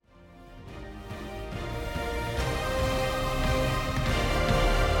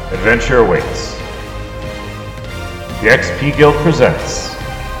Adventure awaits. The XP Guild presents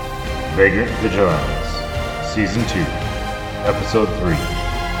Vagrant Vigilantes, Season 2, Episode 3,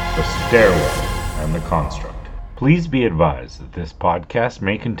 The Stairwell and the Construct. Please be advised that this podcast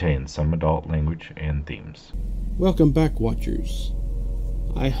may contain some adult language and themes. Welcome back, Watchers.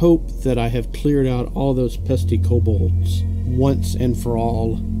 I hope that I have cleared out all those pesky kobolds once and for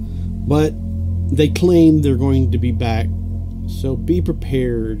all, but they claim they're going to be back, so be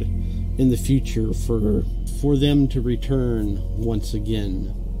prepared in the future for them to return once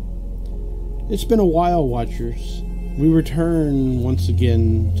again. It's been a while, Watchers. We return once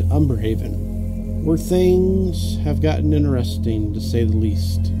again to Umberhaven, where things have gotten interesting, to say the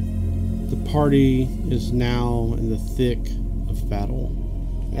least. The party is now in the thick of battle,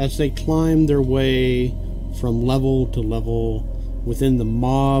 as they climb their way from level to level within the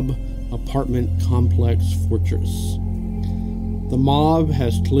mob apartment complex fortress. The mob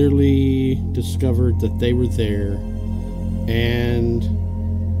has clearly discovered that they were there, and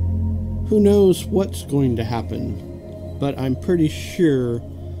who knows what's going to happen, but I'm pretty sure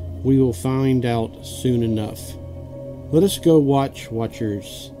we will find out soon enough. Let us go watch,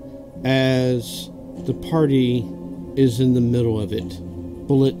 Watchers, as the party is in the middle of it.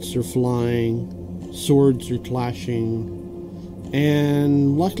 Bullets are flying, swords are clashing,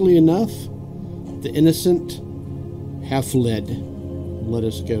 and luckily enough, the innocent have fled. Let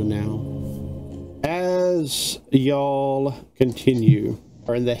us go now. As y'all continue,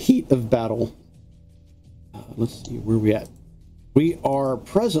 are in the heat of battle. Let's see, where are we at? We are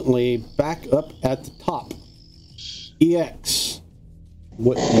presently back up at the top. EX,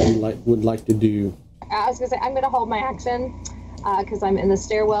 what would like to do? I was going to say, I'm going to hold my action because I'm in the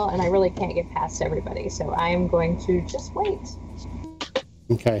stairwell and I really can't get past everybody. So I'm going to just wait.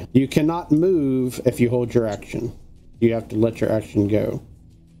 Okay. You cannot move if you hold your action. You have to let your action go.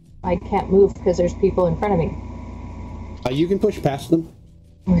 I can't move because there's people in front of me. You can push past them.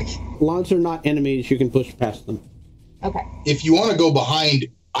 As long as they're not enemies, you can push past them. Okay. If you want to go behind,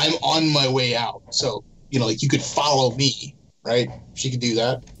 I'm on my way out. So, like you could follow me, right? She could do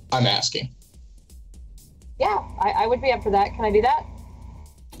that. I'm asking. Yeah, I would be up for that. Can I do that?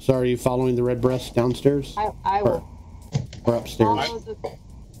 So are you following the red breast downstairs? I will. Or upstairs? Follow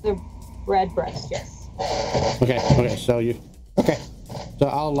the red breast, yes. Okay, so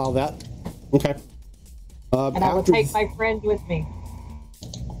I'll allow that. Okay. And I will take my friend with me.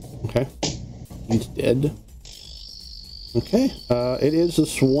 Okay. He's dead. Okay, it is the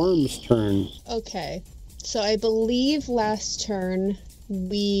Swarm's turn. Okay, so I believe last turn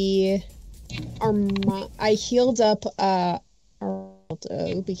I healed up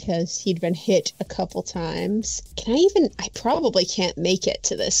Arnaldo because he'd been hit a couple times. I probably can't make it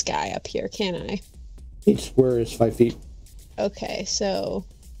to this guy up here, can I? Each square is 5 feet. Okay, so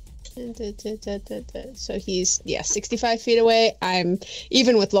he's 65 feet away. I'm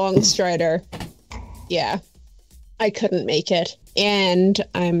even with Long Strider. Yeah, I couldn't make it, and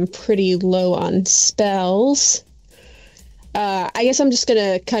I'm pretty low on spells. I guess I'm just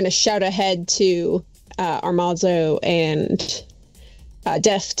gonna kind of shout ahead to Armaldo and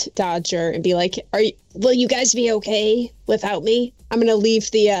Deft Dodger and be like, will you guys be okay without me? I'm gonna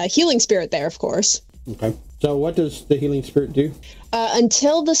leave the healing spirit there, of course. Okay. So what does the healing spirit do?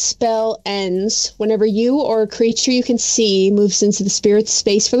 Until the spell ends, whenever you or a creature you can see moves into the spirit's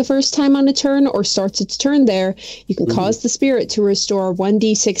space for the first time on a turn or starts its turn there, you can cause the spirit to restore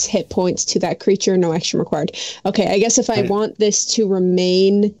 1d6 hit points to that creature, no action required. Okay, I guess if I want this to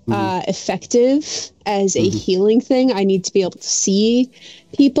remain effective as a healing thing, I need to be able to see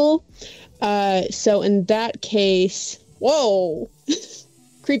people. So in that case, whoa!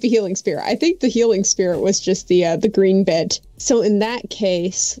 Creepy healing spirit. I think the healing spirit was just the green bit. So in that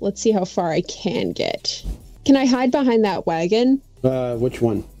case, let's see how far I can get. Can I hide behind that wagon? Which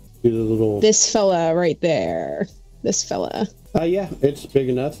one? Do the little... This fella right there. This fella. Yeah, it's big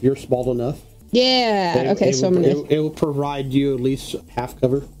enough. You're small enough. Yeah. Okay, so I'm gonna... It will provide you at least half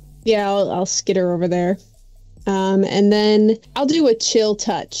cover. Yeah, I'll skitter over there. And then I'll do a chill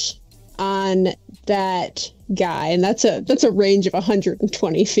touch on that guy, and that's a range of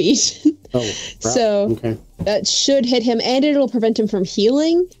 120 feet. Oh, so okay. That should hit him, and it'll prevent him from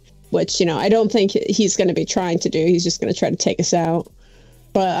healing, which I don't think he's going to be trying to do. He's just going to try to take us out.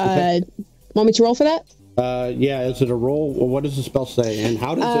 But want me to roll for that? Yeah. Is it a roll? What does the spell say, and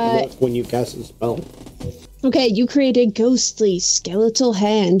how does it look when you cast the spell? Okay, you create a ghostly skeletal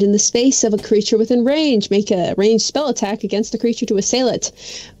hand in the space of a creature within range. Make a ranged spell attack against the creature to assail it.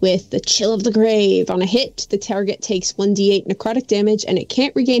 With the Chill of the Grave, on a hit, the target takes 1d8 necrotic damage, and it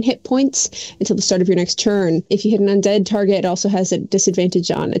can't regain hit points until the start of your next turn. If you hit an undead target, it also has a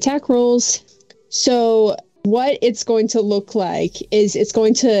disadvantage on attack rolls. So what it's going to look like is it's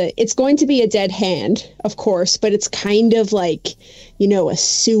going to be a dead hand, of course, but it's kind of like, you know, a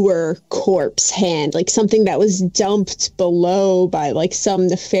sewer corpse hand, like something that was dumped below by like some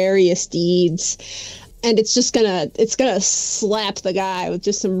nefarious deeds. And it's gonna slap the guy with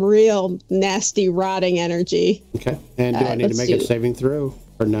just some real nasty rotting energy. Okay. And do I need to make a saving throw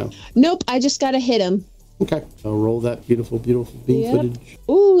or no? Nope, I just gotta hit him. Okay, so roll that beautiful beam footage.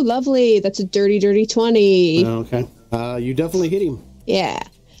 Ooh, lovely. That's a dirty 20. Okay. You definitely hit him. Yeah.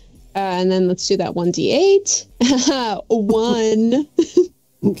 And then let's do that 1d8. 1.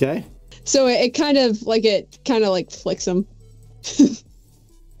 Okay. So it kind of flicks him.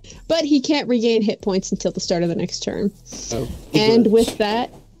 But he can't regain hit points until the start of the next turn. Oh, and with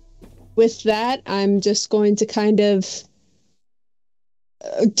that, I'm just going to kind of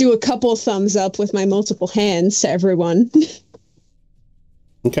do a couple thumbs up with my multiple hands to everyone.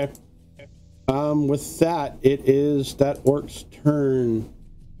 Okay. With that, it is that orc's turn.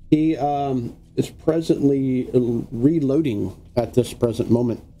 He is presently reloading at this present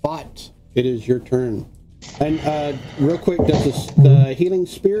moment. But it is your turn. And real quick, does the healing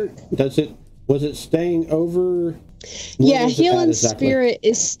spirit, was it staying over? Yeah, healing spirit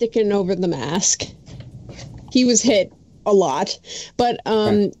is sticking over the mask. He was hit a lot, but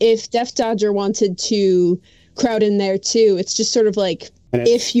if Death Dodger wanted to crowd in there too, it's just sort of like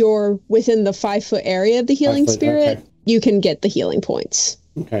if you're within the 5-foot area of the healing spirit, you can get the healing points.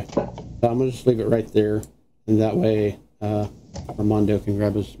 Okay, so I'm gonna just leave it right there, and that way Armando can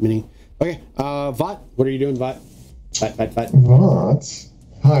grab his mini. Okay, Vot, what are you doing, Vot? Vot. Vot.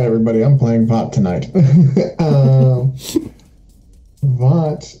 Hi everybody, I'm playing Vot tonight.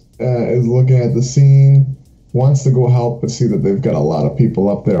 Vot is looking at the scene, wants to go help, but see that they've got a lot of people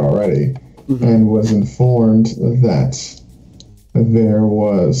up there already, and was informed that there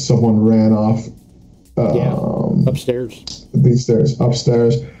was someone ran off upstairs. These stairs,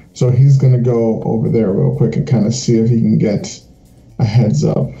 upstairs. So he's going to go over there real quick and kind of see if he can get a heads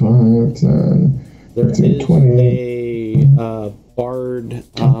up. 5, 10, 15, 20. A barred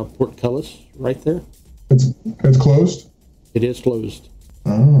portcullis right there. It's closed? It is closed.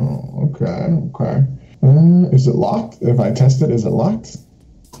 Oh, okay. Is it locked? If I test it, is it locked?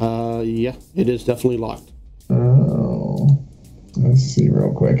 Yeah, it is definitely locked. Oh, let's see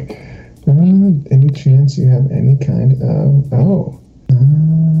real quick. Any chance you have any kind of...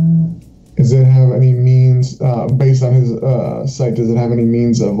 does it have any means, based on his site, does it have any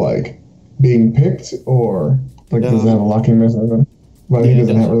means of, like, being picked? Or, like, does it have a locking mechanism? But he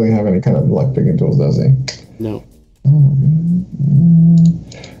doesn't really have any kind of lock picking tools, does he? No.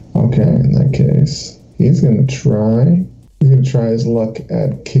 Okay, in that case, he's going to try his luck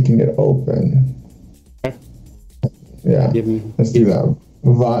at kicking it open. Okay. Yeah, let's do that.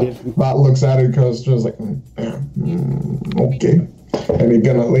 Vot looks at it and goes just like, okay. And he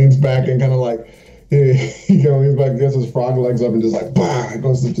kind of leans back and kind of like, he kind of leans back, gets his frog legs up and just like, bah,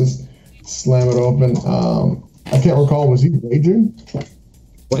 goes to just slam it open. I can't recall, was he raging?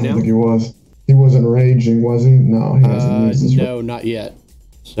 What now? I don't think he was. He wasn't raging, was he? No, he hasn't used this. No, not yet.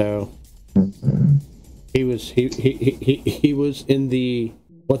 So he was in the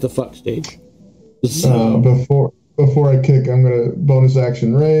what the fuck stage. So before I kick, I'm gonna bonus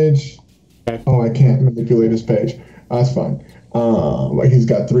action rage. Okay. Oh, I can't manipulate his page. That's fine. Like he's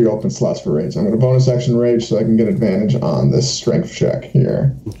got 3 open slots for rage. I'm gonna bonus action rage so I can get advantage on this strength check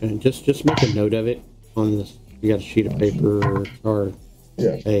here. Okay, just make a note of it on this. You got a sheet of paper or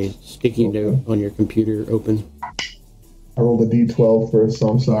a sticky note on your computer open. I rolled a d12 first, so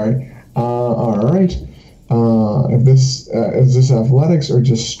I'm sorry. All right. If this is this athletics or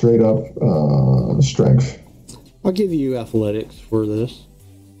just straight up strength? I'll give you athletics for this.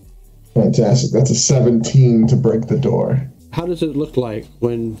 Fantastic. That's a 17 to break the door. How does it look like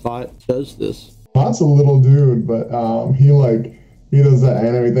when Vot does this? Vot's a little dude, but he does that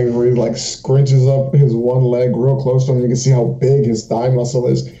anime thing where he like scrunches up his one leg real close to him. You can see how big his thigh muscle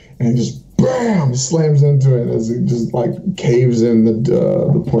is, and he just bam slams into it as he just like caves in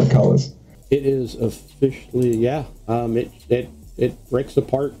the portcullis. It is officially it breaks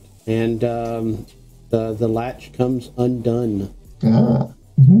apart and the latch comes undone. Vot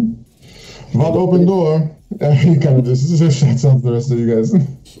open door. He kind of just shuts off the rest of you guys.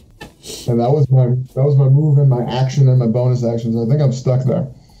 And that was my move and my action and my bonus actions. I think I'm stuck there.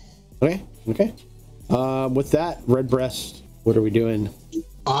 Okay. With that, Redbreast, what are we doing?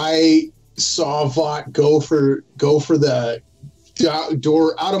 I saw Vought go for the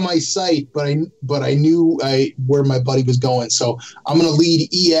door out of my sight, but I knew where my buddy was going, so I'm gonna lead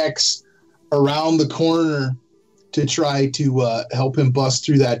EX around the corner to try to help him bust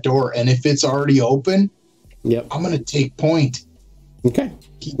through that door. And if it's already open, I'm gonna take point. Okay.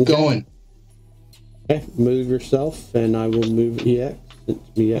 Keep going. Okay, move yourself, and I will move EX.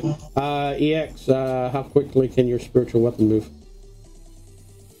 EX, how quickly can your spiritual weapon move?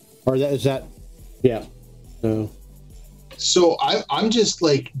 Or is that? Yeah. So I'm just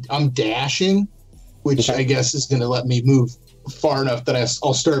like, I'm dashing, which I guess is going to let me move far enough that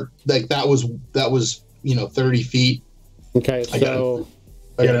I'll start, like, that was 30 feet. Okay, so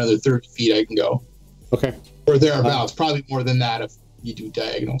I got another 30 feet I can go. Okay. Or thereabouts. Probably more than that if you do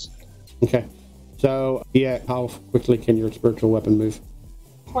diagonals. Okay. So, how quickly can your spiritual weapon move?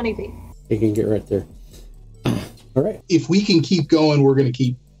 20 feet. You can get right there. All right. If we can keep going, we're going to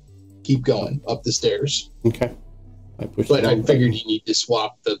keep going up the stairs. Okay. But I figured you need to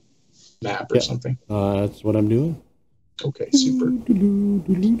swap the map or something. That's what I'm doing. Okay, super.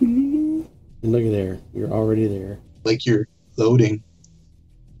 Look at there. You're already there. Like you're loading.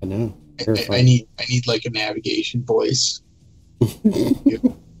 I know. I need like a navigation voice.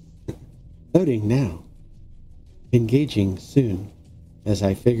 Loading now. Engaging soon as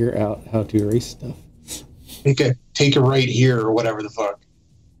I figure out how to erase stuff. Take a right here or whatever the fuck.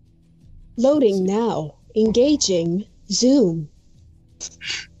 Loading now. Engaging. Zoom.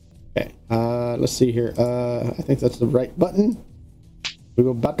 Okay. Let's see here. I think that's the right button. We're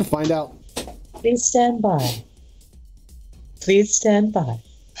about to find out. Please stand by. Please stand by.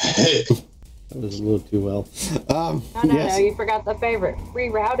 That was a little too well. No, you forgot the favorite.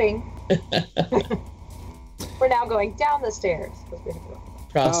 Rerouting. We're now going down the stairs.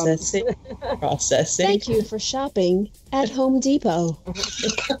 Processing. Processing. Thank you for shopping at Home Depot.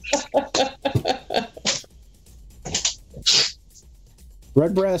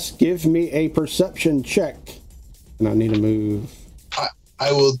 Redbreast, give me a perception check. And I need to move.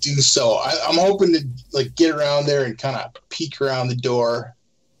 I will do so. I'm hoping to like get around there and kind of peek around the door.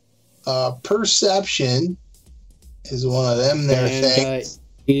 Perception is one of them there things.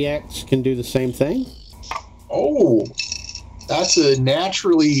 EX can do the same thing. Oh, that's a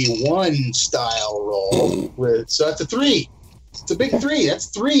naturally 1 style roll. So that's a 3. It's a big 3. That's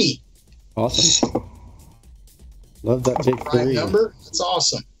 3. Awesome. Love that big 3 number. That's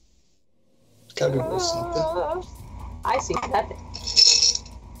awesome. Gotta be worth something. I see nothing.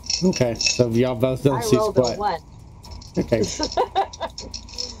 Okay, so y'all both don't see squat. 1. Okay.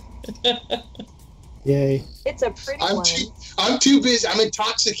 Yay. It's a pretty one. I'm too busy. I'm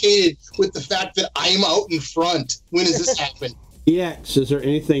intoxicated with the fact that I'm out in front. When does this happen? EX, is there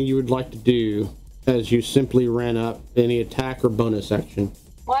anything you would like to do as you simply ran up? Any attack or bonus action?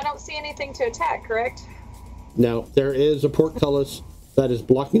 Well, I don't see anything to attack, correct? No, there is a portcullis that is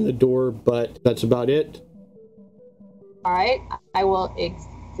blocking the door, but that's about it. All right, I will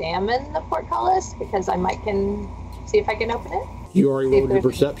examine the portcullis because I can see if I can open it. You already rolled your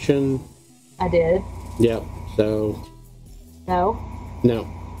perception. I did. Yep. So. No.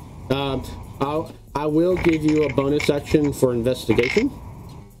 I will give you a bonus action for investigation.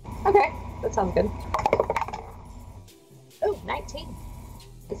 Okay, that sounds good. Oh, 19.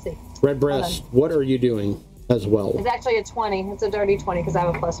 Let's see. Redbreast, what are you doing as well? It's actually a 20. It's a dirty 20 because I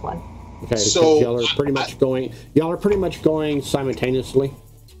have a +1. Okay, so y'all are pretty much going simultaneously.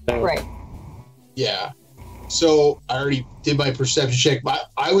 So. Right. Yeah. So I already did my perception check,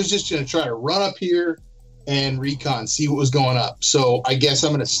 but I was just going to try to run up here and recon, see what was going up. So I guess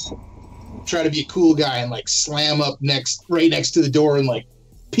I'm going to try to be a cool guy and like slam up right next to the door and like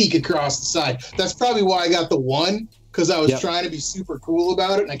peek across the side. That's probably why I got the 1, because I was trying to be super cool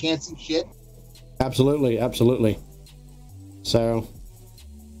about it and I can't see shit. Absolutely. So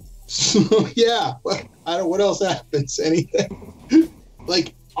yeah, what else happens? Anything?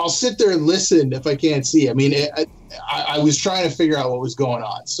 Like, I'll sit there and listen if I can't see. I mean, I was trying to figure out what was going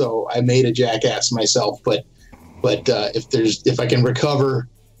on, so I made a jackass myself. But if I can recover,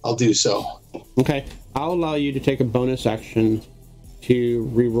 I'll do so. Okay, I'll allow you to take a bonus action to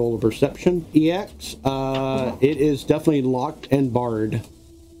re-roll a perception. EX, it is definitely locked and barred.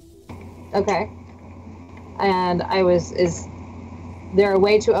 Okay. And is there a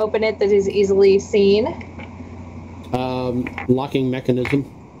way to open it that is easily seen? Locking mechanism.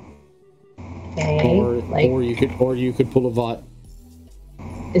 Okay. Or you could pull a Vought.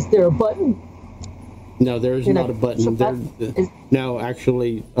 Is there a button? No, there is not a button. No,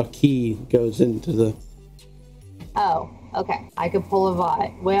 actually, a key goes into the. Oh, okay. I could pull a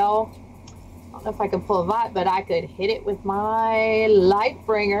Vought. Well, don't know if I could pull a Vought, but I could hit it with my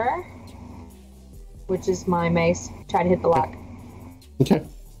Lightbringer, which is my mace. Try to hit the lock. Okay.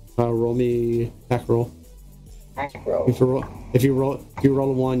 Roll me attack roll. Attack roll. If you roll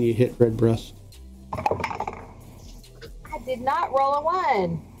a 1, you hit Redbreast. I did not roll a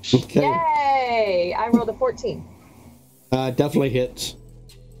 1. Okay. Yay! I rolled a 14. Definitely hits.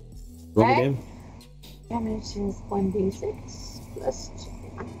 Roll Okay. again. Damage is 1d6 plus 2.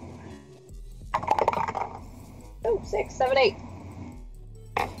 Oh, 6, 7, 8.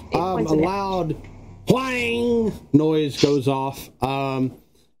 8 A points of damage. loud clang noise goes off.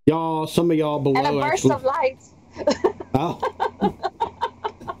 Y'all, some of y'all below And a burst actually. of light. Oh.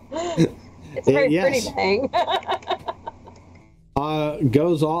 It's a very Yes. pretty thing.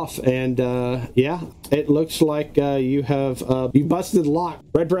 Goes off, and yeah, it looks like you have you busted the lock.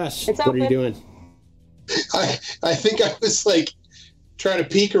 Redbreast, It's what are you open. doing? I think I was like trying to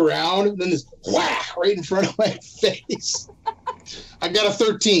peek around, and then this whack right in front of my face. I got a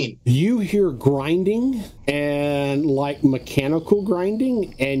 13. You hear grinding and like mechanical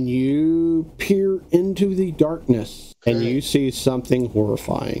grinding, and you peer into the darkness, and Okay. you see something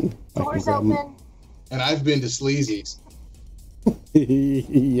horrifying. Doors open. And I've been to Sleazy's.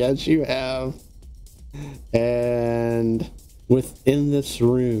 Yes, you have. And within this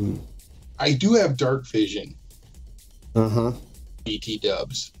room, I do have dark vision. uh-huh, BT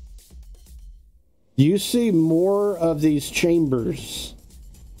dubs. you see more of these chambers,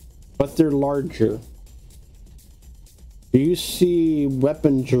 but they're larger. You see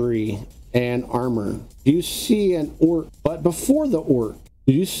weaponry and armor. You see an orc, but before the orc,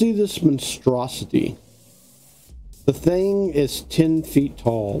 you see this monstrosity. The thing is 10 feet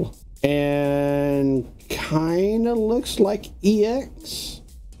tall and kind of looks like EX,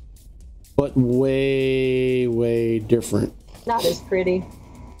 but way, way different. Not as pretty.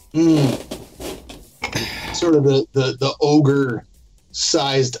 Sort of the ogre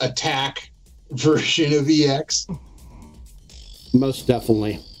sized attack version of EX. Most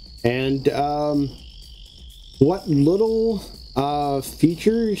definitely. And what little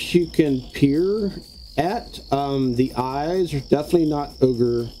features you can peer at, the eyes are definitely not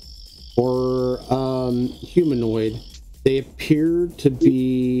ogre or humanoid. They appear to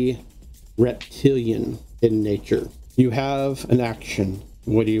be reptilian in nature. You have an action.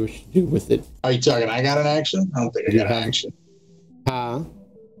 What do you wish to do with it? Are you talking I got an action? I don't think I got an action. Huh?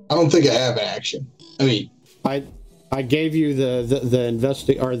 I don't think I have an action. I mean, I gave you the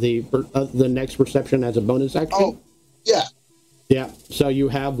next perception as a bonus action. oh, yeah. Yeah. So you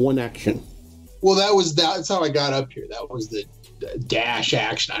have one action. Well, that's how I got up here. That was the dash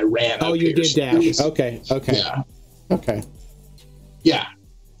action. I ran up Oh, you here. did So it dash. was- Okay. Yeah. Okay. Yeah.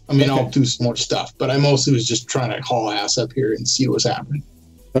 I mean, Okay. I'll do some more stuff, but I mostly was just trying to haul ass up here and see what's happening.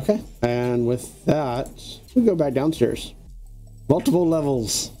 Okay. And with that, we go back downstairs. Multiple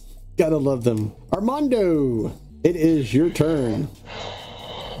levels. Gotta love them. Armando, it is your turn.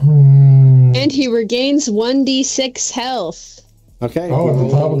 And he regains 1d6 health. Okay. Oh, at the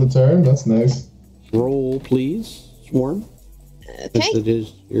top of the turn? That's nice. Roll, please. Swarm. Okay. Since it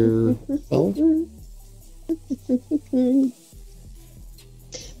is your spell.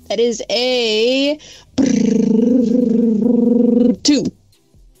 That is a 2.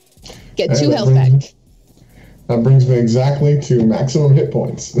 Get Hey, 2 that health brings back. me- That brings me exactly to maximum hit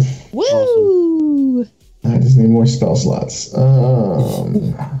points. Woo! I just need more spell slots.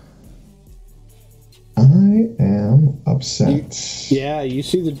 I am upset. Yeah, you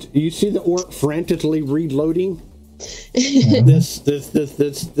see the orc frantically reloading this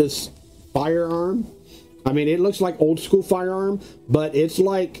firearm. I mean, it looks like old school firearm, but it's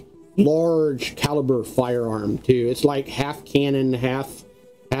like large caliber firearm too. It's like half cannon, half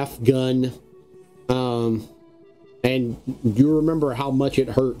gun. And you remember how much it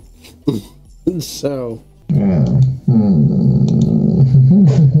hurt. So Yeah.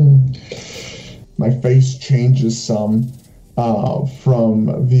 My face changes some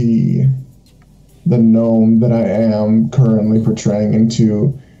from the gnome that I am currently portraying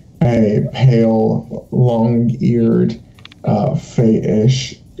into a pale, long-eared,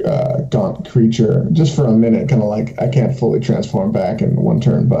 fey-ish, gaunt creature. Just for a minute, kind of like I can't fully transform back in one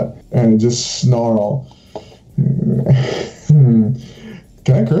turn, and just snarl. Can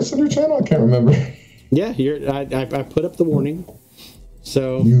I curse on your channel? I can't remember. yeah, I put up the warning.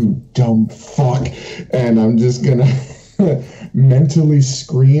 So You dumb fuck. And I'm just gonna mentally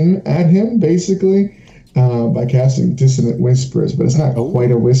scream at him, basically, by casting Dissonant Whispers. But it's not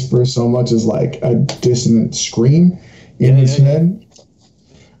quite a whisper so much as like a dissonant scream in his head.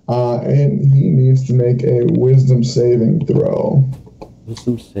 And he needs to make a wisdom saving throw.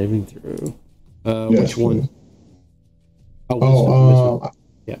 Wisdom saving throw. Yes, Which one? please. Wisdom.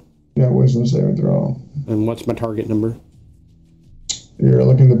 Yeah, wisdom saving throw. And what's my target number? You're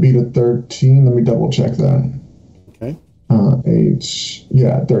looking to beat a 13. Let me double check that. Okay.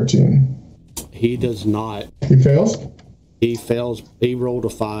 13. He does not. He fails? He fails. He rolled a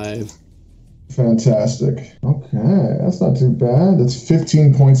 5. Fantastic. Okay, that's not too bad. That's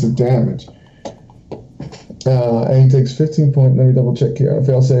 15 points of damage. And he takes 15 points. Let me double check here.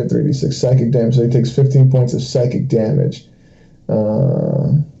 Fail save 3d6 psychic damage. So he takes 15 points of psychic damage.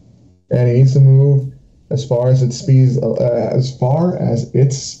 And he needs to move as far as its speed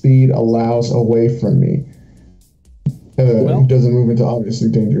allows away from me. He doesn't move into obviously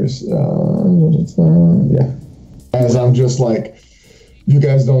dangerous. Yeah. As I'm just like, you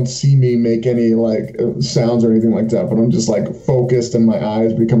guys don't see me make any like sounds or anything like that, but I'm just like focused and my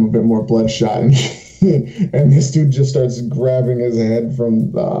eyes become a bit more bloodshot. And, and this dude just starts grabbing his head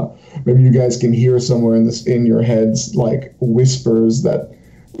from, maybe you guys can hear somewhere in your heads, like whispers that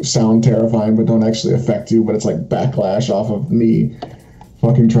sound terrifying but don't actually affect you, but it's like backlash off of me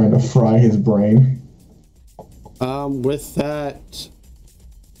fucking trying to fry his brain. With that,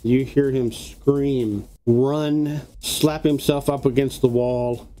 you hear him scream, run, slap himself up against the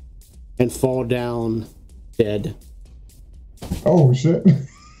wall, and fall down dead. Oh shit.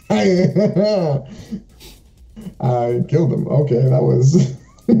 I killed him. Okay, that was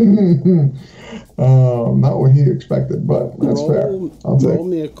not what he expected, but that's fair. Roll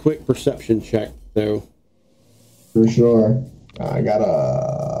me a quick perception check, though. For sure. I got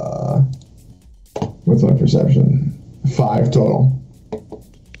what's my perception? 5 total.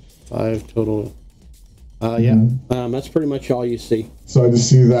 5 total. That's pretty much all you see. So I just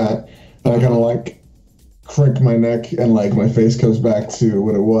see that, and I kind of like crick my neck, and like my face comes back to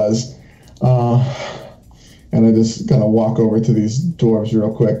what it was. And I just kind of walk over to these dwarves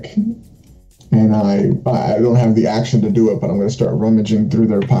real quick. And I don't have the action to do it, but I'm going to start rummaging through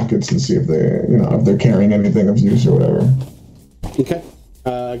their pockets and see if they're carrying anything of use or whatever. Okay.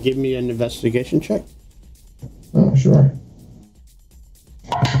 Give me an investigation check. Oh, sure.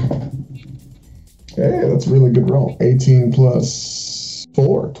 Hey, that's a really good roll. 18 plus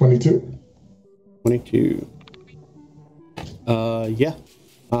 4, 22. 22. Yeah.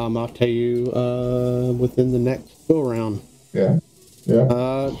 I'll tell you within the next go around. Yeah.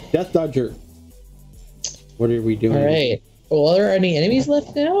 Death Dodger. What are we doing? All right. Well, are there any enemies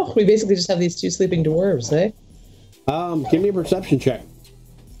left now? We basically just have these 2 sleeping dwarves, eh? Give me a perception check.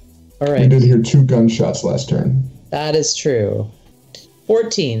 All right. We did hear 2 gunshots last turn. That is true.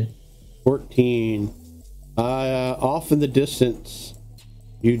 14. 14. Off in the distance,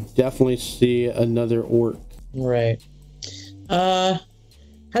 you definitely see another orc. All right. How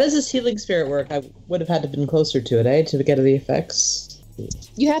does this healing spirit work? I would have had to have been closer to it, eh? To get the effects.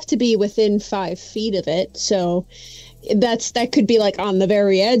 You have to be within 5 feet of it, so that could be like on the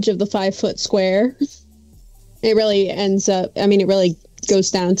very edge of the 5-foot square. It really ends up, I mean, it really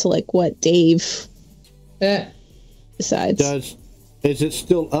goes down to like what Dave decides. Is it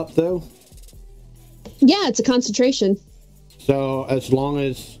still up though? Yeah, it's a concentration. So as long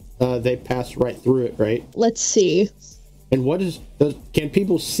as they pass right through it, right? Let's see. And can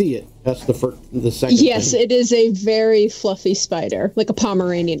people see it? That's the second Yes, thing. it is a very fluffy spider, like a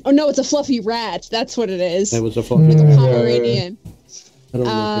Pomeranian. Oh no, it's a fluffy rat. That's what it is. It was a fluffy It's a rat. Pomeranian. I don't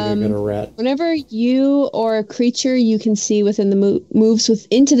know if I got a rat. Whenever you or a creature you can see within the moves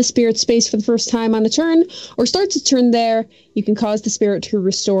into the spirit space for the first time on a turn, or starts a turn there, you can cause the spirit to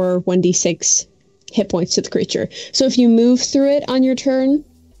restore 1d6 hit points to the creature. So if you move through it on your turn,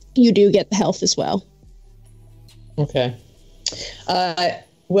 you do get the health as well. Okay.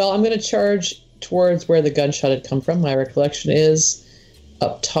 Well, I'm going to charge towards where the gunshot had come from. My recollection is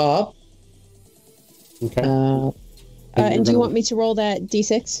up top. Okay. And do you want me to roll that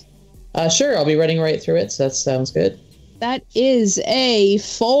d6? Sure, I'll be running right through it, so that sounds good. That is a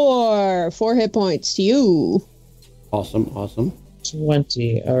 4 hit points to you. Awesome.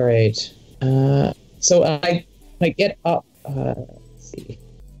 20. All right. So I get up. Let's see.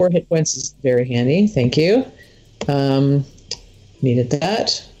 4 hit points is very handy. Thank you. Needed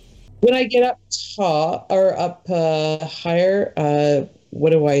that. When I get up top or up higher, what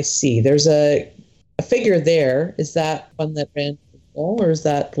do I see? There's a figure there. Is that one that ran to the wall, or is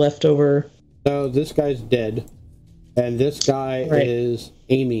that left over? So this guy's dead, and this guy is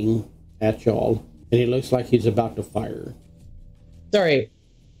aiming at y'all, and he looks like he's about to fire. Sorry,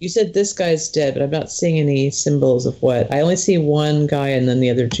 you said this guy's dead, but I'm not seeing any symbols of what. I only see one guy, and then the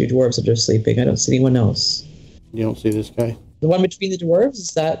other 2 dwarves are just sleeping. I don't see anyone else. You don't see this guy? The one between the dwarves? Is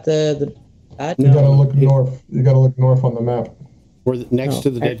that the You gotta look north. You gotta look north on the map. We're next to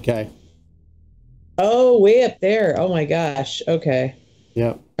the dead guy. Oh, way up there. Oh my gosh. Okay.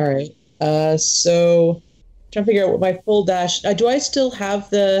 Yep. All right. So trying to figure out what my full dash. Do I still have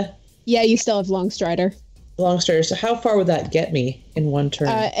the Yeah, you still have long strider. long strider? So how far would that get me in one turn?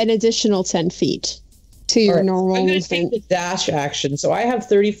 An additional 10 feet to your All right, normal I'm going to take movement. the dash action. So I have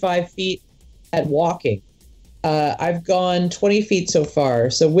 35 feet at walking. I've gone 20 feet so far.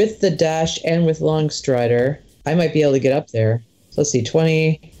 So with the dash and with long strider, I might be able to get up there. So let's see,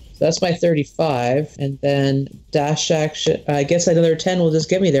 20. So that's my 35. And then dash action. I guess another 10 will just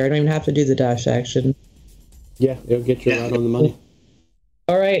get me there. I don't even have to do the dash action. Yeah, it'll get you right on the money.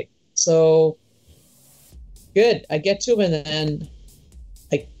 All right. So good. I get to him and then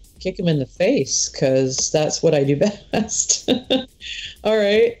I kick him in the face because that's what I do best. All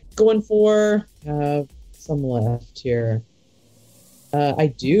right. Going for some left here. I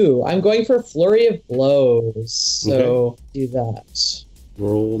do. I'm going for flurry of blows. So do that.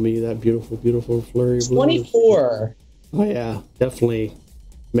 Roll me that beautiful, beautiful flurry of blows. 24. Oh yeah, definitely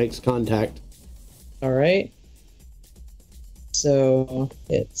makes contact. All right. So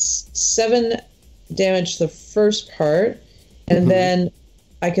it's 7 damage the first part, and then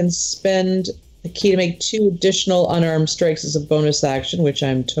I can spend the key to make 2 additional unarmed strikes as a bonus action, which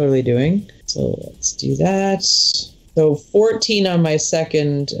I'm totally doing. So let's do that. So 14 on my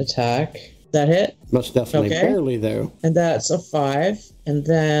second attack. That hit? Most definitely. Okay. Barely though. And that's a 5. And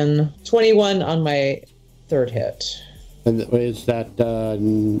then 21 on my third hit. And is that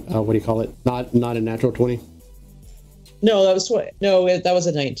what do you call it? Not a natural 20? No, that was that was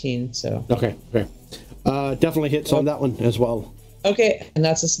a 19. So Okay. Definitely hits on that one as well. okay, and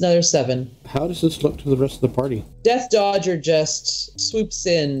that's another 7. How does this look to the rest of the party? Death Dodger just swoops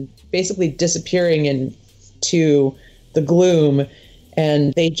in, basically disappearing into the gloom,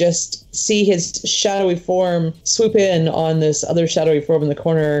 and they just see his shadowy form swoop in on this other shadowy form in the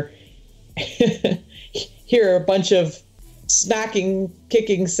corner. Hear a bunch of smacking,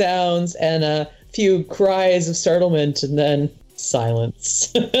 kicking sounds and a few cries of startlement, and then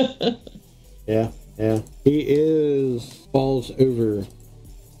silence. Yeah. He falls over.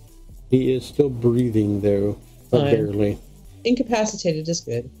 He is still breathing though, but Fine. barely. Incapacitated is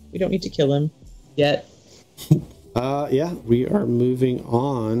good. We don't need to kill him yet. Yeah, we are moving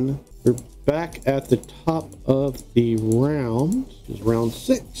on. We're back at the top of the round. This is round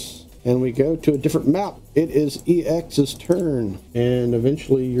 6. And we go to a different map. It is EX's turn. And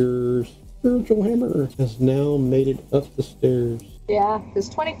eventually your spiritual hammer has now made it up the stairs. Yeah, because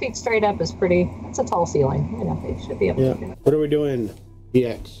 20 feet straight up is it's a tall ceiling. You know, they should be able Yeah. to do it. What are we doing,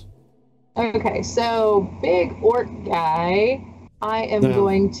 EX? Okay, so big orc guy, I am Now,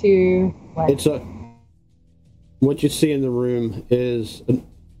 going to... What you see in the room is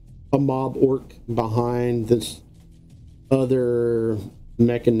a mob orc behind this other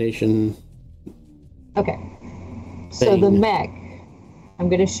machination. Okay, so the mech. I'm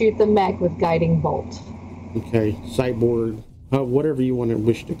going to shoot the mech with guiding bolt. Okay, sideboard, whatever you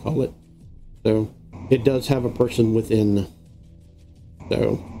wish to call it. So it does have a person within.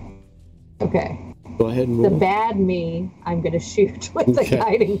 So okay, go ahead and roll. the bad me, I'm going to shoot with the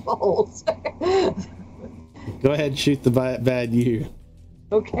guiding bolt. Go ahead and shoot the bad you.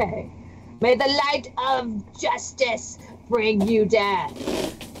 Okay. May the light of justice bring you death.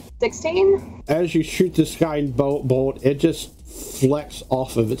 16? As you shoot this guiding bolt, it just flecks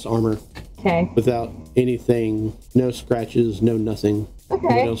off of its armor. Okay. Without anything, no scratches, no nothing.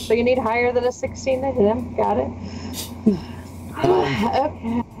 Okay, so you need higher than a 16 to hit him. Got it.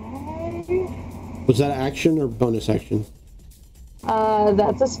 Okay. Was that action or bonus action?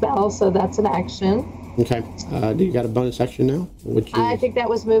 That's a spell, so that's an action. Okay. Do you got a bonus action now? I think that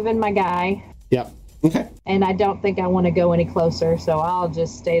was moving my guy. Yep. Okay. And I don't think I want to go any closer, so I'll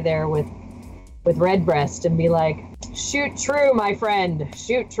just stay there with Redbreast and be like, shoot true, my friend.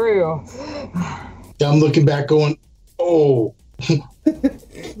 Shoot true. I'm looking back going, oh,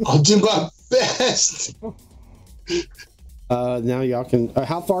 I'll do my best. Now y'all can...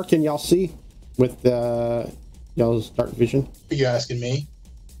 how far can y'all see with y'all's dark vision? Are you asking me?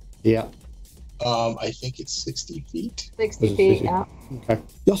 Yeah. I think it's 60 feet. 60 feet, yeah. Okay.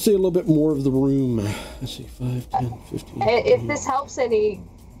 Y'all see a little bit more of the room. Let's see, 5, 10, 15. If this helps any,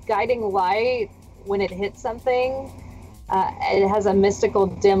 guiding light, when it hits something, it has a mystical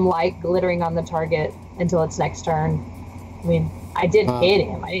dim light glittering on the target until its next turn. I mean, I did hit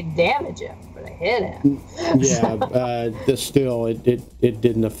him. I didn't damage him, but I hit him. Yeah, still, it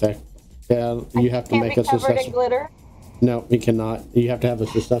didn't affect. You have to make a covered in successful... glitter? No, you cannot. You have to have a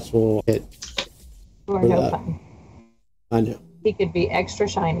successful hit. Or no fun. I know. He could be extra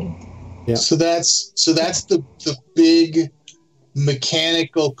shiny. Yeah. So that's the big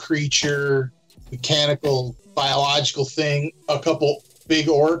mechanical creature mechanical, biological thing, a couple big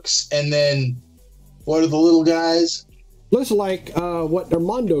orcs, and then what are the little guys? Looks like what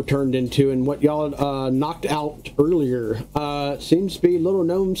Armando turned into and what y'all knocked out earlier. Seems to be little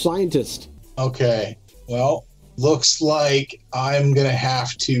gnome scientist. Okay. Well, looks like I'm going to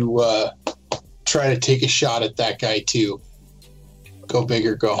have to try to take a shot at that guy, too. Go big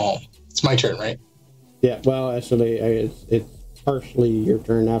or go home. It's my turn, right? Yeah, well, actually, it's partially your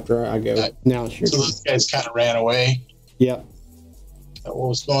turn after I go. Now it's your turn. So those guys kind of ran away. Yep. What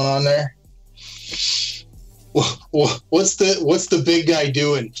was going on there? What's the big guy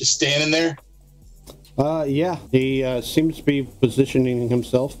doing? Just standing there? Yeah, he seems to be positioning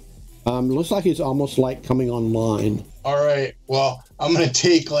himself. Looks like he's almost like coming online. All right. Well, I'm going to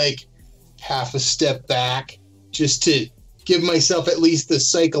take like half a step back just to give myself at least the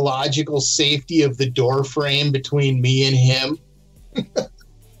psychological safety of the door frame between me and him.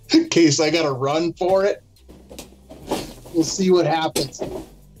 In case I got to run for it. We'll see what happens.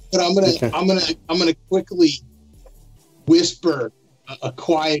 But I'm gonna quickly whisper a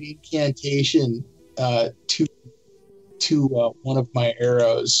quiet incantation to one of my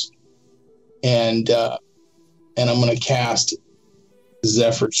arrows, and I'm gonna cast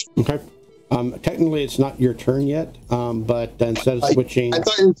Zephyr's. Okay. Technically, it's not your turn yet. But instead of switching, I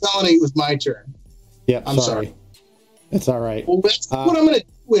thought you were telling me it was my turn. Yep. I'm sorry. It's all right. Well, that's what I'm gonna do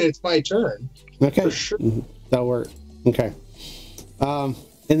when it's my turn. Okay. For sure. That'll work. Okay.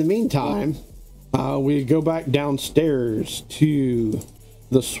 In the meantime, we go back downstairs to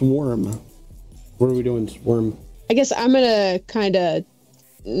the swarm. What are we doing, swarm? I guess I'm gonna kind of.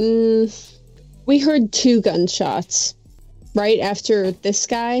 We heard 2 gunshots right after this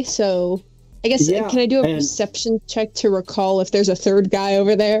guy, so I guess can I do a perception check to recall if there's a third guy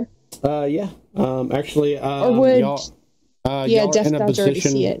over there? Yeah. Actually, or would y'all Death in a Dodger already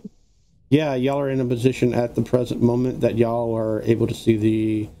position. see it? Yeah, y'all are in a position at the present moment that y'all are able to see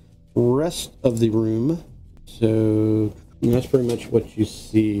the rest of the room. So that's pretty much what you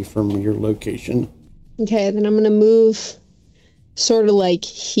see from your location. Okay, then I'm going to move sort of like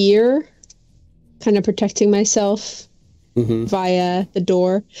here, kind of protecting myself via the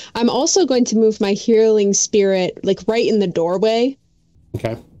door. I'm also going to move my healing spirit like right in the doorway.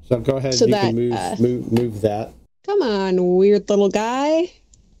 Okay, so go ahead. So you that, can move that. Come on, weird little guy.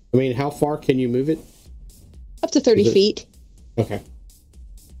 I mean, how far can you move it? Up to 30 feet. Okay.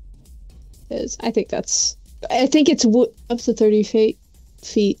 I think it's up to 30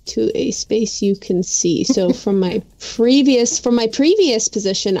 feet to a space you can see. So from my previous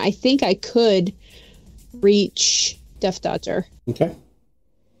position, I think I could reach Death Dodger. Okay.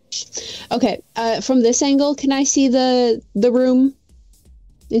 Okay. From this angle, can I see the room?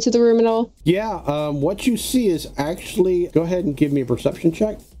 Into the room at all? Yeah. What you see is actually. Go ahead and give me a perception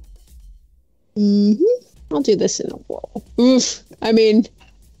check. I'll do this in a roll. Oof. I mean,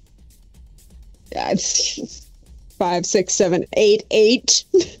 5, 6, 7, 8, 8.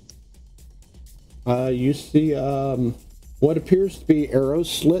 You see what appears to be arrow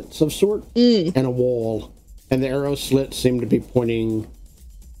slits of sort and a wall, and the arrow slits seem to be pointing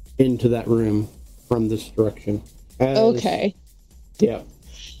into that room from this direction. Okay. Yeah.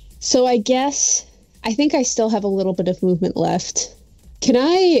 So I think I still have a little bit of movement left. Can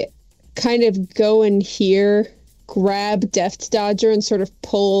I kind of go in here, grab Death Dodger, and sort of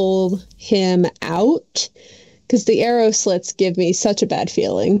pull him out? Because the arrow slits give me such a bad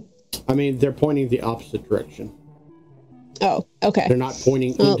feeling. I mean, they're pointing the opposite direction. Oh, okay. They're not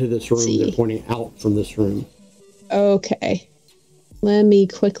pointing into this room. They're pointing out from this room. Okay. Let me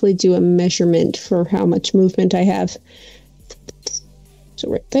quickly do a measurement for how much movement I have. So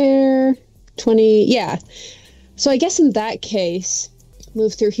right there, 20, yeah. So I guess in that case,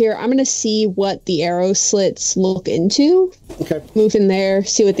 move through here. I'm going to see what the arrow slits look into. Okay. Move in there,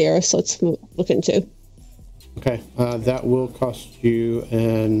 see what the arrow slits look into. Okay. That will cost you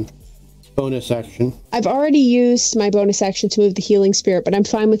an bonus action. I've already used my bonus action to move the healing spirit, but I'm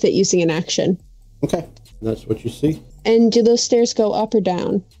fine with it using an action. Okay. That's what you see. And do those stairs go up or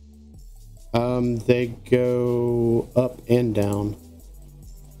down? They go up and down.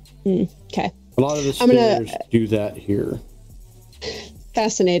 Okay. A lot of the stairs do that here.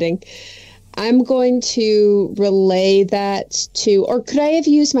 Fascinating. I'm going to relay that to, or could I have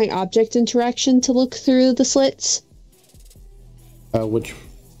used my object interaction to look through the slits? Which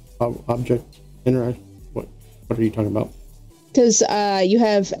object interaction? What are you talking about? Because you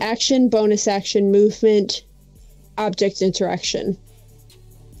have action, bonus action, movement, object interaction.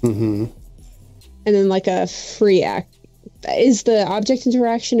 And then like a free act. Is the object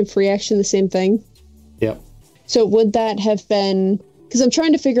interaction and free action the same thing? Yep. So would that have been Because I'm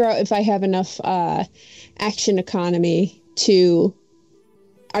trying to figure out if I have enough action economy to,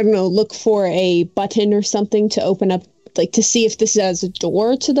 I don't know, look for a button or something to open up, like to see if this has a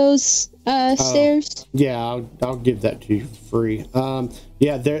door to those stairs. Yeah, I'll give that to you for free.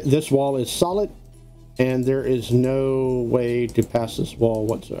 This wall is solid, and there is no way to pass this wall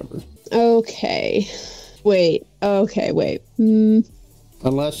whatsoever. Okay. Wait.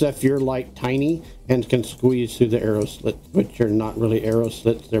 Unless if you're like tiny and can squeeze through the arrow slits, which are not really arrow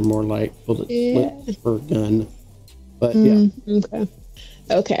slits, they're more like bullet slits for a gun. But yeah.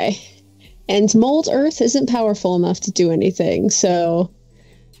 Okay. And mold earth isn't powerful enough to do anything, so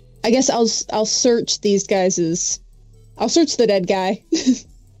I guess I'll search these guys' I'll search the dead guy if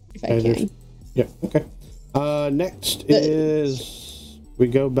I can. Yeah, okay. Next is we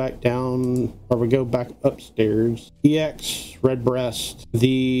go back down, or we go back upstairs. EX, Redbreast,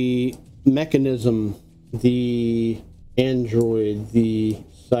 the mechanism, the android, the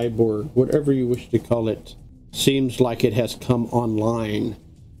cyborg, whatever you wish to call it, seems like it has come online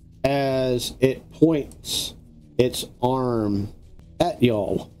as it points its arm at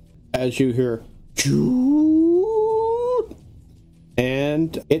y'all as you hear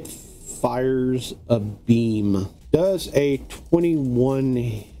and it fires a beam. Does a 21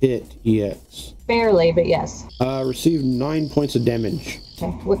 hit EX? Barely, but yes. Receive 9 points of damage. Okay.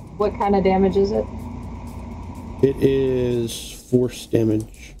 What kind of damage is it? It is force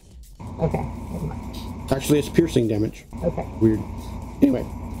damage. Okay. Never mind. Actually, it's piercing damage. Okay. Weird. Anyway.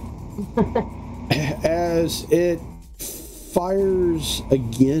 As it fires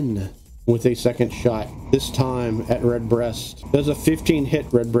again with a second shot, this time at Redbreast. Does a 15 hit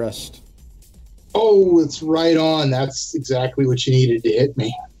Redbreast? Oh, it's right on. That's exactly what you needed to hit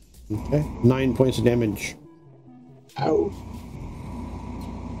me. Okay. 9 points of damage. Ow.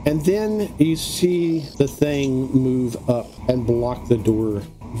 And then you see the thing move up and block the door.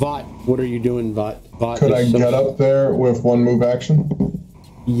 Vought, what are you doing, Vought? Could I get up there with one move action?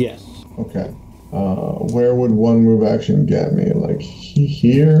 Yes. Okay. Where would one move action get me? Like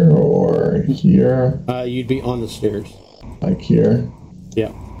here or here? You'd be on the stairs. Like here?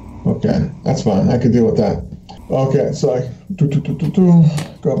 Yeah. Okay, that's fine. I could deal with that. Okay, so I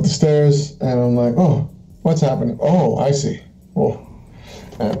go up the stairs, and I'm like, oh, what's happening? Oh, I see. Oh,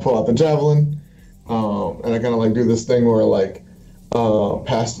 and I pull out the javelin, and I kind of like do this thing where like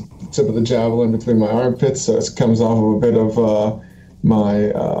pass the tip of the javelin between my armpits, so it comes off of a bit of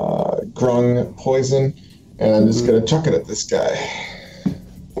my grung poison, and I'm just gonna chuck it at this guy.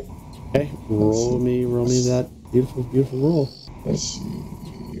 Okay, roll me that beautiful roll. Let's see.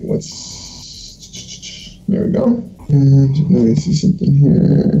 There we go. And let me see something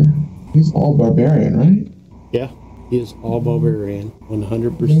here. He's all barbarian, right? Yeah, he is all barbarian,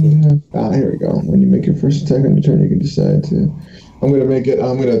 100%. Here we go. When you make your first attack on your turn, you can decide to. I'm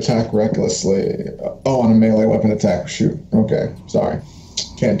gonna attack recklessly. Oh, on a melee weapon attack. Shoot. Okay, sorry.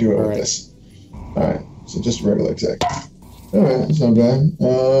 Can't do it with this. Alright, so just a regular attack. Alright, that's not bad.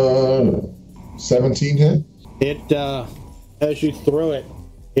 17 hit? It, as you throw it,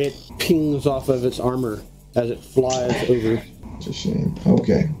 it pings off of its armor as it flies over. It's a shame.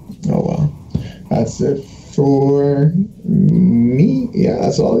 Okay. Oh well. That's it for me. Yeah,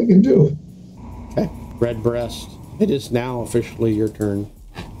 that's all you can do. Okay. Redbreast, it is now officially your turn.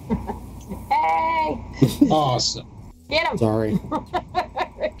 Hey! Awesome. Get him! Sorry.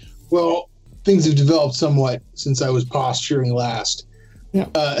 Well, things have developed somewhat since I was posturing last. Yeah.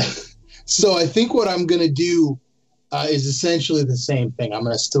 So I think what I'm going to do is essentially the same thing. I'm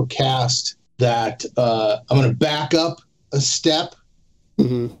going to still cast that. I'm going to back up a step,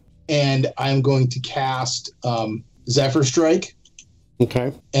 and I'm going to cast Zephyr Strike.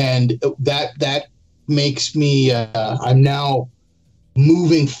 Okay. And that makes me. I'm now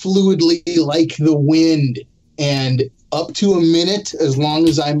moving fluidly like the wind, and up to a minute, as long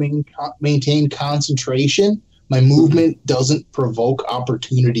as I maintain concentration, my movement doesn't provoke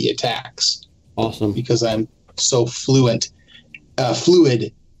opportunity attacks. Awesome. Because I'm so fluid.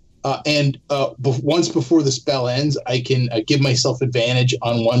 And once before the spell ends, I can give myself advantage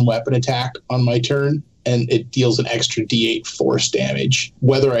on one weapon attack on my turn, and it deals an extra D8 force damage.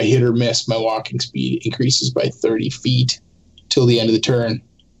 Whether I hit or miss, my walking speed increases by 30 feet till the end of the turn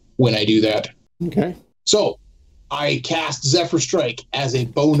when I do that. Okay. So I cast Zephyr Strike as a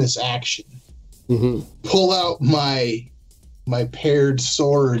bonus action. Pull out my paired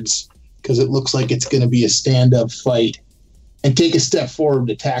swords, because it looks like it's going to be a stand-up fight, and take a step forward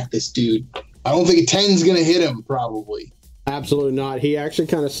to attack this dude. I don't think a 10's going to hit him, probably. Absolutely not. He actually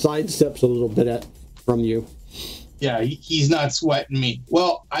kind of sidesteps a little bit from you. Yeah, he's not sweating me.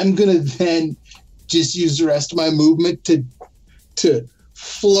 Well, I'm going to then just use the rest of my movement to to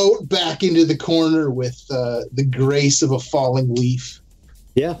float back into the corner with the grace of a falling leaf.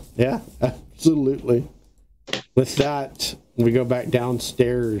 Yeah, absolutely. With that, we go back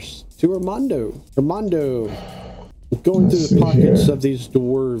downstairs to Armando. Armando, going through the pockets of these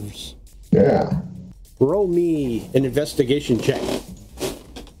dwarves. Yeah. Roll me an investigation check.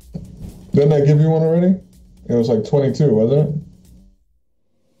 Didn't I give you one already? It was like 22, wasn't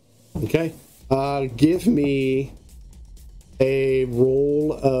it? Okay. Give me a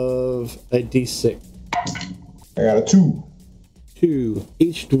roll of a d6. I got a 2. 2.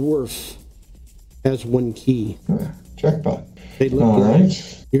 Each dwarf has one key. Jackpot. They look All like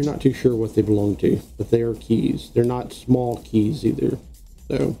right. you're not too sure what they belong to, but they are keys. They're not small keys either.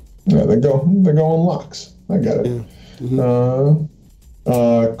 So Yeah, they go on locks. I got it. yeah.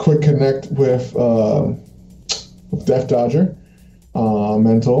 Mm-hmm. Quick connect with Death Dodger.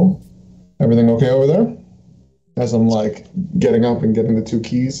 Mental. Everything okay over there? As I'm like getting up and getting the 2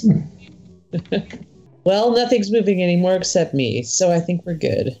 keys. Well, nothing's moving anymore except me, so I think we're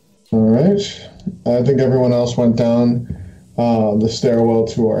good. All right. I think everyone else went down the stairwell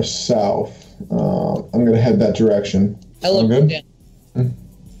to our south. I'm going to head that direction. I look good?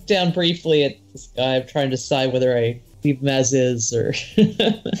 down briefly at this guy. I'm trying to decide whether I leave him as is or...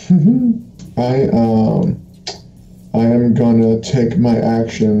 I am going to take my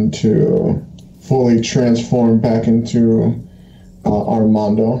action to fully transform back into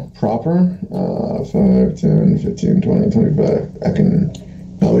Armando proper. 5, 10, 15, 20, 25.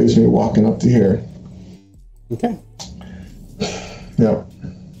 That leaves me walking up to here. Okay. Yep.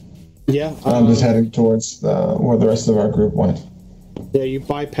 Yeah. I'm just heading towards where the rest of our group went. Yeah, you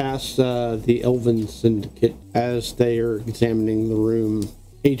bypass the Elven Syndicate as they are examining the room.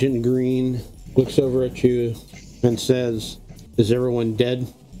 Agent Green looks over at you and says, "Is everyone dead?"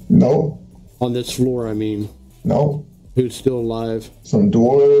 No. On this floor, I mean. No. Who's still alive? Some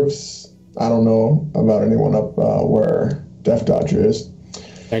dwarves. I don't know about anyone up where Death Dodger is.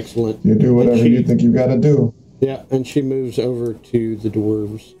 Excellent. You do whatever you think you gotta do. Yeah, and she moves over to the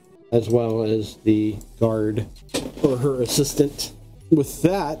dwarves, as well as the guard, or her assistant. With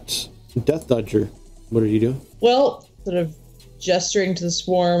that, Death Dodger, what are you doing? Well, sort of gesturing to the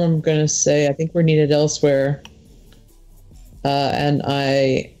swarm, I'm going to say I think we're needed elsewhere. And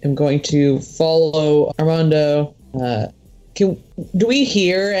I am going to follow Armando. Do we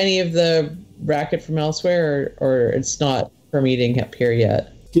hear any of the racket from elsewhere, or it's not permeating up here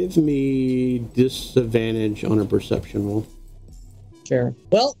yet? Give me disadvantage on a perception roll. Sure.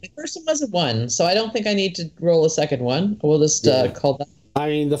 Well, the first one was a 1, so I don't think I need to roll a second one. We'll just call that. I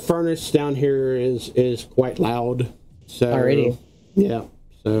mean, the furnace down here is quite loud. So Alrighty. Yeah.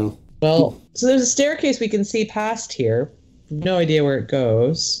 So. Well, so there's a staircase we can see past here. No idea where it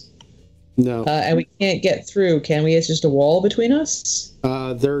goes. No. And we can't get through, can we? It's just a wall between us?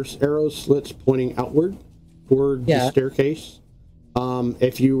 There's arrow slits pointing outward toward the staircase.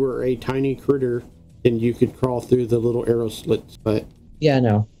 If you were a tiny critter, then you could crawl through the little arrow slits, but... Yeah,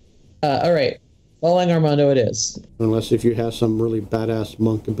 no. All right. Following Armando it is. Unless if you have some really badass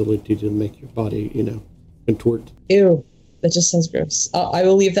monk ability to make your body, contort. Ew. That just sounds gross. I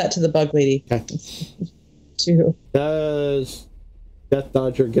will leave that to the bug lady. Okay. Does Death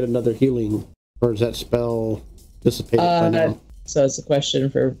Dodger get another healing? Or is that spell dissipated by now? So it's a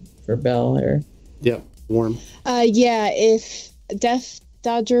question for Belle here. Yep, warm. Yeah, if Death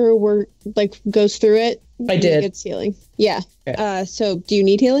Dodger goes through it, I did. It's healing. Yeah. Okay. So do you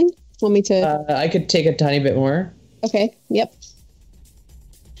need healing? Want me to? I could take a tiny bit more. Okay. Yep.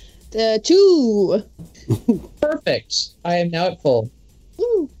 2. Perfect. I am now at full.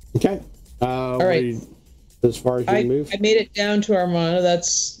 Woo. Okay. All right. As far as you can move? I made it down to Armando.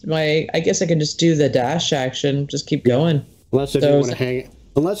 That's my... I guess I can just do the dash action. Just keep going. Unless if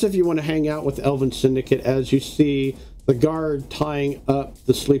you want to hang out with Elven Syndicate, as you see the guard tying up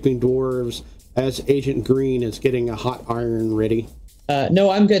the sleeping dwarves as Agent Green is getting a hot iron ready.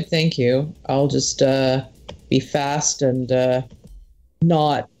 No, I'm good, thank you. I'll just be fast and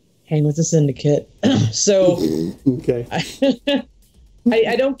not hang with the Syndicate. So... Okay.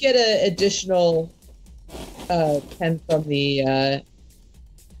 I don't get an additional 10 from the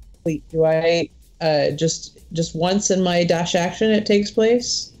fleet. Do I just once in my dash action it takes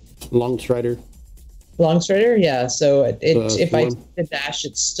place? Longstrider, yeah. So if I swarm. take the dash,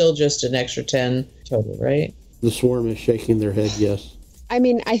 it's still just an extra 10 total, right? The swarm is shaking their head, yes. I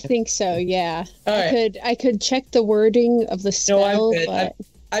mean, I think so, yeah. All right. I could check the wording of the spell. No, I'm good. But...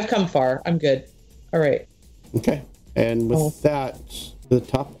 I've come far. I'm good. All right. Okay. And with that, the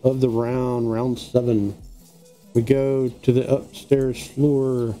top of the round 7, we go to the upstairs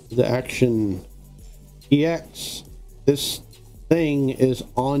floor, the action. EX, this thing is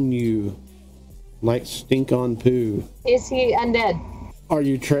on you, like stink on poo. Is he undead? Are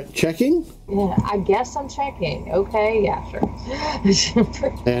you checking? Yeah, I guess I'm checking. Okay, yeah, sure.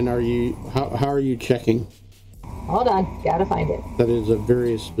 And are you? How are you checking? Hold on, gotta find it. That is a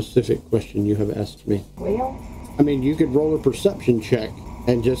very specific question you have asked me. Well, I mean, you could roll a perception check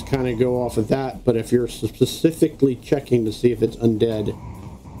and just kind of go off of that, but if you're specifically checking to see if it's undead,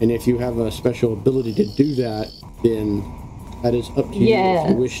 and if you have a special ability to do that, then that is up to you if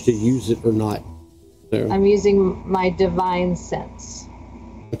you wish to use it or not. So, I'm using my divine sense.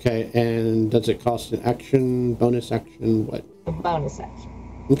 okay, and does it cost an action, bonus action, what? A bonus action.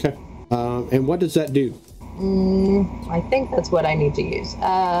 Okay. And what does that do? I think that's what I need to use.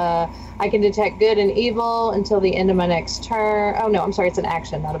 I can detect good and evil until the end of my next turn. Oh, no, I'm sorry. It's an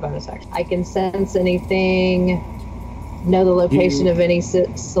action, not a bonus action. I can sense anything, know the location of any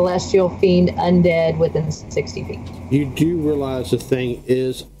celestial fiend undead within 60 feet. You do realize the thing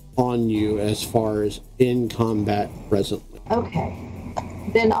is on you as far as in combat presently. Okay.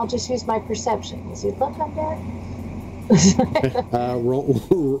 Then I'll just use my perception. Does he look undead?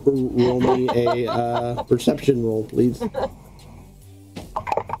 Roll me a perception roll, please.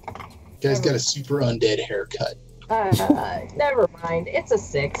 Guy's got a super undead haircut. Never mind. It's a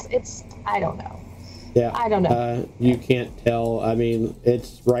 6. I don't know. Yeah. I don't know. You can't tell. I mean,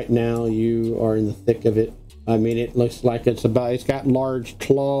 it's right now you are in the thick of it. I mean, it looks like it's got large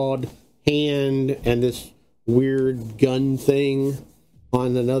clawed hand and this weird gun thing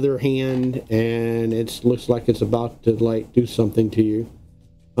on another hand, and it looks like it's about to like do something to you.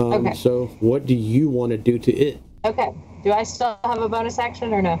 Okay. So what do you want to do to it? Okay. Do I still have a bonus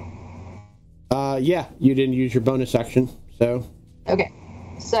action or no? Yeah, you didn't use your bonus action, so. Okay.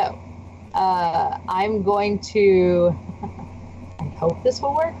 So, I'm going to, I hope this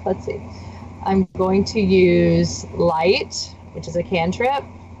will work. Let's see. I'm going to use light, which is a cantrip,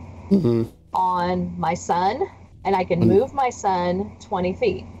 on my son. And I can move my son 20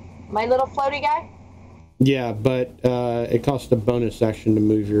 feet. My little floaty guy? Yeah, but it costs a bonus action to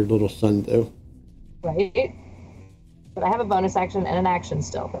move your little son, though. Right. But I have a bonus action and an action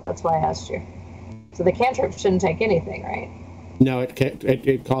still. That's why I asked you. So the cantrip shouldn't take anything, right? No,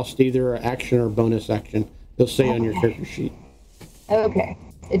 it costs either an action or bonus action. It'll say on your character sheet. Okay.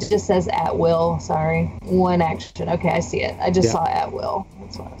 It just says at will. Sorry. One action. Okay, I see it. I just saw at will.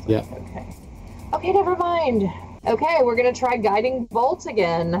 That's what I was like. Okay. Okay, never mind. Okay, we're going to try Guiding Bolt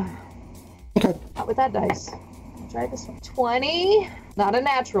again. Okay. Not with that dice. Try this one. 20. Not a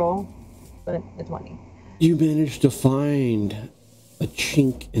natural, but a 20. You managed to find a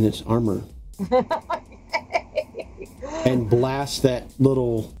chink in its armor. And blast that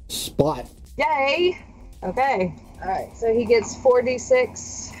little spot. Yay! Okay. Alright, so he gets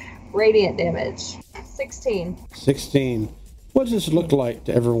 4d6 radiant damage. 16. What does this look like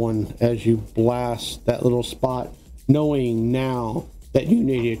to everyone as you blast that little spot, knowing now that you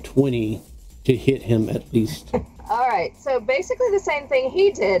need a 20 to hit him at least? All right, so basically the same thing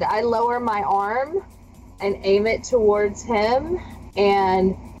he did. I lower my arm and aim it towards him,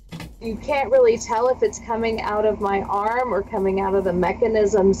 and you can't really tell if it's coming out of my arm or coming out of the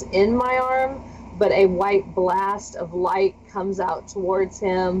mechanisms in my arm, but a white blast of light comes out towards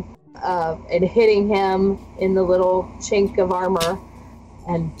him. And hitting him in the little chink of armor,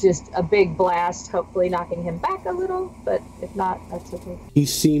 and just a big blast, hopefully knocking him back a little, but if not, that's okay. He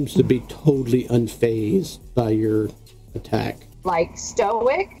seems to be totally unfazed by your attack. Like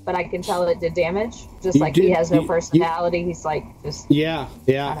stoic, but I can tell it did damage. Just like he has no personality. He's like just... Yeah.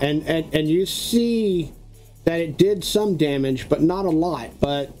 And you see that it did some damage, but not a lot.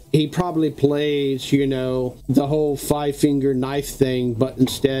 But he probably plays, the whole 5-finger knife thing, but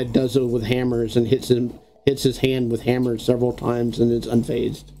instead does it with hammers and hits his hand with hammers several times and is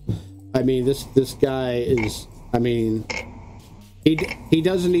unfazed. I mean, this guy is, he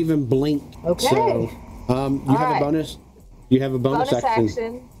doesn't even blink. Okay. So, you have a bonus? You have a bonus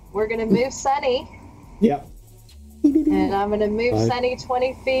action. We're going to move Sunny. Yep. And I'm going to move Sunny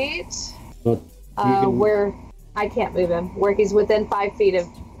 20 feet. Where I can't move him, where he's within 5 feet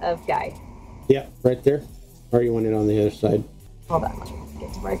of Guy. Yeah, right there. Or you want it on the other side? Hold on, let me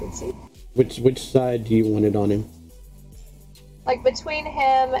get to where I can see. Which side do you want it on him? Like between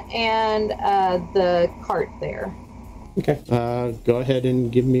him and the cart there. Okay. Go ahead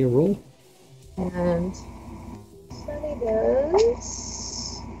and give me a roll. And Sunny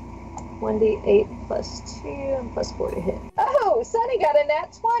does 1d8 plus 2 and plus 4 to hit. Oh, Sunny got a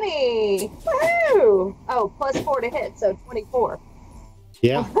nat 20! Woohoo! Oh, plus 4 to hit, so 24.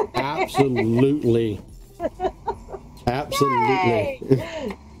 Yeah, absolutely. Absolutely.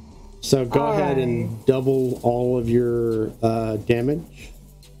 So go ahead and double all of your damage.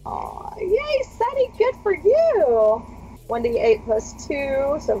 Aw, yay, Sunny, good for you. 1d8 plus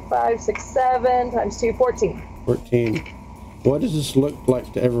 2, so 5, 6, 7 times 2, 14. 14. What does this look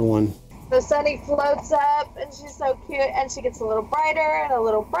like to everyone? So Sunny floats up, and she's so cute, and she gets a little brighter, and a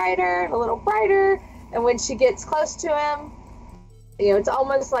little brighter, and a little brighter, and when she gets close to him, you know, it's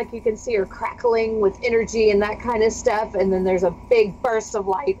almost like you can see her crackling with energy and that kind of stuff, and then there's a big burst of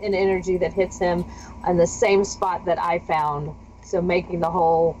light and energy that hits him on the same spot that I found, so making the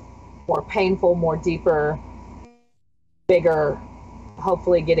hole more painful, more deeper, bigger,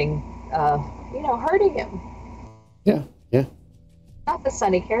 hopefully getting, hurting him. Yeah. Not that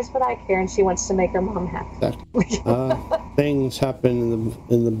Sunny cares, but I care, and she wants to make her mom happy. Exactly. Things happen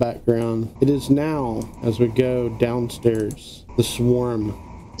in the background. It is now, as we go downstairs, the swarm.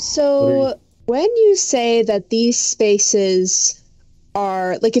 So, when you say that these spaces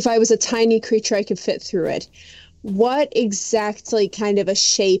are, like if I was a tiny creature, I could fit through it, what exactly kind of a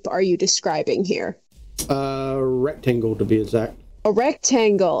shape are you describing here? Rectangle, to be exact. A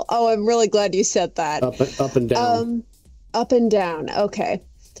rectangle. Oh, I'm really glad you said that. Up and down. Up and down. Okay.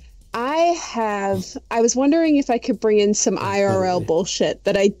 I was wondering if I could bring in some IRL bullshit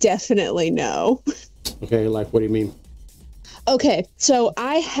that I definitely know. Okay, like what do you mean? Okay, so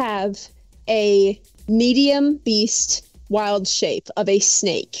I have a medium beast wild shape of a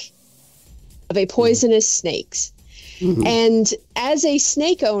snake, of a poisonous snake. Mm-hmm. And as a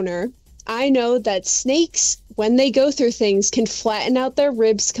snake owner, I know that snakes, when they go through things, can flatten out their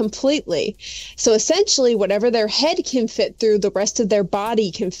ribs completely. So essentially, whatever their head can fit through, the rest of their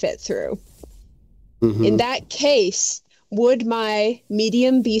body can fit through. Mm-hmm. In that case, would my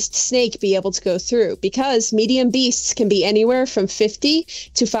medium beast snake be able to go through? Because medium beasts can be anywhere from 50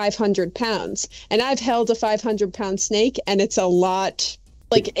 to 500 pounds. And I've held a 500-pound snake, and it's a lot.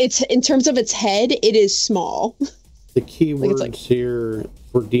 Like, it's in terms of its head, it is small. The key words here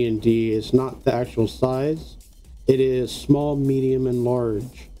for D&D is not the actual size. It is small, medium, and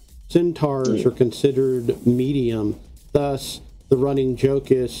large. Centaurs are considered medium. Thus, the running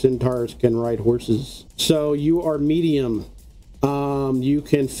joke is centaurs can ride horses. So you are medium. You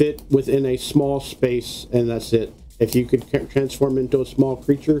can fit within a small space, and that's it. If you could transform into a small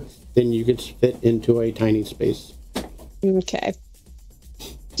creature, then you could fit into a tiny space. Okay.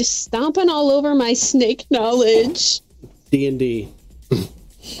 Just stomping all over my snake knowledge. D&D.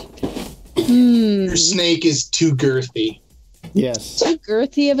 Your snake is too girthy. Yes. Too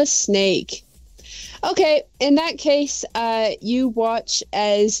girthy of a snake. Okay, in that case, you watch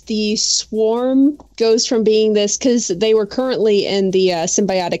as the swarm goes from being this, because they were currently in the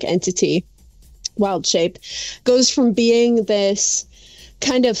symbiotic entity, wild shape, goes from being this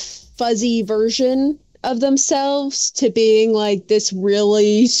kind of fuzzy version of themselves to being like this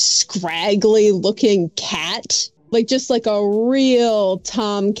really scraggly looking cat. Like just like a real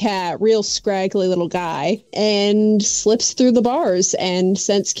tomcat, real scraggly little guy, and slips through the bars. And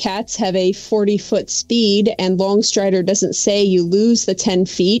since cats have a 40-foot speed and Longstrider doesn't say you lose the 10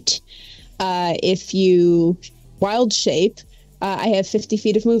 feet if you wild shape, I have 50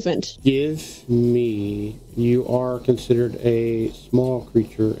 feet of movement. Give me, you are considered a small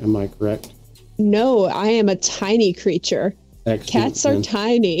creature, am I correct? No, I am a tiny creature. Excellent, cats are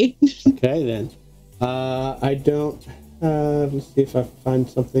tiny. Okay, then. I don't have, let's see if I find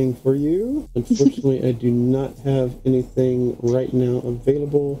something for you. Unfortunately, I do not have anything right now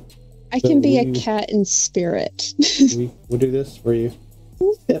available. I can be a cat in spirit. We'll do this for you.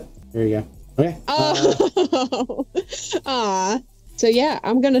 Yep, there you go. Okay. So yeah,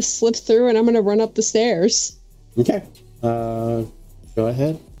 I'm going to slip through and I'm going to run up the stairs. Okay. Go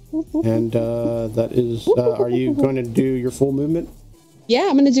ahead. And that is, are you going to do your full movement? Yeah,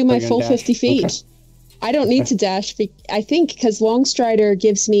 I'm going to do my full 50 feet. Okay. I don't need to dash, I think, because Longstrider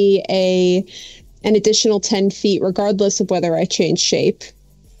gives me an additional 10 feet, regardless of whether I change shape.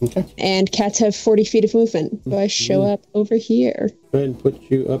 Okay. And cats have 40 feet of movement, so I show up over here. Go ahead and put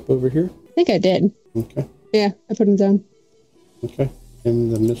you up over here. I think I did. Okay. Yeah, I put him down. Okay.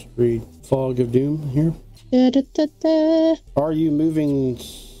 In the mystery fog of doom here. Are you moving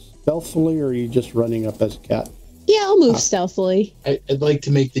stealthily, or are you just running up as a cat? Yeah, I'll move stealthily. I'd like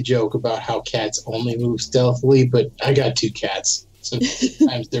to make the joke about how cats only move stealthily, but I got 2 cats.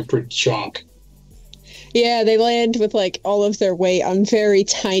 Sometimes they're pretty chonk. Yeah, they land with like all of their weight on very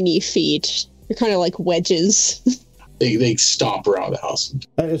tiny feet. They're kind of like wedges. They stomp around the house.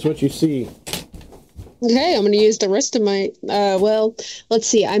 That is what you see. Okay, I'm going to use the rest of my... let's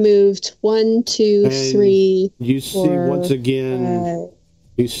see. I moved 1, 2, 3, You 4, see once again... 5,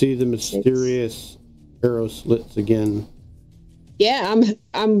 you see the mysterious 6. Arrow slits again. Yeah,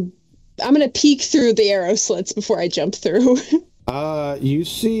 I'm gonna peek through the arrow slits before I jump through. You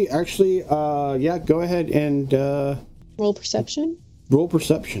see, actually, yeah, go ahead and Roll perception. Roll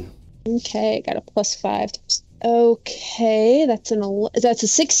perception. Okay, I got a +5. Okay, that's a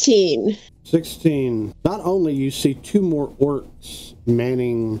 16. 16. Not only you see 2 more orcs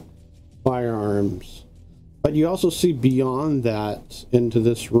manning firearms, but you also see beyond that into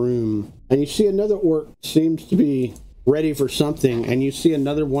this room, and you see another orc seems to be ready for something, and you see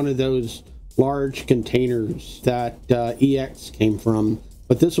another one of those large containers that EX came from,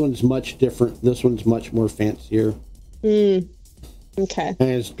 but this one's much different. This one's much more fancier. Okay. And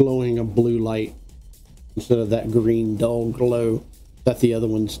it's glowing a blue light instead of that green dull glow that the other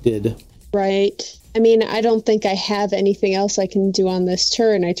ones did. Right. I mean, I don't think I have anything else I can do on this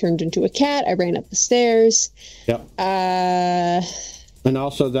turn. I turned into a cat. I ran up the stairs. Yep. And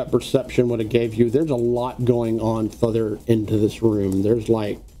also that perception would have gave you, there's a lot going on further into this room. There's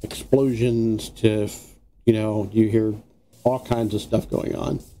like explosions to, you hear all kinds of stuff going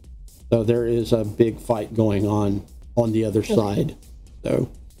on. So there is a big fight going on the other side. So,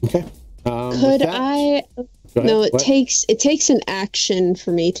 okay. Could I... No, it takes an action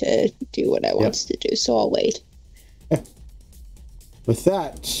for me to do what I want to do, so I'll wait. Okay. With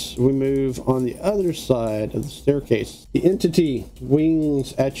that, we move on the other side of the staircase. The entity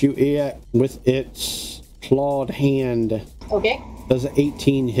wings at you with its clawed hand. Okay. Does an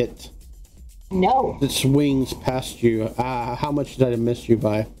 18 hit? No. It swings past you. How much did I miss you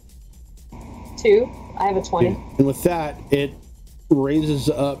by? 2. I have a 20. And with that, it raises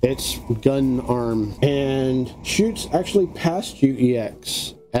up its gun arm and shoots actually past you,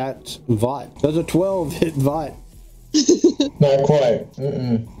 EX, at Vought. Does a 12 hit Vought? Not quite.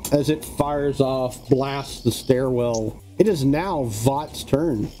 As it fires off, blasts the stairwell. It is now Vought's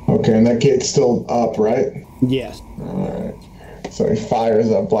turn. Okay, and that gate's still up, right? Yes. Alright. So he fires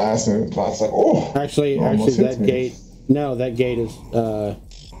a blast and Vought's like, oh! Actually, that gate... No, that gate is,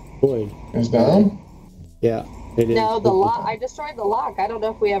 void. It's down? Yeah. It is. No, the lock. I destroyed the lock. I don't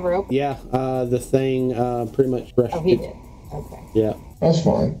know if we ever opened. Yeah, the thing pretty much crushed. Oh, he did. Okay. Yeah. That's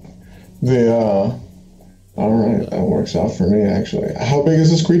fine. Alright, that works out for me, actually. How big is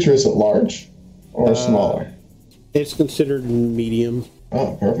this creature? Is it large or smaller? It's considered medium.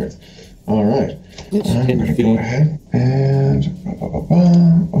 Oh, perfect. Alright. It's I'm 10 going to feet. go ahead and...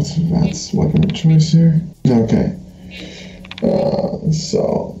 What's Vaught's weapon of choice here? Okay.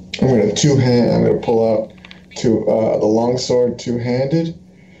 So, I'm going to pull out the longsword two-handed.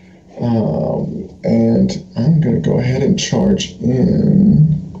 And I'm going to go ahead and charge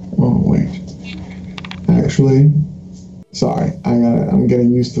in... Oh, wait. Actually, sorry. I'm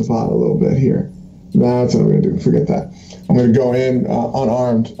getting used to Vought a little bit here. That's what I'm going to do. Forget that. I'm going to go in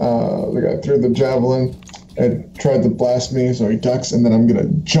unarmed. The guy threw the javelin and tried to blast me, so he ducks, and then I'm going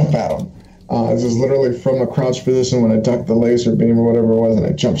to jump at him. This is literally from a crouch position when I ducked the laser beam or whatever it was, and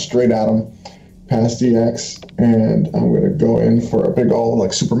I jumped straight at him, past EX, and I'm going to go in for a big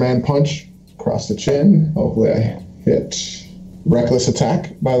old Superman punch across the chin. Hopefully I hit reckless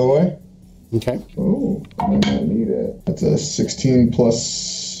attack, by the way. Okay. Oh, I might not need it. That's a 16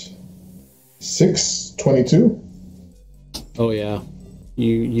 plus 6, 22. Oh, yeah.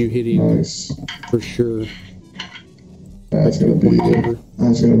 You hit him. Nice. For sure. That's gonna be,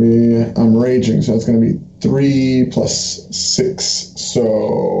 I'm raging, so that's gonna be 3 plus 6,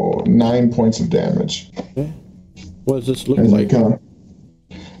 so 9 points of damage. Okay. What does this look As like?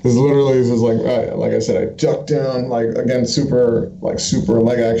 This is like I said, I duck down, again, super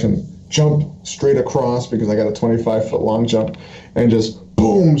leg action, jump straight across because I got a 25-foot long jump, and just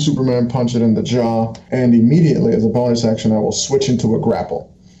boom, Superman punch it in the jaw, and immediately as a bonus action, I will switch into a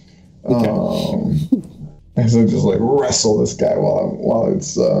grapple. Okay. And so just wrestle this guy while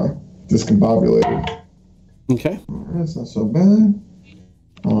it's discombobulated. Okay. That's not so bad.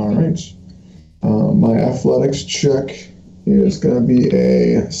 All right. My athletics check is going to be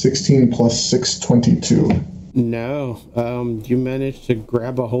a 16 plus 6, 22. No. You managed to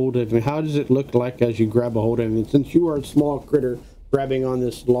grab a hold of him. How does it look like as you grab a hold of him? And since you are a small critter grabbing on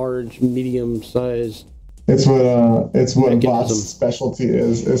this large, medium-sized... It's what mechanism. Vaught's specialty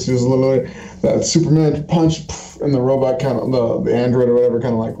is. It's just literally that Superman punch, and the robot the android or whatever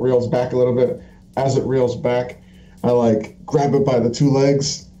kind of reels back a little bit. As it reels back, I grab it by the 2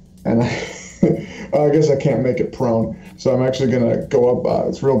 legs, and I guess I can't make it prone. So I'm actually gonna go up.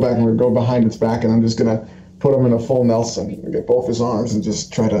 It's reeled back, and we go behind its back, and I'm just gonna put him in a full Nelson and get both his arms and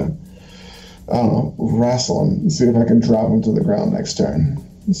just try to, wrestle him and see if I can drop him to the ground next turn.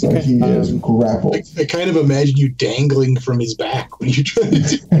 So okay. He is grappled. I kind of imagine you dangling from his back when you try to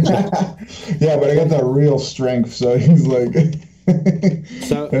do that. Yeah, but I got that real strength, so he's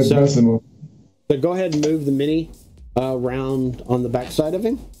So go ahead and move the mini around on the backside of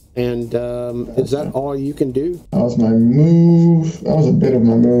him. And is that all you can do? That was my move. That was a bit of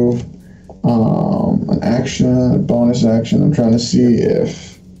my move. An action, a bonus action. I'm trying to see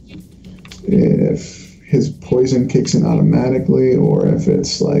if his poison kicks in automatically, or if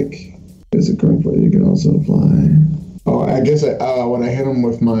it's like, is it going for you can also apply. Oh, I guess when I hit him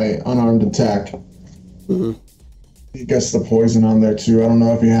with my unarmed attack, he gets the poison on there too. I don't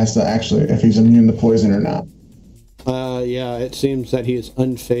know if he has to actually, if he's immune to poison or not. Yeah, it seems that he is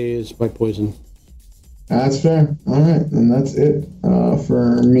unfazed by poison. That's fair. All right, and that's it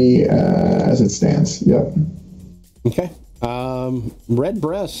for me as it stands. Yep. Okay. Red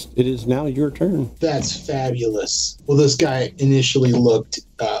Breast, it is now your turn. That's fabulous. Well, this guy initially looked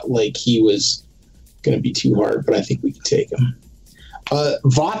like he was going to be too hard, but I think we can take him.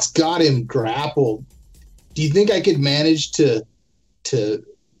 Vought's got him grappled. Do you think I could manage to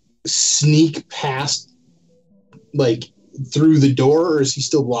sneak past, like, through the door, or is he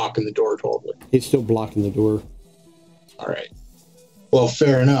still blocking the door totally? He's still blocking the door. All right. Well,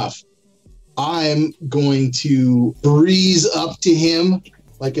 fair enough. I'm going to breeze up to him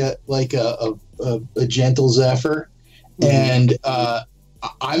like a gentle zephyr, and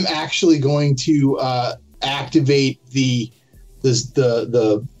I'm actually going to activate the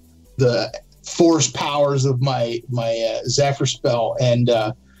force powers of my zephyr spell and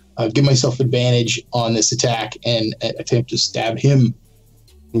give myself advantage on this attack and attempt to stab him.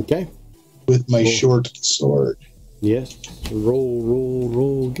 Okay. With my short sword. Yes.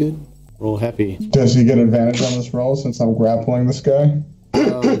 Roll good. Roll happy. Does he get advantage on this roll since I'm grappling this guy?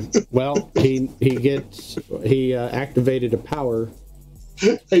 Well, he activated a power.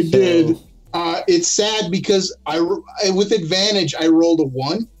 I did. It's sad because I with advantage I rolled a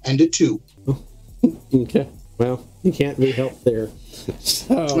 1 and a 2. Okay. Well, you can't be helped there.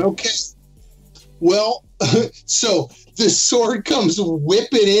 So. Okay. Well, so the sword comes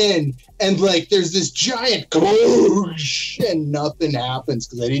whipping in, and like there's this giant whoosh, and nothing happens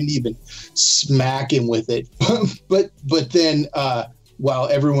because I didn't even smack him with it. but then while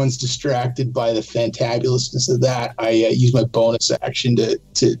everyone's distracted by the fantabulousness of that, I use my bonus action to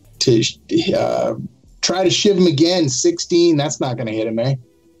try to shiv him again. 16. That's not going to hit him, eh?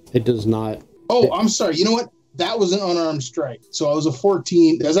 It does not. Oh, I'm sorry. You know what? That was an unarmed strike. So I was a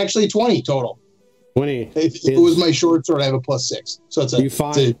 14. That was actually a 20 total. 20. If it was my short sword, I have a +6. So it's you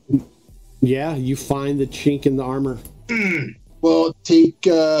find the chink in the armor. Well, take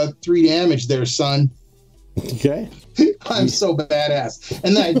 3 damage there, son. Okay. I'm so badass.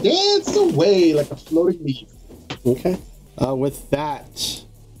 And then I dance away like a floating leaf. Okay. With that,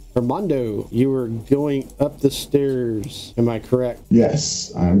 Armando, you were going up the stairs. Am I correct?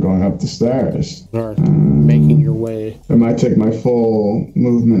 Yes, I'm going up the stairs. Or making your way. I might take my full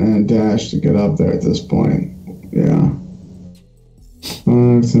movement and dash to get up there at this point. Yeah.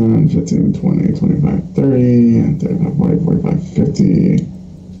 5, 10, 15, 20, 25, 30, 35, 40, 45, 50.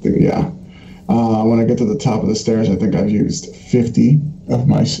 Yeah. When I get to the top of the stairs, I think I've used 50 of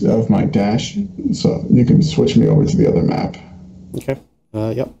my dash. So you can switch me over to the other map. Okay.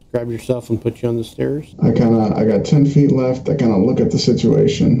 Yep. Grab yourself and put you on the stairs. I got 10 feet left. I kind of look at the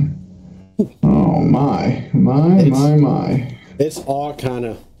situation. Oh my. It's all kind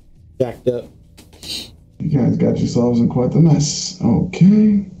of jacked up. You guys got yourselves in quite the mess.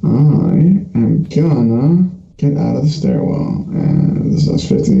 Okay. I am gonna get out of the stairwell. And this is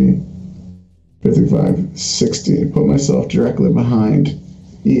 50, 55, 60. Put myself directly behind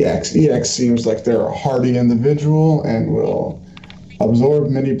EX. EX seems like they're a hardy individual and will absorb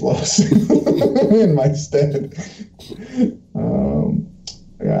many blows in my stead.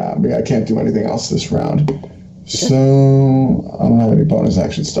 Yeah, I mean, I can't do anything else this round. So I don't have any bonus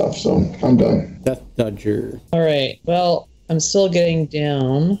action stuff, so I'm done. Death Dodger. All right. Well, I'm still getting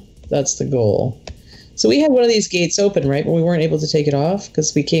down. That's the goal. So we had one of these gates open, right? But we weren't able to take it off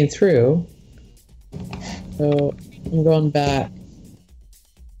because we came through. So I'm going back.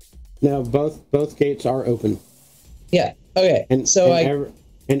 No, both gates are open. Yeah. Okay. And so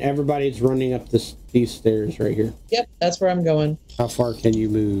everybody's running up these stairs right here. Yep, that's where I'm going. How far can you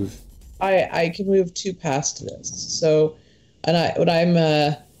move? I can move 2 past this. So, and I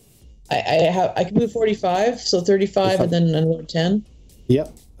can move 45, so 35 and then another 10.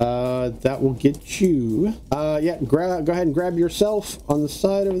 Yep. That will get you. Yeah. Go ahead and grab yourself on the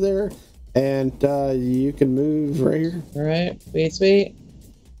side over there, and you can move right here. All right. Sweet.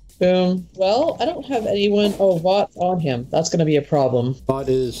 Boom. Well, I don't have anyone. Oh, Vaught's on him. That's going to be a problem. Vaught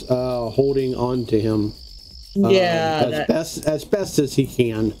is holding on to him. Yeah. As best as he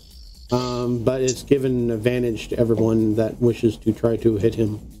can. But it's given an advantage to everyone that wishes to try to hit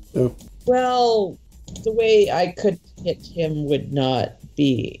him. So. Well, the way I could hit him would not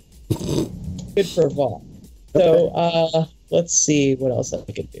be good for Vaught. So, let's see what else I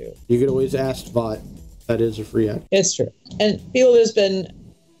could do. You could always ask Vaught. That is a free act. It's true. And Phil has been,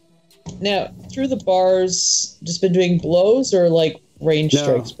 now, through the bars, just been doing blows or like range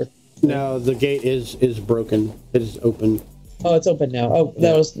strikes? No, the gate is broken. It is open. Oh, it's open now. Oh,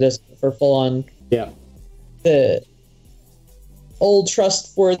 that was this for full on. Yeah. The old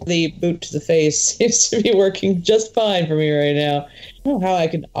trustworthy boot to the face seems to be working just fine for me right now. I don't know how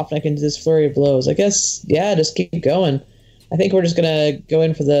often I can do this flurry of blows. I guess, yeah, just keep going. I think we're just gonna go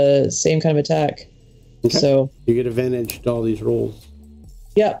in for the same kind of attack. Okay. So you get advantage to all these rolls.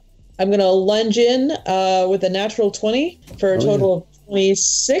 Yep. I'm gonna lunge in with a natural 20 for a total of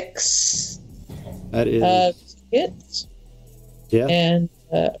 26. That is hit. Yeah. And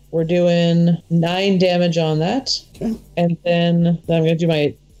we're doing 9 damage on that. Okay. And then I'm going to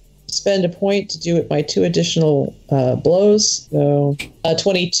do spend a point to do my 2 additional blows. So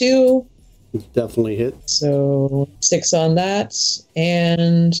 22. Definitely hit. So 6 on that.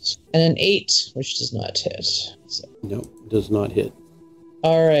 And an 8, which does not hit. So. Nope, does not hit.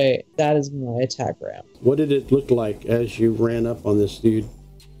 All right. That is my attack round. What did it look like as you ran up on this dude?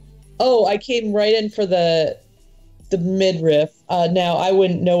 Oh, I came right in for the midriff. Now, I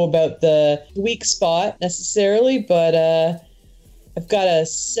wouldn't know about the weak spot necessarily, but I've got a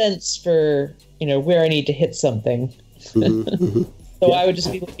sense for, where I need to hit something. Mm-hmm, mm-hmm. So yeah. I would just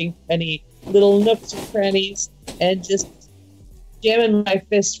be looking for any little nooks or crannies and just jamming my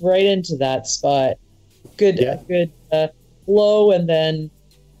fist right into that spot. Good blow, and then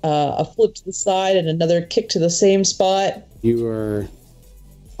a flip to the side and another kick to the same spot. You are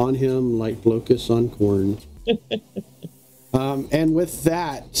on him like locusts on corn. And with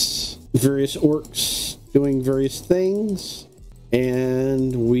that, various orcs doing various things,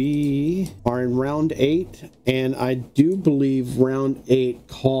 and we are in round 8, and I do believe round 8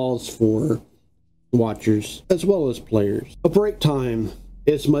 calls for watchers as well as players. A break time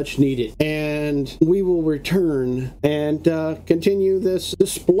is much needed, and we will return and continue this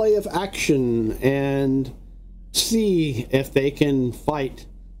display of action and see if they can fight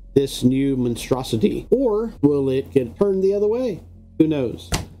this new monstrosity, or will it get turned the other way? Who knows?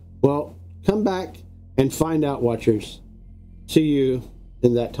 Well, come back and find out, watchers. See you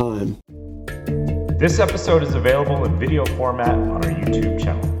in that time. This episode is available in video format on our YouTube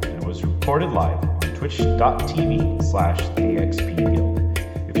channel and was recorded live on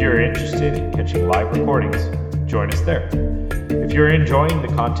twitch.tv/theXPGuild. If you're interested in catching live recordings, join us there. If you're enjoying the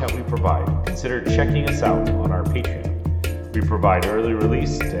content we provide, consider checking us out on our Patreon. We provide early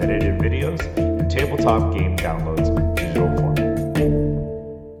release to edited videos and tabletop game downloads in digital format.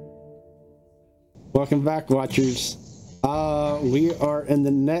 Welcome back, watchers. We are in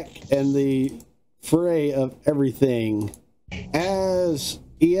the neck and the fray of everything. As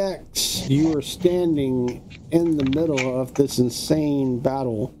EX, you are standing in the middle of this insane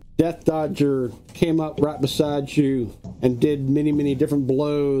battle. Death Dodger came up right beside you and did many, many different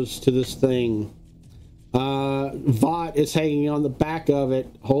blows to this thing. Vaught is hanging on the back of it,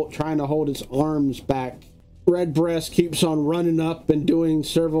 trying to hold its arms back. Redbreast keeps on running up and doing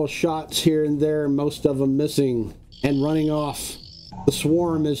several shots here and there, most of them missing, and running off. The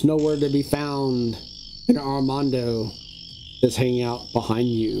swarm is nowhere to be found, and Armando is hanging out behind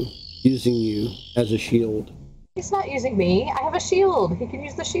you, using you as a shield. He's not using me. I have a shield. He can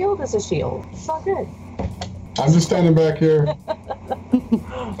use the shield as a shield. It's all good. I'm just standing back here.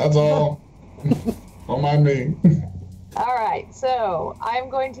 That's all. Don't mind me. All right, so I'm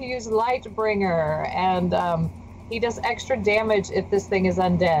going to use Lightbringer, and he does extra damage if this thing is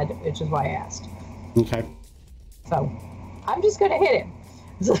undead, which is why I asked. Okay. So I'm just going to hit him.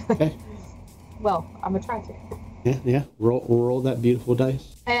 Okay. Well, I'm going to try to. Yeah. Roll that beautiful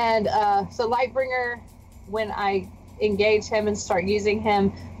dice. And so Lightbringer, when I engage him and start using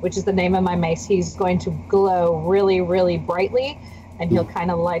him, which is the name of my mace, he's going to glow really, really brightly, and he'll kind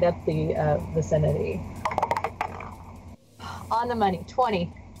of light up the vicinity. On the money.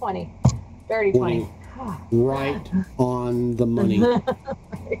 20. Dirty 20. Right on the money.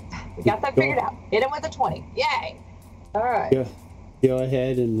 We got that figured out. Hit him with a 20. Yay! All right. Go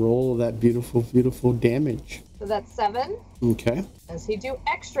ahead and roll that beautiful, beautiful damage. So that's 7. Okay. Does he do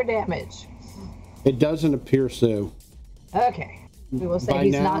extra damage? It doesn't appear so. Okay. We will say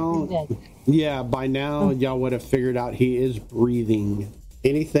he's not dead. Yeah, by now y'all would have figured out he is breathing.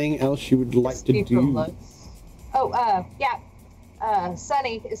 Anything else you would like to do? Oh, yeah.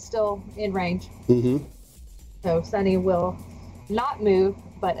 Sunny is still in range. Mm-hmm. So Sunny will not move,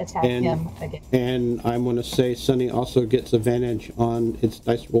 but attack him again. And I'm going to say Sunny also gets advantage on its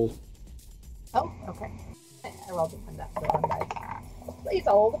dice roll. Oh, okay. I rolled one dice. Please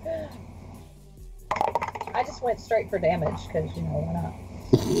hold. I just went straight for damage because, why not?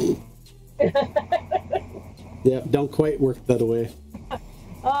 Yeah, don't quite work that way.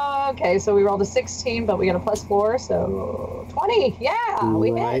 Okay, so we rolled a 16, but we got a +4, so 20. Yeah,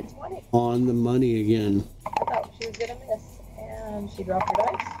 we hit 20. On the money again. I thought she was going to miss. And she dropped her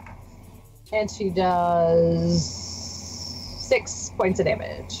dice. And she does 6 points of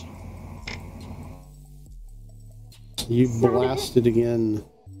damage. You blasted again.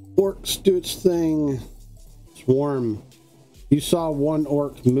 Orcs do its thing. Swarm. You saw one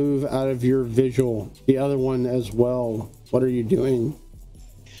orc move out of your visual. The other one as well. What are you doing?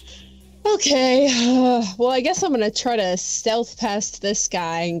 Okay. Well, I guess I'm going to try to stealth past this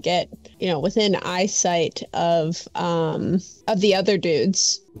guy and get, within eyesight of the other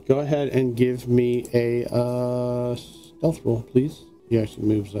dudes. Go ahead and give me a stealth roll, please. He actually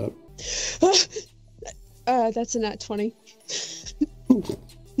moves up. That's a nat 20.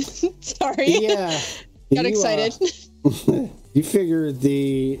 Sorry. Yeah. Got excited. You figure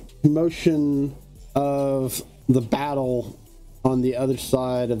the motion of the battle on the other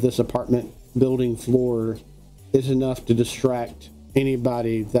side of this apartment building floor is enough to distract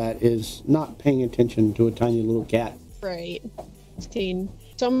anybody that is not paying attention to a tiny little cat. Right. 15.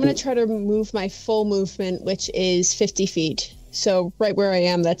 So I'm going to try to move my full movement, which is 50 feet. So right where I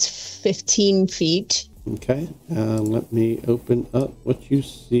am, that's 15 feet. Okay. Let me open up what you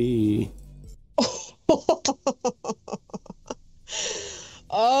see.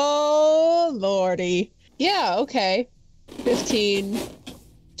 Oh, lordy. Yeah, okay. 15,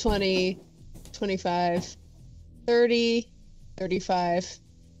 20, 25, 30, 35,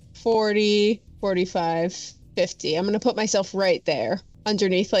 40, 45, 50. I'm going to put myself right there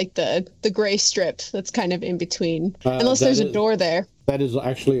underneath like the gray strip that's kind of in between. Unless there's a door there. That is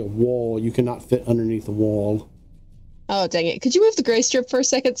actually a wall. You cannot fit underneath the wall. Oh, dang it. Could you move the gray strip for a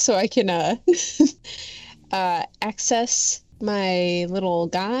second so I can access my little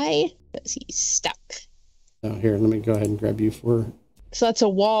guy? Because he's stuck. Oh, here, let me go ahead and grab you for... So that's a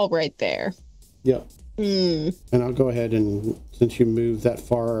wall right there. Yep. And I'll go ahead and, since you moved that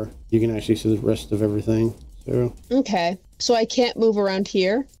far, you can actually see the rest of everything. So. Okay. So I can't move around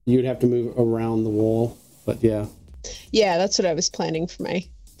here? You'd have to move around the wall, but yeah. Yeah, that's what I was planning for my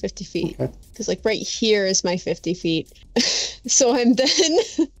 50 feet. Because like right here is my 50 feet. So I'm then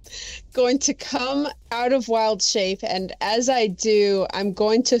going to come out of wild shape, and as I do, I'm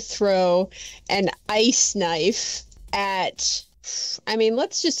going to throw an ice knife at,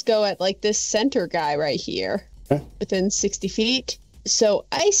 let's just go at like this center guy right here. Okay. Within 60 feet. So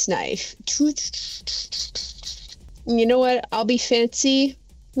ice knife. You know what? I'll be fancy.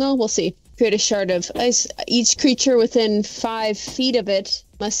 No, we'll see. Create a shard of ice. Each creature within 5 feet of it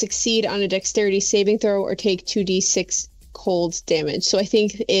must succeed on a dexterity saving throw or take 2d6 cold damage. So I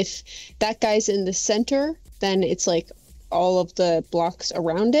think if that guy's in the center, then it's like all of the blocks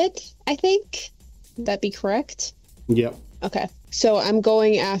around it, I think. Would that be correct? Yep. Okay. So I'm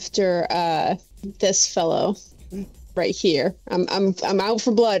going after this fellow right here. I'm out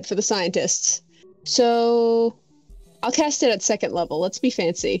for blood for the scientists. So I'll cast it at 2nd level. Let's be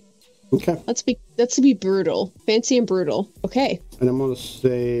fancy. Okay. Let's be brutal. Fancy and brutal. Okay. And I'm going to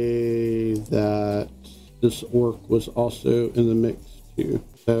say that this orc was also in the mix too.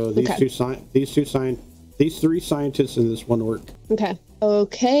 So these these 3 scientists and this one orc. Okay.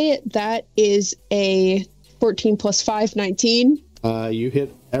 Okay, that is a 14 plus 5, 19. You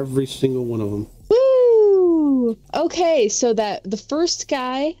hit every single one of them. Woo! Okay, so that the first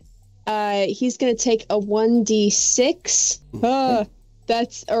guy, he's gonna take a 1d6.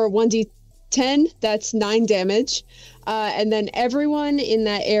 Or 1d10. That's 9 damage. And then everyone in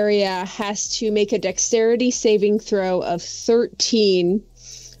that area has to make a dexterity saving throw of 13,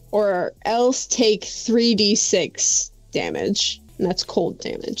 or else take 3d6 damage, and that's cold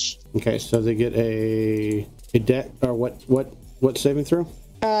damage. Okay, so they get a dex, or what saving throw?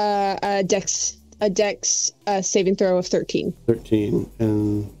 A dex saving throw of 13. 13,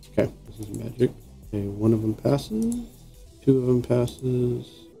 and okay, this is magic. Okay, one of them passes, 2 of them passes,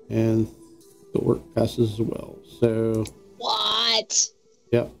 and the orc passes as well. So what?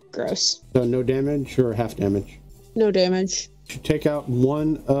 Yep. Gross. So no damage or half damage? No damage. You take out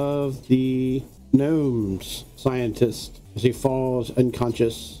one of the gnomes scientist as he falls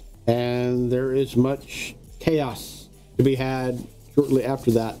unconscious, and there is much chaos to be had shortly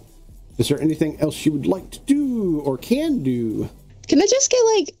after that. Is there anything else you would like to do or can do? Can I just get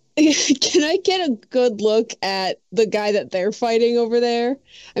like Can I get a good look at the guy that they're fighting over there?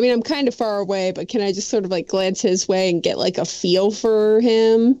 I mean, I'm kind of far away, but can I just sort of like glance his way and get like a feel for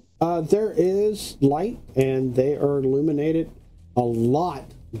him? There is light, and they are illuminated a lot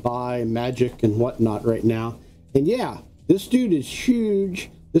by magic and whatnot right now. And yeah, this dude is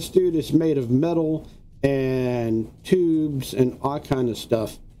huge. This dude is made of metal and tubes and all kind of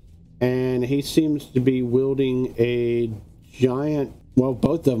stuff. And he seems to be wielding a giant, well,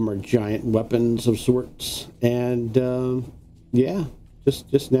 both of them are giant weapons of sorts. And yeah,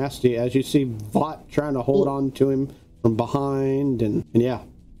 just nasty. As you see Vought trying to hold on to him from behind, and yeah.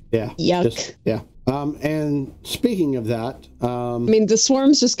 Yuck. Yeah. And speaking of that, I mean, the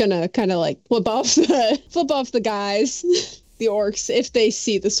swarm's just gonna kind of like flip off the guys, the orcs, if they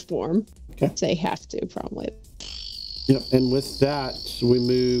see the swarm. Okay. They have to, probably. Yep. And with that, we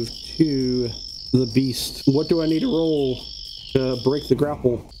move to the beast. What do I need to roll to break the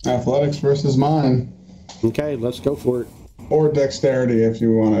grapple? Athletics versus mine. Okay, let's go for it. Or dexterity if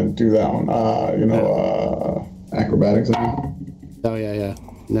you want to do that one. Acrobatics. Oh, yeah.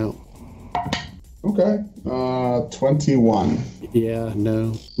 No. Okay. 21. Yeah,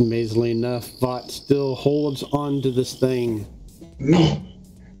 no. Amazingly enough, Vought still holds on to this thing.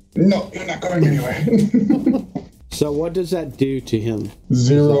 No, you're not going anywhere. So what does that do to him?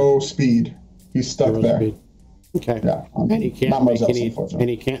 0 speed. He's stuck there. Speed. Okay. Yeah. And he can't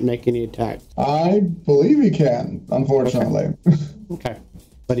make any attacks. I believe he can, unfortunately. Okay.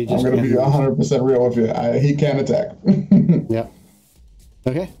 But he just I'm going to be 100% real with you. He can attack. Yep.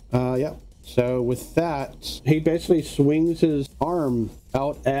 Okay. Yep. So with that, he basically swings his arm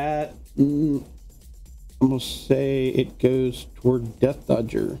out at, I'm going to say it goes toward Death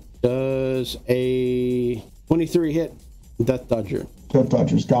Dodger. Does a 23 hit Death Dodger. Death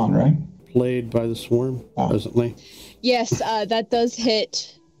Dodger's gone, right? Played by the swarm presently. Yes, that does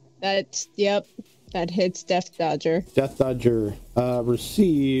hit. That hits Death Dodger. Death Dodger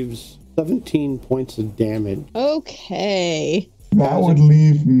receives 17 points of damage. Okay. That would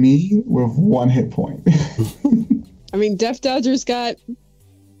leave me with 1 hit point. I mean, Death Dodger's got...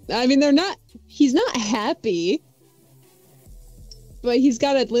 I mean, he's not happy, but he's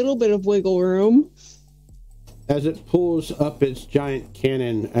got a little bit of wiggle room. As it pulls up its giant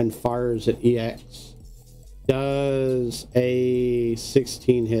cannon and fires at EX, does a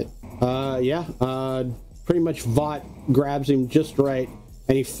 16 hit. Pretty much Vought grabs him just right,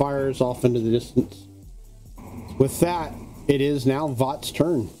 and he fires off into the distance. With that, it is now Vought's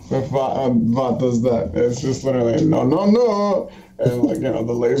turn. If Vought does that, it's just literally no, and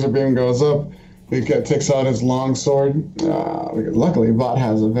the laser beam goes up. He takes out his long sword. Because luckily, Vought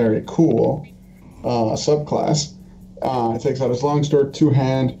has a very cool subclass. Takes out his long sword,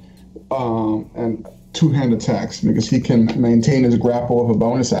 two-hand, and two-hand attacks because he can maintain his grapple with a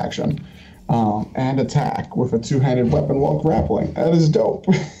bonus action and attack with a two-handed weapon while grappling. That is dope.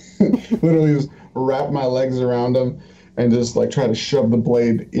 Literally just wrap my legs around him and just try to shove the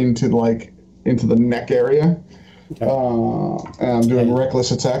blade into the neck area. Okay. And I'm doing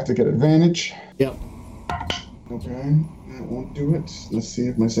reckless attack to get advantage. Yep. Okay. That won't do it. Let's see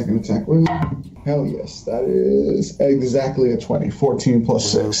if my second attack will. Hell yes. That is exactly a 20. 14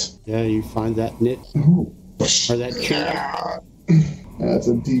 plus 6. Yeah, you find that knit. Ooh. Or that chain. That's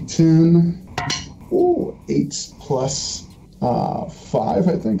a D10. Ooh, 8 plus 5,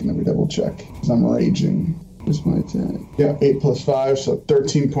 I think. Let me double check. Because I'm raging. Where's my attack? Yeah, 8 plus 5, so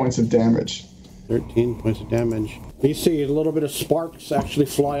 13 points of damage. 13 points of damage. You see a little bit of sparks actually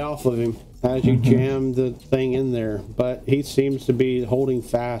fly off of him as you jam the thing in there, but he seems to be holding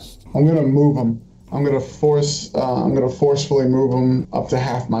fast. I'm gonna move him. I'm gonna forcefully move him up to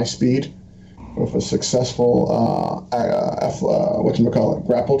half my speed with a successful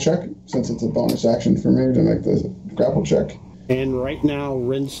grapple check, since it's a bonus action for me to make the grapple check. And right now,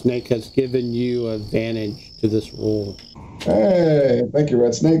 Red Snake has given you advantage to this roll. Hey, thank you,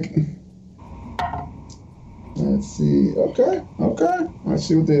 Red Snake. Let's see. Okay. Let's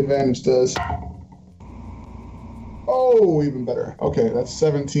see what the advantage does. Oh, even better. Okay, that's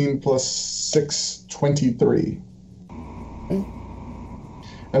 17 plus 6, 23. Okay.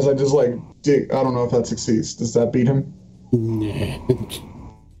 As I just dig. I don't know if that succeeds. Does that beat him?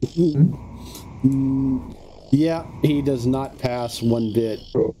 Yeah, he does not pass one bit.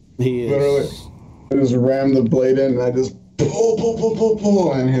 He is... Literally, I just ram the blade in and I just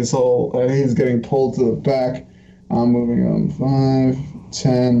pull, and he's getting pulled to the back. I'm moving him 5,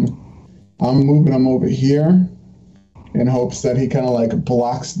 10. I'm moving him over here in hopes that he kind of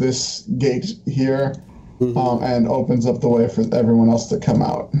blocks this gate here and opens up the way for everyone else to come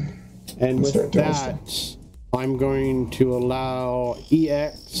out. And with that, I'm going to allow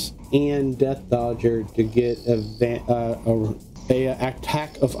EX and Death Dodger to get a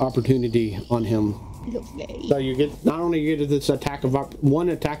attack of opportunity on him. Okay. So you get not only you get this attack of one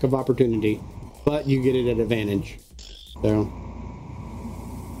attack of opportunity, but you get it at advantage. So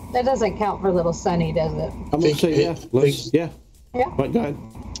That doesn't count for little Sunny, does it? I'm gonna say yeah. Yeah. But go ahead.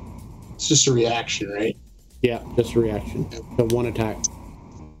 It's just a reaction, right? Yeah, just a reaction. So one attack.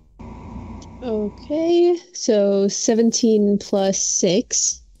 Okay, so 17 plus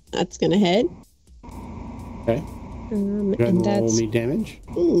 6. That's gonna hit. Okay. And Roll that's me damage.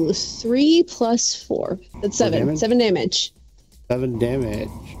 3 plus 4. That's 7. damage? 7 damage. 7 damage.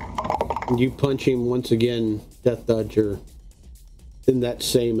 And you punch him once again, Death Dodger, in that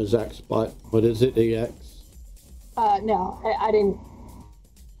same exact spot. What is it, EX? No, I didn't.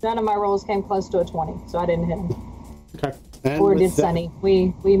 None of my rolls came close to a 20, so I didn't hit him. Okay. And Or with did that- Sunny.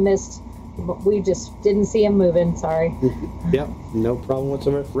 We missed. We just didn't see him moving. Sorry. Yep, no problem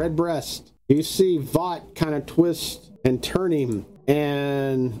whatsoever. Red Breast. You see Vought kind of twist and turn him,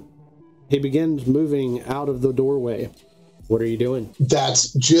 and he begins moving out of the doorway. What are you doing?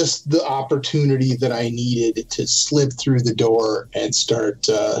 That's just the opportunity that I needed to slip through the door and start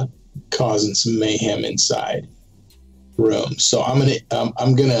causing some mayhem inside room. So I'm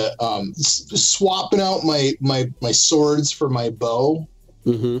gonna swapping out my swords for my bow.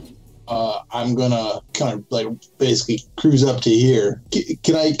 Mm-hmm. I'm gonna kind of like basically cruise up to here.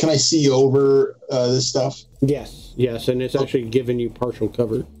 Can I see over this stuff? Yes, and it's actually giving you partial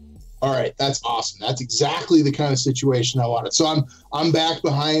cover. All right, that's awesome. That's exactly the kind of situation I wanted. So I'm back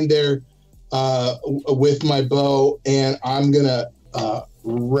behind there with my bow, and I'm gonna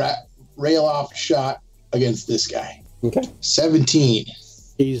rail off a shot against this guy. Okay. 17.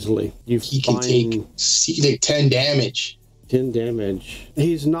 Easily. He can take 10 damage. 10 damage.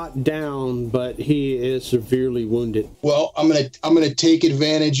 He's not down, but he is severely wounded. Well, I'm gonna take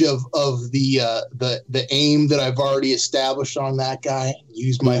advantage of the aim that I've already established on that guy.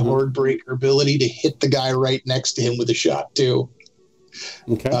 Use my Horde Breaker ability to hit the guy right next to him with a shot too.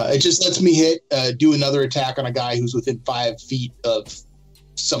 Okay. It just lets me do another attack on a guy who's within 5 feet of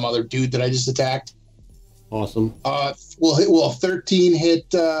some other dude that I just attacked. Awesome. Will 13 hit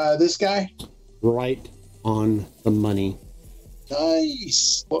this guy? Right on the money.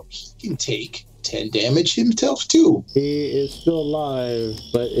 Nice. Well, he can take 10 damage himself too. He is still alive,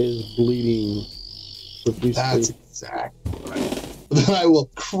 but is bleeding profusely. That's exactly right. Then I will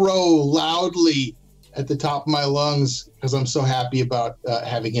crow loudly at the top of my lungs because I'm so happy about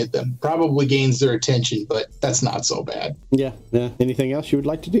having hit them. Probably gains their attention, but that's not so bad. Yeah. Anything else you would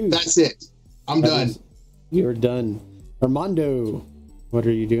like to do? That's it. I'm done. You're done. Armando, what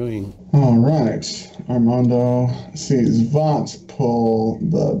are you doing? All right. Armando sees Vought pull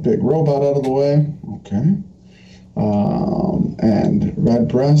the big robot out of the way. Okay. And Red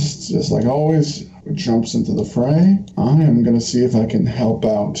Breast, just like always, jumps into the fray. I am going to see if I can help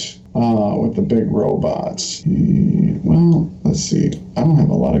out with the big robot. Well, let's see. I don't have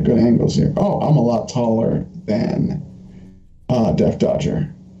a lot of good angles here. Oh, I'm a lot taller than Death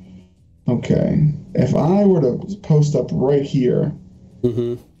Dodger. Okay. If I were to post up right here,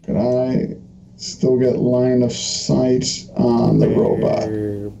 could I still get line of sight on the robot?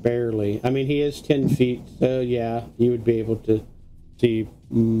 Barely. I mean, he is 10 feet, so yeah, you would be able to see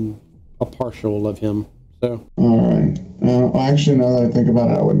a partial of him. So. All right. Actually, now that I think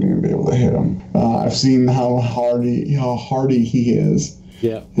about it, I wouldn't even be able to hit him. I've seen how hardy he is.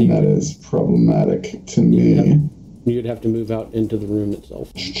 Yeah. And that is problematic to me. You'd have to move out into the room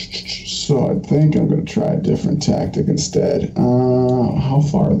itself. So I think I'm going to try a different tactic instead. How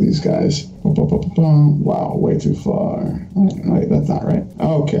far are these guys? Wow, way too far. Wait, that's not right.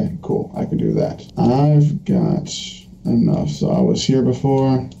 Okay, cool. I can do that. I've got enough. So I was here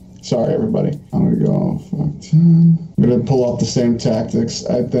before. Sorry, everybody. I'm going to go 5, 10. I'm going to pull out the same tactics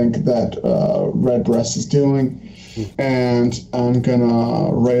I think that Red Breast is doing. And I'm going to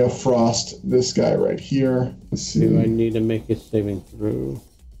Ray of Frost this guy right here. Let's see. Do I need to make a saving throw?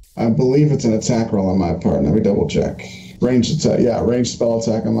 I believe it's an attack roll on my part. Let me double check. Ranged attack. Yeah, ranged spell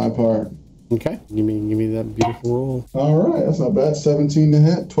attack on my part. Okay. Give me that beautiful roll. All right, that's not bad. 17 to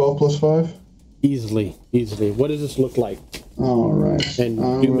hit. 12 plus 5. Easily. What does this look like? All right.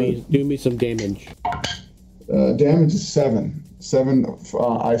 And do me some damage. Damage is 7. 7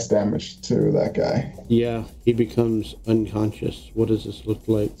 ice damage to that guy. Yeah, he becomes unconscious. What does this look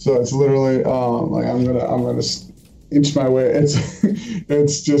like? So it's literally like I'm gonna inch my way.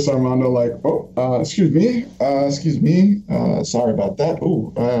 It's just Armando like, excuse me, sorry about that.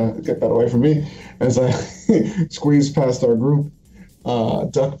 Get that away from me. As I squeeze past our group,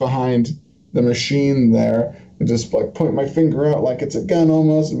 duck behind the machine there and just like point my finger out like it's a gun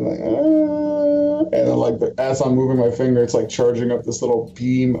almost, and be like, ah. And then like as I'm moving my finger, it's like charging up this little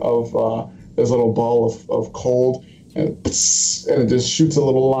beam of this little ball of cold, and it just shoots a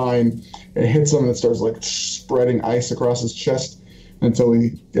little line and hits him, and it starts like spreading ice across his chest until he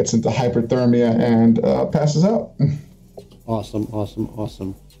gets into hyperthermia and passes out. Awesome. Is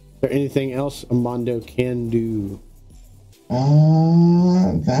there anything else Armando can do?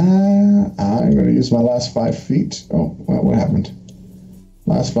 That I'm going to use my last 5 feet. Oh, well, what happened?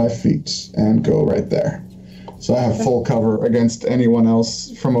 Last 5 feet and go right there. So I have full cover against anyone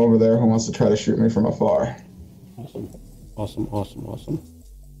else from over there who wants to try to shoot me from afar. Awesome.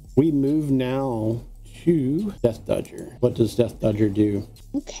 We move now to Death Dodger. What does Death Dodger do?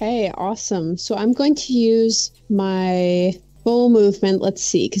 Okay, awesome. So I'm going to use my full movement. Let's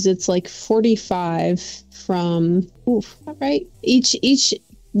see, because it's like 45 from. Oof, right. Each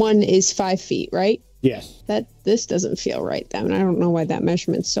one is 5 feet, right? Yes. This doesn't feel right. I don't know why that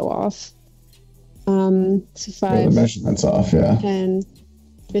measurement's so off. So 5. Yeah, the measurement's off. Yeah. 10,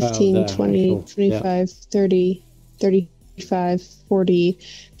 15, 20, 25, 30, 35, 40,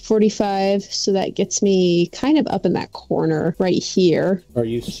 45. So that gets me kind of up in that corner right here. Are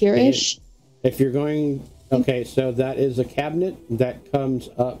you here-ish? If you're going, okay, so that is a cabinet that comes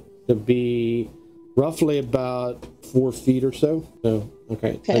up to be roughly about 4 feet or so. So,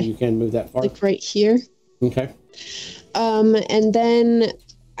 okay. So you can move that far. Like right here. Okay. And then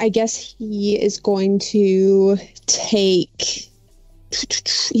I guess he is going to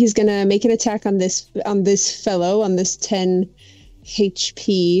he's going to make an attack on this fellow, on this 10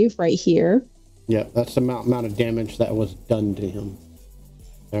 HP right here. Yeah, that's the amount of damage that was done to him.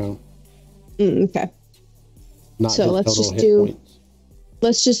 So. Okay. So let's just do.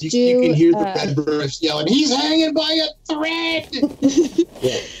 You can hear the red burst yelling, "He's hanging by a thread!"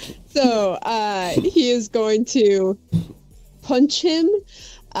 Yeah. So he is going to punch him.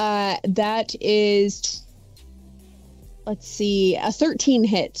 That is, let's see, a 13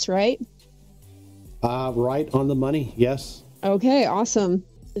 hits, right? Right on the money, yes. Okay, awesome.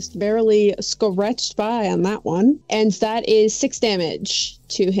 Just barely scratched by on that one. And that is 6 damage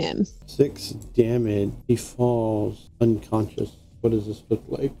to him. 6 damage. He falls unconscious. What does this look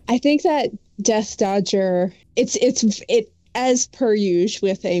like? I think that Death Dodger, it as per usual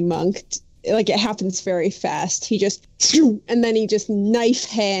with a monk, like it happens very fast. He just, and then he just knife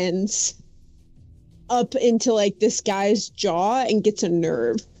hands up into like this guy's jaw and gets a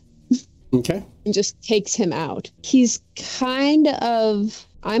nerve. Okay. And just takes him out. He's kind of,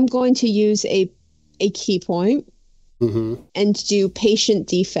 I'm going to use a key point and do patient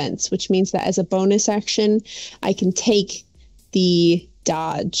defense, which means that as a bonus action, I can take the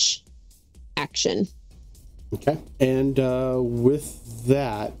dodge action. Okay. And with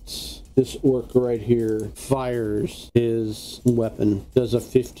that, this orc right here fires his weapon. Does a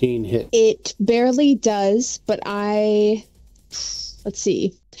 15 hit? It barely does, but let's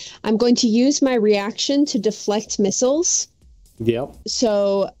see. I'm going to use my reaction to deflect missiles. Yep.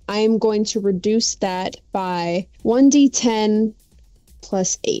 So I'm going to reduce that by 1d10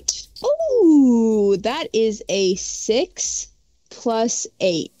 plus 8. Ooh, that is a 6 plus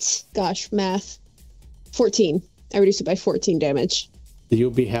 8. Gosh, math. 14. I reduced it by 14 damage.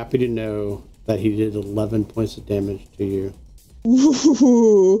 You'll be happy to know that he did 11 points of damage to you.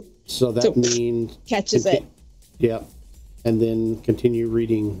 Ooh. So that means... Catches it. Yep. And then continue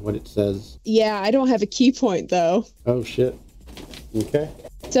reading what it says. Yeah, I don't have a key point, though. Oh, shit. Okay.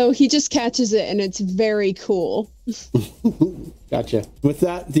 So he just catches it, and it's very cool. Gotcha. With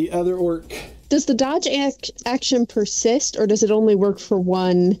that, the other orc... Does the dodge action persist, or does it only work for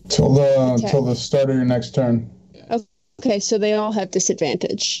one? Till the start of your next turn. Okay, so they all have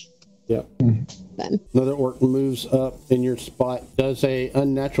disadvantage. Yep. Then another orc moves up in your spot. Does a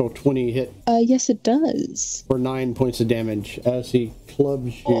unnatural 20 hit? Yes, it does. For 9 points of damage as he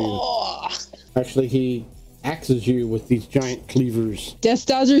clubs you. Oh. Actually, he axes you with these giant cleavers. Death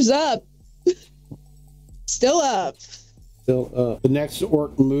Dodger's up. Still up. The next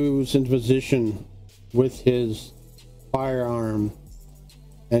orc moves into position with his firearm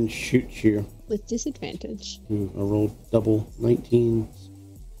and shoots you. With disadvantage. I rolled double 19.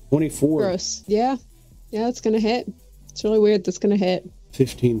 24. Gross. Yeah, that's going to hit. It's really weird that's going to hit.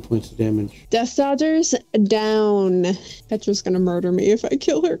 15 points of damage. Death Dodger's down. Petra's going to murder me if I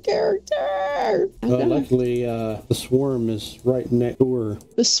kill her character. Luckily, the swarm is right next door.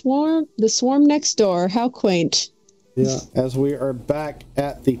 The swarm next door. How quaint. Yeah, as we are back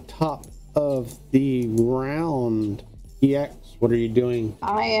at the top of the round. EX, what are you doing?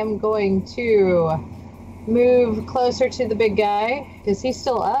 I am going to move closer to the big guy because he's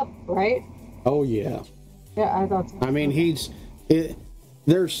still up, right? Oh yeah. Yeah, I thought so. I mean,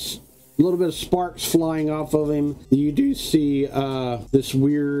 there's a little bit of sparks flying off of him. You do see this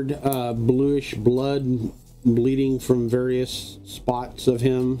weird bluish blood bleeding from various spots of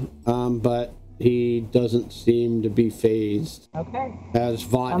him, but he doesn't seem to be phased. Okay. As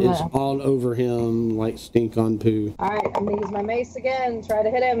Vought is all over him like stink on poo. All right, I'm gonna use my mace again. Try to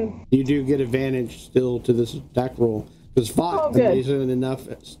hit him. You do get advantage still to this attack roll because Vought, amazing enough,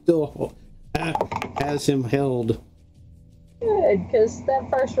 still has him held. Good, because that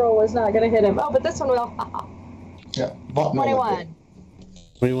first roll was not gonna hit him. Oh, but this one will. Yeah. 21.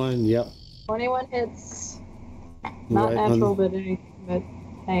 21. Yep. 21 hits. Not Right natural, but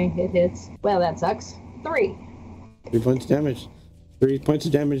hey, it hits. Well, that sucks. 3. 3 points of damage. 3 points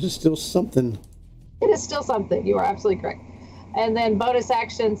of damage is still something. It is still something. You are absolutely correct. And then bonus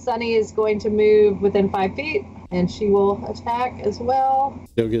action, Sunny is going to move within 5 feet, and she will attack as well.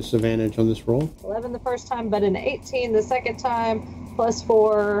 Still gets advantage on this roll. 11 the first time, but an 18 the second time, plus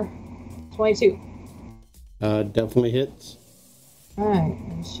 4, 22. Definitely hits. All right,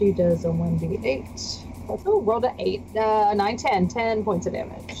 and she does a 1d8. Oh, rolled an 8. 9, 10. 10 points of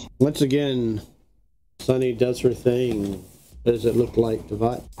damage. Once again, Sunny does her thing. What does it look like to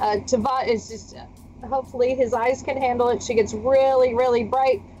Vought? Tavat is just, hopefully his eyes can handle it. She gets really, really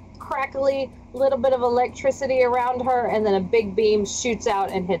bright, crackly, little bit of electricity around her, and then a big beam shoots out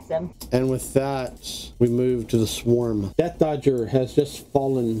and hits him. And with that, we move to the swarm. Death Dodger has just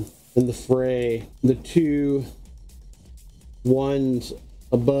fallen in the fray. The two ones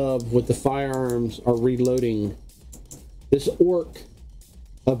above with the firearms are reloading. This orc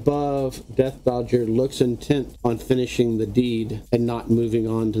above Death Dodger looks intent on finishing the deed and not moving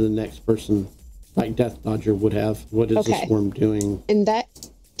on to the next person like Death Dodger would have. What is the swarm doing? In that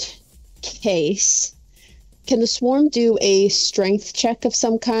case, can the swarm do a strength check of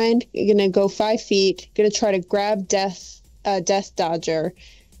some kind? You're gonna go 5 feet, gonna try to grab Death Dodger,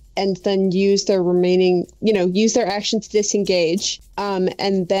 and then use their remaining, use their action to disengage,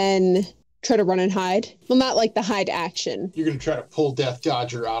 and then try to run and hide. Well, not like the hide action. You're going to try to pull Death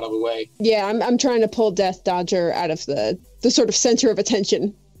Dodger out of the way. Yeah, I'm trying to pull Death Dodger out of the sort of center of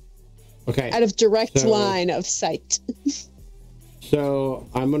attention. Okay. Out of direct line of sight. So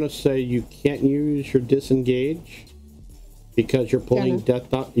I'm going to say you can't use your disengage because you're pulling Death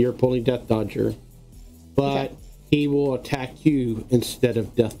Dodger, but he will attack you instead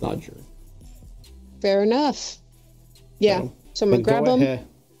of Death Dodger. Fair enough. Yeah. So I'm gonna grab him.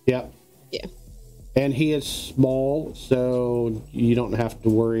 Yep. Yeah. And he is small, so you don't have to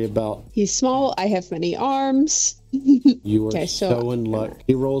worry about. He's small. I have many arms. You are so in luck.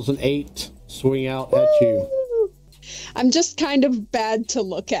 He rolls an 8, swing out at you. I'm just kind of bad to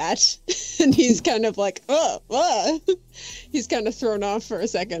look at, and he's kind of like, he's kind of thrown off for a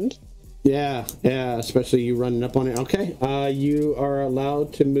second. Yeah, especially you running up on it. Okay, you are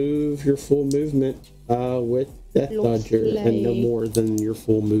allowed to move your full movement with Death Dodger and no more than your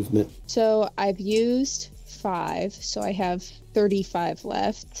full movement. So I've used 5, so I have 35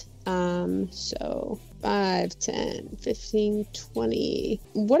 left. So 5, 10, 15, 20.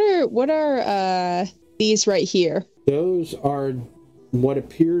 What are these right here? Those are what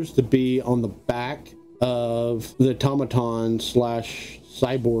appears to be on the back of the automaton /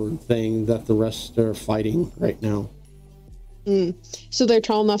 cyborg thing that the rest are fighting right now. So they're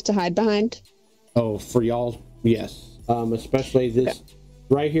tall enough to hide behind? Oh, for y'all, yes. Especially this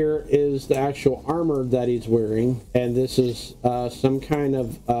right here is the actual armor that he's wearing, and this is some kind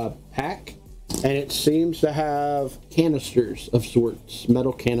of pack, and it seems to have canisters of sorts,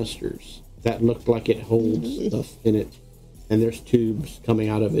 metal canisters that look like it holds stuff in it, and there's tubes coming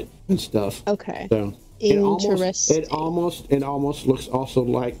out of it and stuff. Okay. So it almost looks also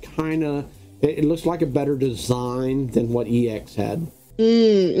like it looks like a better design than what EX had.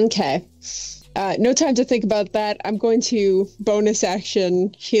 Okay. No time to think about that. I'm going to bonus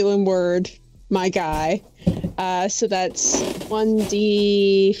action healing word my guy. So that's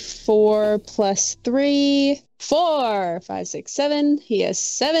 1d4 plus 3. 4, 5, 6, 7. He has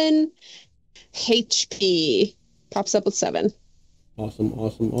 7 HP. Pops up with 7. Awesome.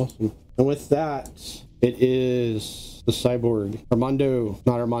 And with that, it is the cyborg.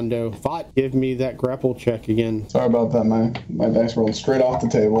 Vought, give me that grapple check again. Sorry about that. My dice rolled straight off the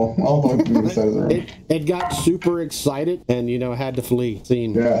table all the way to the side of the room. It got super excited and, had to flee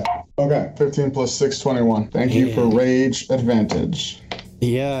scene. Yeah. Okay. 15 plus 6, 21. Thank you for rage advantage.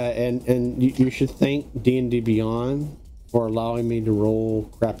 Yeah, and you should thank D&D Beyond for allowing me to roll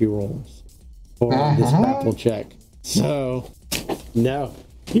crappy rolls for this grapple check. So, no.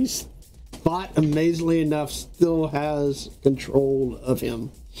 He's Vought, amazingly enough, still has control of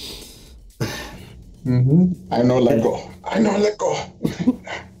him. I know let go. I know let go.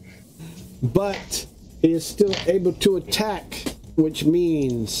 But he is still able to attack, which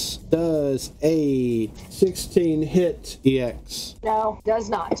means does a 16 hit EX? No, does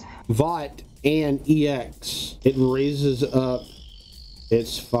not. Vought and EX. It raises up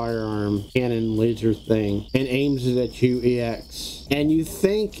its firearm cannon laser thing and aims it at you, EX. And you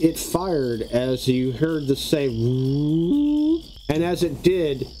think it fired as you heard the say, and as it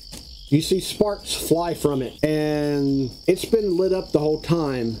did, you see sparks fly from it, and it's been lit up the whole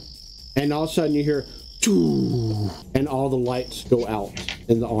time, and all of a sudden you hear, and all the lights go out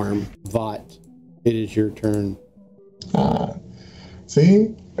in the arm. Vought, it is your turn.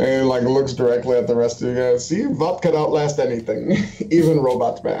 See? And like looks directly at the rest of you guys. See, Vought could outlast anything, even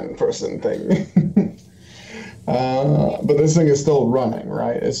robot man person thing. But this thing is still running,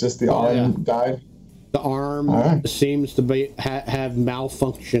 right? It's just the arm died. The arm seems to be have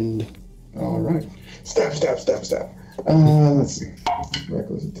malfunctioned. All right. Stab. Let's see.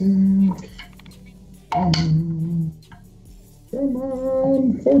 Reckless attack. Come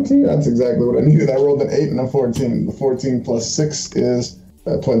on. 14. That's exactly what I needed. I rolled an 8 and a 14. The 14 plus 6 is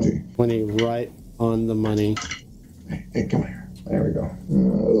 20. 20, right on the money. Hey, come here. There we go.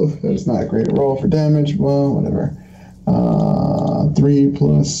 That's not a great roll for damage. Well, whatever. 3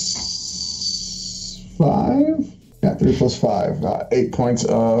 plus 5? Yeah, 3 plus 5. 8 points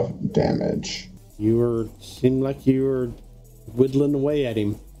of damage. Seemed like you were whittling away at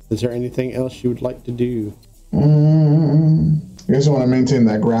him. Is there anything else you would like to do? I guess I want to maintain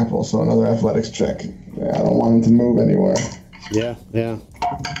that grapple, so another athletics check. Yeah, I don't want him to move anywhere. Yeah.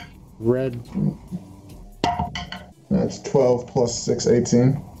 Red. That's 12 plus 6,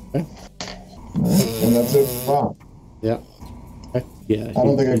 18. Okay. Right, and that's it. Wow. Yeah. Yeah. I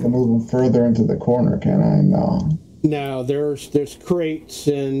don't think I can move him further into the corner, can I? No. No, there's crates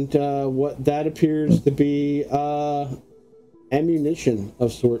and what that appears to be ammunition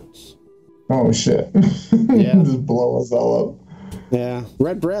of sorts. Oh shit. Yeah. Just blow us all up. Yeah.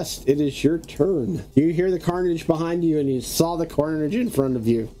 Redbreast, it is your turn. You hear the carnage behind you and you saw the carnage in front of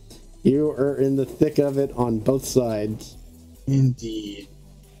you. You are in the thick of it on both sides. Indeed.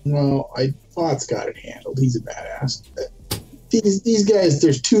 No, Thought's got it handled. He's a badass. These guys,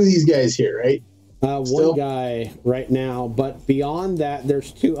 there's 2 of these guys here, right? One guy right now, but beyond that,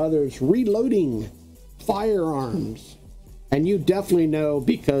 there's 2 others reloading firearms. And you definitely know,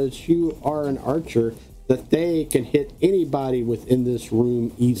 because you are an archer, that they can hit anybody within this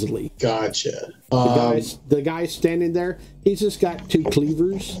room easily. Gotcha. The guy standing there, he's just got 2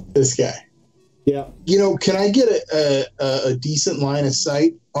 cleavers. This guy. Yeah. Can I get a decent line of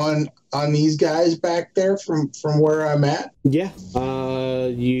sight on these guys back there from where I'm at? Yeah.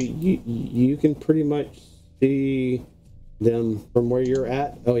 You can pretty much see them from where you're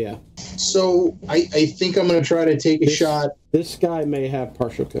at. Oh yeah. So I think I'm going to try to take a shot. This guy may have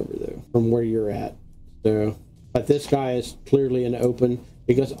partial cover though from where you're at. So, but this guy is clearly in the open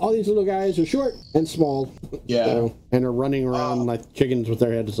because all these little guys are short and small. Yeah. So, and are running around like chickens with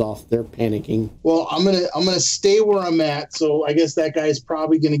their heads off. They're panicking. Well, I'm gonna stay where I'm at. So I guess that guy's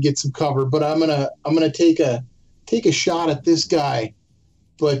probably gonna get some cover. But I'm gonna take a shot at this guy.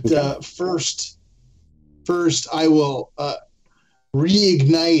 But first I will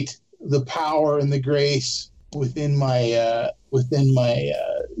reignite the power and the grace within my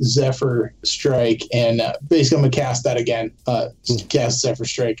Zephyr Strike, and basically I'm gonna cast that again. Cast Zephyr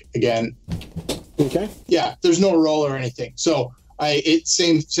Strike again. Okay. Yeah, there's no roll or anything. So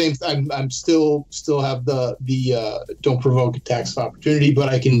same. I'm still have the don't provoke attacks of opportunity, but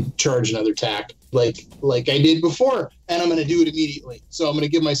I can charge another attack like I did before, and I'm gonna do it immediately. So I'm gonna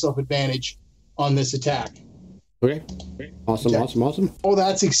give myself advantage on this attack. Okay. Awesome. Okay. Awesome. Oh,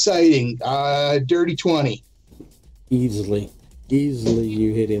 that's exciting. Dirty 20. Easily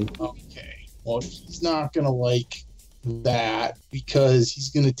you hit him. Okay. Well, he's not going to like that because he's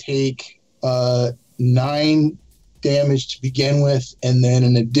going to take 9 damage to begin with and then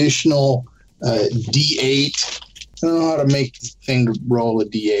an additional D8. I don't know how to make the thing roll a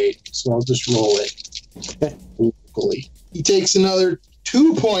D8, so I'll just roll it locally. He takes another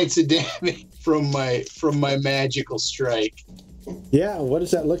 2 points of damage from my magical strike. Yeah, what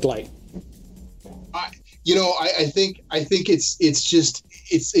does that look like? I think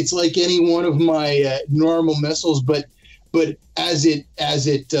it's like any one of my normal missiles, but as it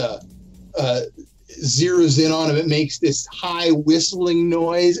zeroes in on him, it makes this high whistling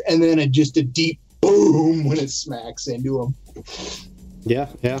noise, and then just a deep boom when it smacks into him. Yeah.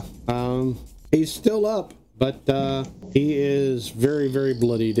 He's still up, but he is very, very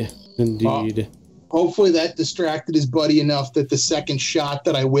bloodied indeed. Hopefully that distracted his buddy enough that the second shot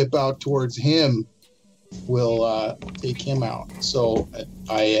that I whip out towards him will take him out. So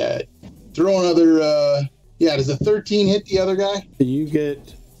I throw another. Does a 13 hit the other guy? You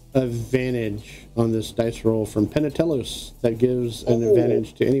get advantage on this dice roll from Penatellos. That gives an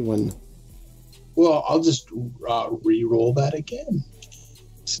advantage to anyone. Well, I'll just re-roll that again.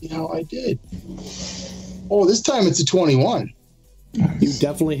 See how I did. Oh, this time it's a 21. You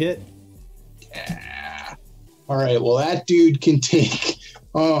definitely hit. Yeah. All right. Well, that dude can take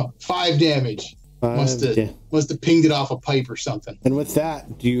 5 damage. Must have pinged it off a pipe or something. And with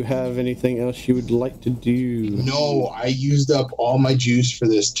that, do you have anything else you would like to do? No, I used up all my juice for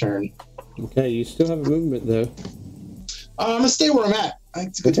this turn. Okay, you still have a movement though. I'm gonna stay where I'm at. I think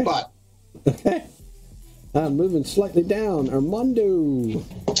it's a good spot. Okay. I'm moving slightly down. Armando.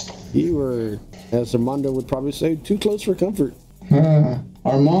 You were, as Armando would probably say, too close for comfort.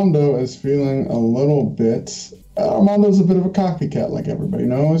 Armando is feeling a little bit... Armando's a bit of a copycat, like everybody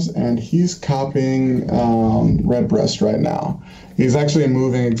knows, and he's copying Redbreast right now. He's actually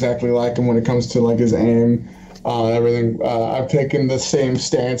moving exactly like him when it comes to like his aim, everything. I've taken the same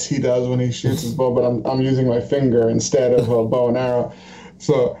stance he does when he shoots his bow, but I'm using my finger instead of a bow and arrow.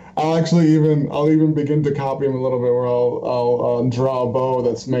 So I'll even begin to copy him a little bit, where I'll draw a bow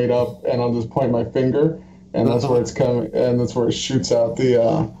that's made up, and I'll just point my finger, and that's where it's coming, and that's where it shoots out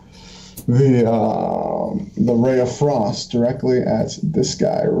the ray of frost directly at this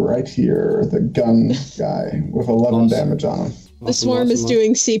guy right here, the gun guy with 11 damage on him. The swarm is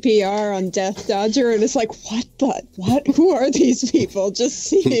doing CPR on Death Dodger, and it's like, what? Who are these people? Just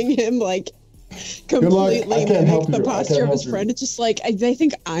seeing him like completely mimic the posture of his friend. It's just like, they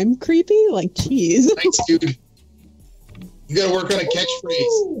think I'm creepy? Like, jeez. Thanks, dude. You gotta work on a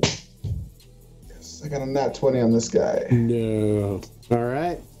catchphrase. Yes, I got a nat 20 on this guy. No. All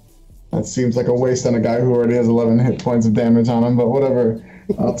right. That seems like a waste on a guy who already has 11 hit points of damage on him, but whatever.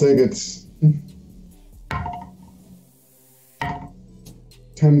 I'll take it.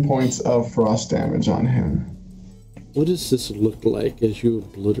 10 points of frost damage on him. What does this look like as you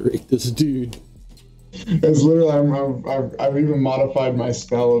obliterate this dude? It's literally, I've even modified my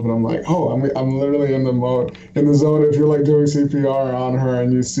spell, and I'm like, I'm literally in the zone. If you're like doing CPR on her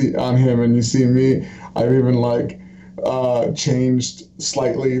and you see on him and you see me, I've even like changed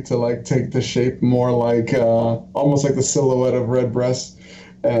slightly to like take the shape more like almost like the silhouette of Redbreast,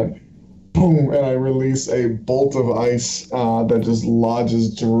 and boom, and I release a bolt of ice that just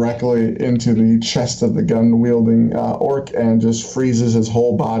lodges directly into the chest of the gun-wielding orc and just freezes his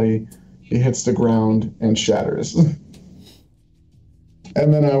whole body. He hits the ground and shatters.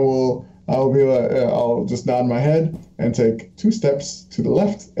 And then I'll just nod my head and take 2 steps to the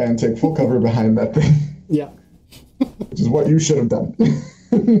left and take full cover behind that thing. Yeah. Which is what you should have done.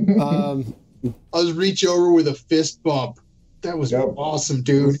 I'll just reach over with a fist bump. That was awesome,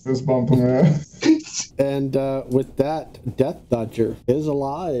 dude. Fist bump him, man. And with that, Death Dodger is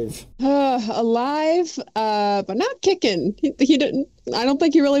alive. Alive, but not kicking. He didn't. I don't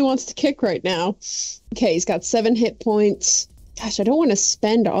think he really wants to kick right now. Okay, he's got 7 hit points. Gosh, I don't want to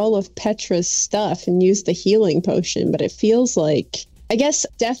spend all of Petra's stuff and use the healing potion, but it feels like... I guess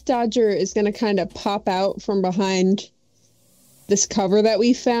Death Dodger is going to kind of pop out from behind this cover that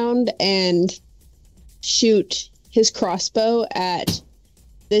we found and shoot his crossbow at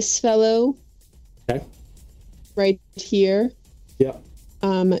this fellow. Okay. Right here. Yep.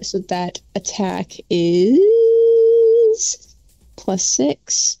 So that attack is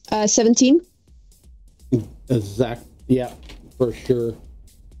 +6. 17. Exact. Yeah, for sure.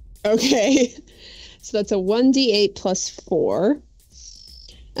 Okay. So that's a 1d8 +4.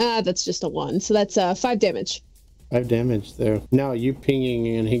 That's just a 1. So that's 5 damage. 5 damage there. Now you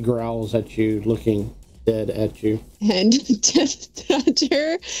pinging and he growls at you, looking dead at you. And Death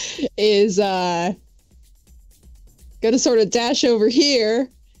Dodger is gonna sort of dash over here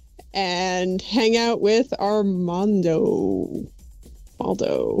and hang out with Armando.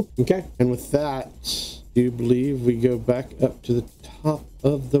 Okay. And with that, do you believe we go back up to the top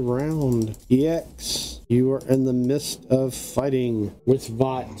of the round? EX, you are in the midst of fighting with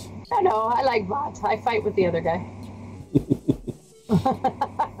Vought. I know, I like Vought. I fight with the other guy.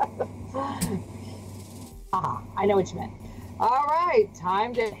 I know what you meant. All right,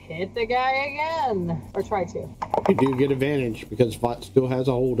 time to hit the guy again. Or try to. You do get advantage because Vought still has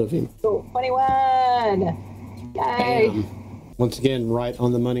a hold of him. Oh, 21. Yay. Bam. Once again, right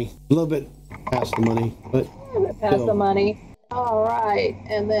on the money. A little bit past the money, but past the money. All right,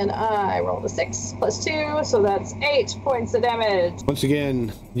 and then I rolled a 6 +2, so that's 8 points of damage. Once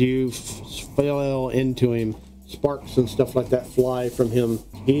again, you fell into him. Sparks and stuff like that fly from him.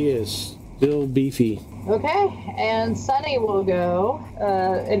 He is still beefy. Okay, and Sunny will go.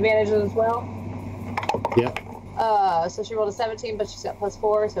 Advantages as well. Yep. So she rolled a 17, but she's got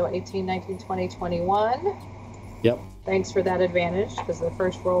 +4, so 18, 19, 20, 21. Yep. Thanks for that advantage, because the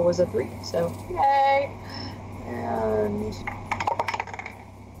first roll was a 3, so yay!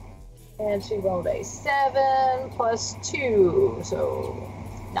 And she rolled a 7 +2, so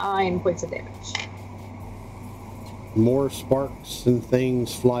 9 points of damage. More sparks and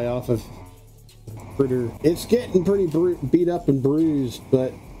things fly off of the critter. It's getting pretty beat up and bruised,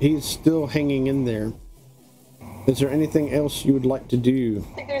 but he's still hanging in there. Is there anything else you would like to do? I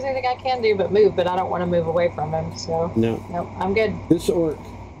don't think there's anything I can do but move, but I don't want to move away from him, so... No. Nope, I'm good. This orc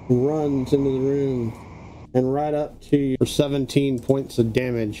runs into the room and right up to you for 17 points of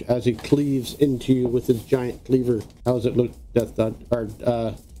damage as he cleaves into you with his giant cleaver. How does it look, Death Dodger? Or,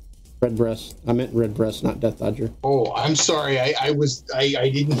 Redbreast. I meant Redbreast, not Death Dodger. Oh, I'm sorry. I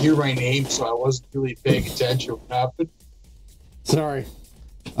didn't hear my name, so I wasn't really paying attention. What happened? Sorry.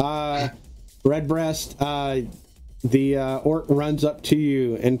 Redbreast, the orc runs up to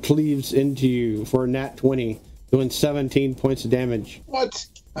you and cleaves into you for a nat 20, doing 17 points of damage. What?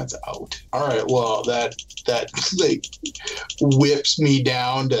 That's out. All right. Well, that like whips me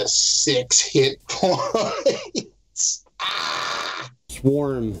down to 6 hit points.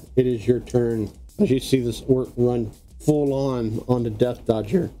 Swarm, it is your turn. As you see this orc run full on the Death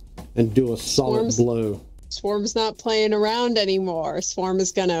Dodger and do a solid blow. Swarm's not playing around anymore. Swarm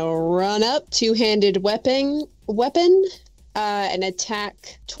is gonna run up, two-handed weapon, and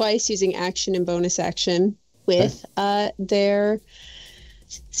attack twice using action and bonus action with their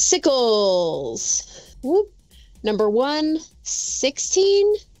sickles. Whoop. Number 1,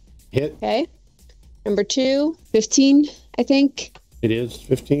 16. Hit. Okay. Number 2, 15, I think. It is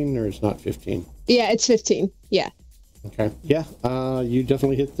 15 or it's not 15? Yeah, it's 15. Yeah. Okay. Yeah, you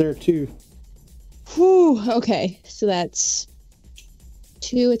definitely hit there too. Whew. Okay. So that's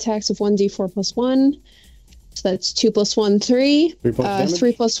 2 attacks of 1d4 plus 1. So that's 2 plus 1, 3. 3 points damage?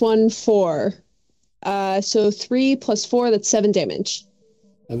 3 plus 1, 4. So 3 plus 4, that's 7 damage.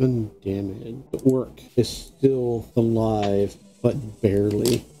 7 damage. The orc is still alive, but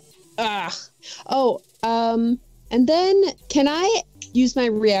barely. And then can I use my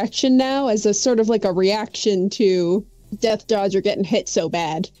reaction now as a sort of like a reaction to Death Dodger getting hit so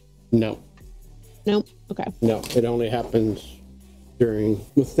bad? No. Nope. Okay. No, it only happens during.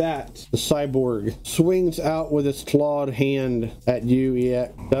 With that, the cyborg swings out with its clawed hand at you.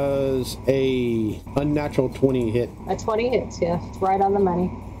 It does a unnatural 20 hit. A 20 hits, yeah. It's right on the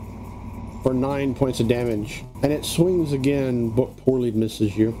money. For 9 points of damage. And it swings again, but poorly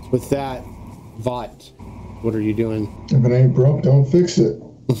misses you. With that, Vought, what are you doing? If it ain't broke, don't fix it.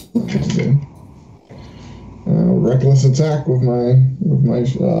 Reckless attack with my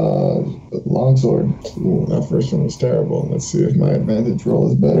longsword. Ooh, that first one was terrible. Let's see if my advantage roll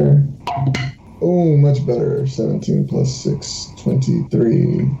is better. Oh, much better. 17 plus 6,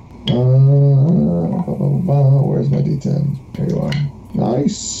 23. Where's my D10? There you are.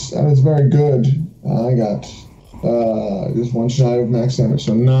 Nice. That is very good. I got just one shy of max damage.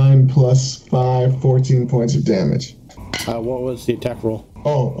 So 9 plus 5, 14 points of damage. What was the attack roll?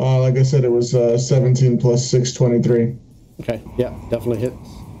 Oh, like I said, it was 17 plus 6, 23. Okay, yeah, definitely hits.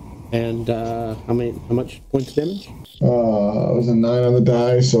 And how much points of damage? It was a 9 on the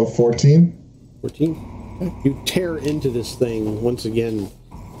die, so 14. 14. Okay. You tear into this thing once again,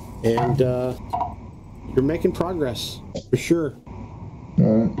 and you're making progress for sure. All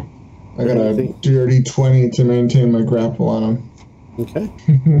right. I got a dirty 20 to maintain my grapple on him. Okay.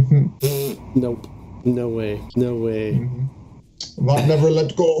 Nope. No way. No way. Mm-hmm. I'll never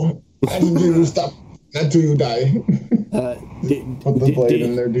let go until you stop, until you die. Put the blade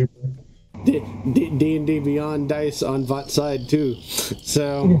in there deeper. D&D Beyond dice on Vought's side too.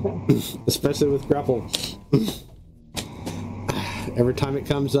 So, especially with grapple. Every time it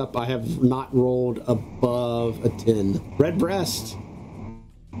comes up, I have not rolled above a 10. Redbreast.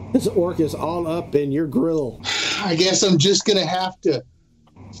 This orc is all up in your grill. I guess I'm just gonna have to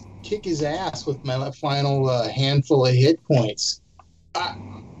kick his ass with my final handful of hit points.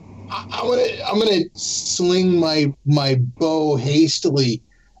 I'm gonna sling my bow hastily,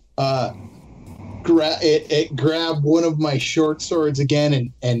 grab one of my short swords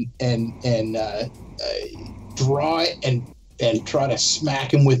again and draw it and try to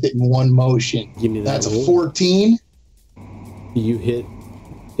smack him with it in one motion. Give me that. That's a 14. You hit,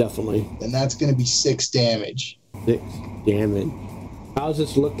 definitely. And that's gonna be 6 damage. 6 damage. How does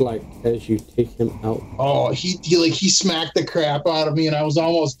this look like as you take him out? Oh, he smacked the crap out of me, and I was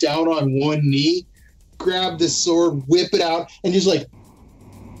almost down on one knee. Grab the sword, whip it out, and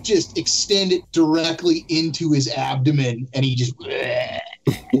just extend it directly into his abdomen, and he just.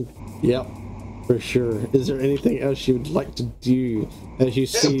 Yep. For sure. Is there anything else you would like to do as you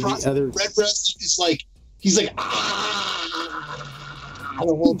see the other... Redbreast is like, he's like, ah, the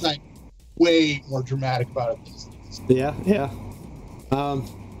whole time. Way more dramatic about it. Yeah.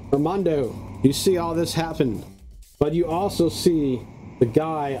 Armando, you see all this happen, but you also see the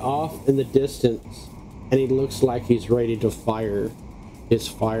guy off in the distance, and he looks like he's ready to fire his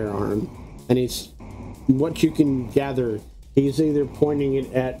firearm. And what you can gather, he's either pointing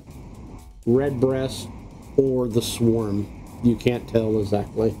it at Redbreast or the swarm. You can't tell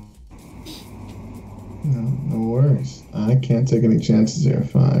exactly. No worries. I can't take any chances here.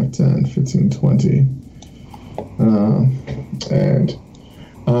 5, 10, 15, 20. And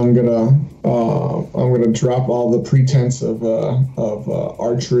I'm gonna drop all the pretense of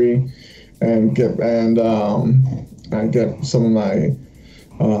archery and get some of my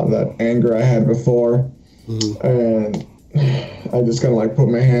that anger I had before, and I just kind of like put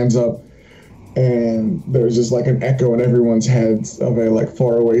my hands up, and there's just like an echo in everyone's heads of a like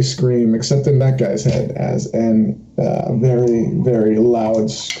faraway scream, except in that guy's head, as an very, very loud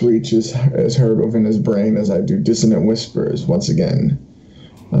screech is heard within his brain as I do dissonant whispers once again,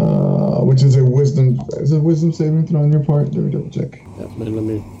 which is a wisdom saving throw on your part. Let me double check. Yeah, let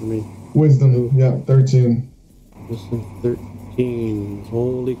me. Wisdom, yeah, 13. Wisdom 13.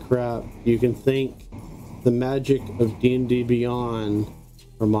 Holy crap! You can think the magic of D&D Beyond,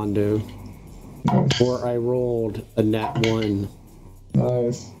 Armando. Or I rolled a nat 1.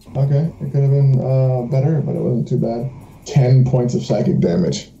 Nice. Okay, it could have been better, but it wasn't too bad. 10 points of psychic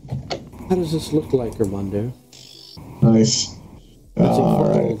damage. How does this look like, Armando? Nice. All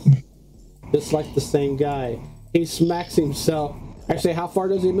right. Just like the same guy. He smacks himself. Actually, how far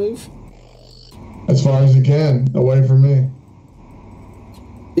does he move? As far as he can, away from me.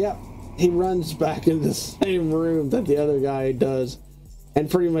 Yep. He runs back in the same room that the other guy does, and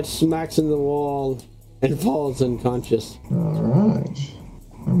pretty much smacks into the wall and falls unconscious. All right.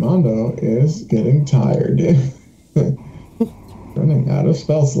 Armando is getting tired. Running out of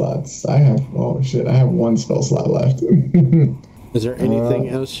spell slots. I have one spell slot left. Is there anything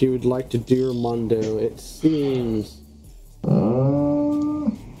else you would like to do, Armando? It seems.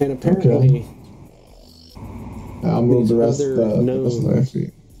 And apparently, I'll move the rest of my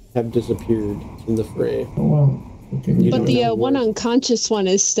feet. Have disappeared in the fray. Oh well. But the one unconscious one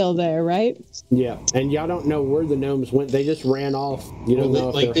is still there, right? Yeah, and y'all don't know where the gnomes went. They just ran off. You don't know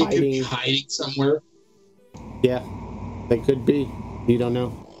if they're hiding. Could be hiding somewhere. Yeah, they could be. You don't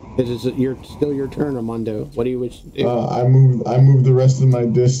know. It's still your turn, Armando. What do you wish to do? I move the rest of my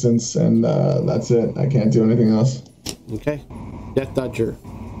distance, and that's it. I can't do anything else. Okay. Death Dodger.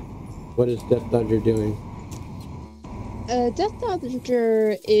 What is Death Dodger doing? Death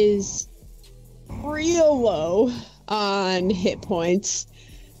Dodger is real low on hit points,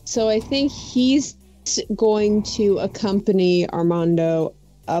 so I think he's going to accompany Armando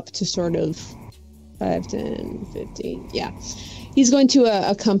up to sort of 5, 10, 15. Yeah, he's going to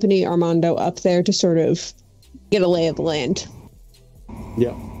accompany Armando up there to sort of get a lay of the land.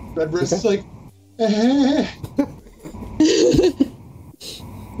 Yeah. Redbreast is like,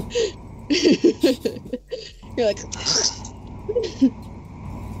 You're like,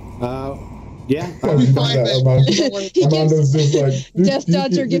 yeah. Armando's just like, Death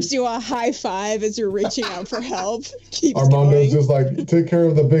Dodger gives you a high five as you're reaching out for help. Armando's just like, take care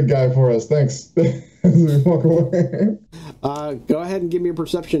of the big guy for us, thanks. As we walk away. Go ahead and give me a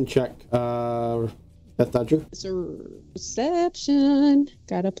perception check, Death Dodger. Perception.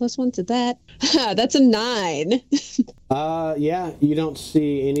 Got a +1 to that. That's a 9. Yeah, you don't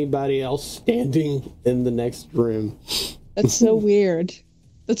see anybody else standing in the next room. That's so weird.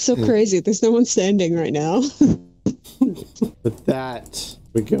 That's so crazy. There's no one standing right now. With that,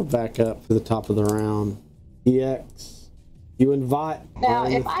 we go back up to the top of the round. EX, you invite... Now,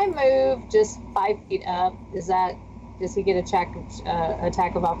 if I move just 5 feet up, does he get attack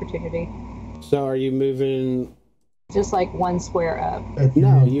of opportunity? So are you moving... Just like 1 square up? If you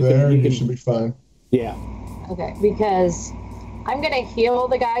move there, you should be fine. Yeah. Okay, because I'm going to heal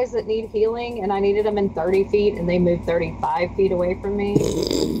the guys that need healing, and I needed them in 30 feet, and they moved 35 feet away from me.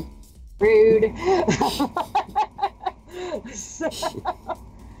 Rude. So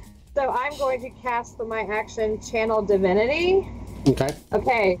I'm going to cast for my action Channel Divinity.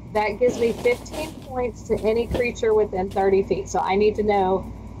 Okay, that gives me 15 points to any creature within 30 feet. So I need to know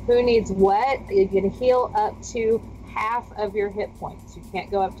who needs what. You can heal up to half of your hit points. You can't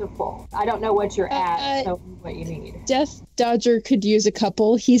go up to full. I don't know what you're at, so what you need. Death Dodger could use a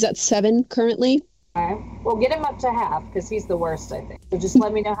couple. He's at 7 currently. Okay. Well, get him up to half, because he's the worst, I think. So just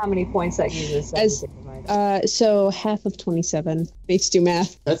let me know how many points that uses. So half of 27. Let's do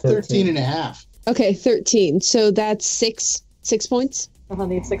math. That's 13 and a half. Okay, 13. So that's 6 points. I'll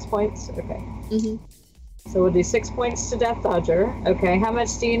need 6 points. Okay. Mm-hmm. So we'll do 6 points to Death Dodger. Okay. How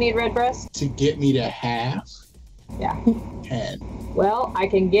much do you need, Redbreast? To get me to half? Yeah. 10. Well, I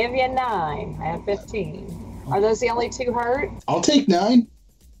can give you 9. I have 15. Are those the only 2 hurt? I'll take 9.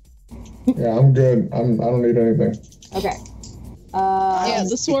 Yeah, I'm good. I don't need anything. Okay. Yeah,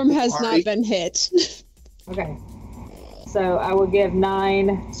 the swarm has not been hit. Okay. So I will give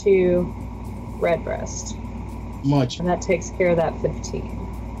 9 to Redbreast. Much. And that takes care of that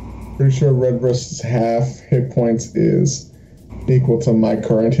 15. Pretty sure Redbreast's half hit points is equal to my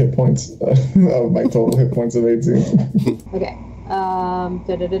current hit points of my total hit points of 18. Okay.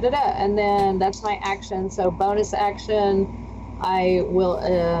 And then that's my action. So bonus action, I will.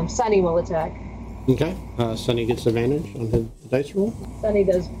 Sunny will attack. Okay. Sunny gets advantage on his dice roll. Sunny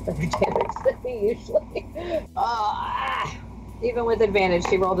does better damage than me usually. Even with advantage,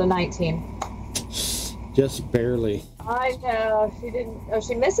 she rolled a 19. Just barely. I know. She didn't. Oh,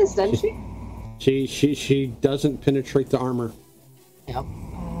 she misses, doesn't she? She doesn't penetrate the armor. Yep.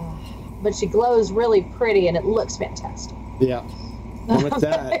 But she glows really pretty, and it looks fantastic. Yeah. And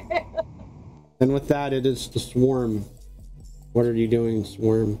with that, it is the swarm. What are you doing,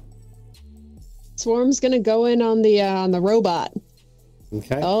 swarm? Swarm's gonna go in on the robot.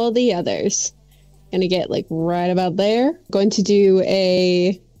 Okay. All the others. Gonna get like right about there. Going to do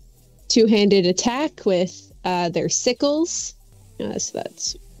a 2-handed attack with their sickles. So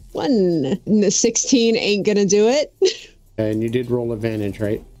that's 1. The 16 ain't gonna do it. And you did roll advantage,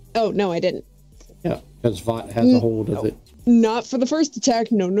 right? Oh, no, I didn't. Yeah, because Vought has a hold of it. Not for the first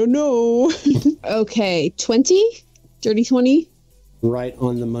attack. No. Okay, 20? Dirty 20? Right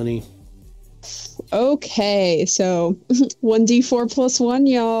on the money. Okay, so 1d4 plus 1,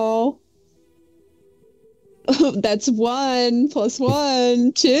 y'all. Oh, that's 1 plus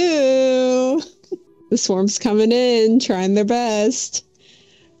 1, 2. The swarm's coming in, trying their best.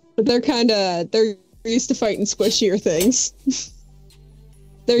 But they're used to fighting squishier things.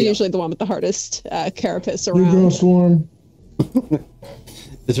 They're usually the one with the hardest carapace around. You go, swarm.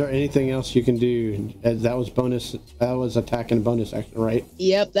 Is there anything else you can do? That was bonus. That was attack and bonus action, right?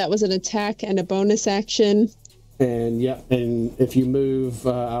 Yep, that was an attack and a bonus action. And and if you move,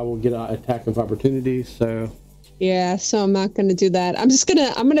 I will get an attack of opportunity. So yeah, so I'm not gonna do that. I'm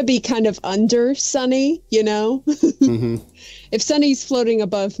gonna be kind of under Sunny, you know. Mm-hmm. If Sunny's floating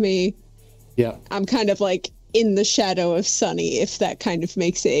above me, yeah, I'm kind of like in the shadow of Sunny. If that kind of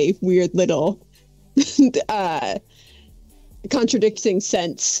makes a weird little contradicting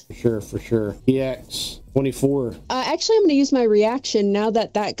sense. For sure. EX 24. Actually, I'm going to use my reaction now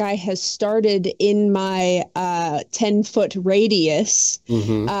that guy has started in my 10-foot radius.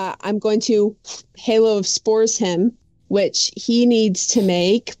 Mm-hmm. I'm going to Halo of Spores him, which he needs to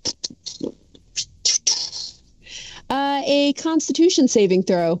make a Constitution saving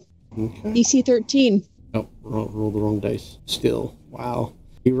throw. Okay. DC 13. Oh, rolled the wrong dice. Still. Wow.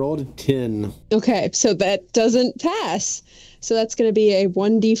 He rolled a 10. Okay, so that doesn't pass. So that's going to be a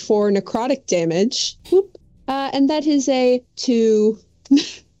 1d4 necrotic damage. Whoop. And that is a 2.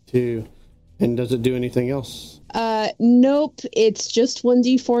 2. And does it do anything else? Nope. It's just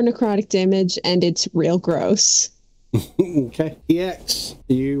 1d4 necrotic damage, and it's real gross. Okay. EX,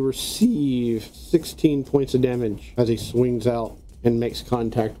 you receive 16 points of damage as he swings out and makes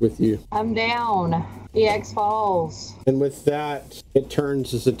contact with you. I'm down. EX falls. And with that, it turns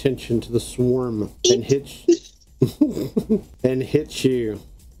his attention to the swarm and hits you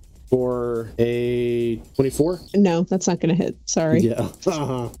for a 24. No, that's not going to hit. Sorry. Yeah.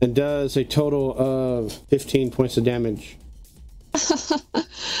 And does a total of 15 points of damage.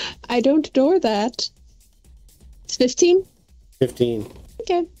 I don't adore that. It's 15? 15.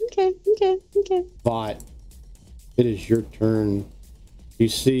 Okay. But it is your turn. You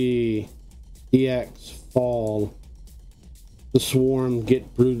see EX fall. The swarm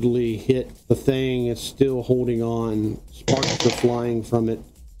get brutally hit. The thing is still holding on. Sparks are flying from it.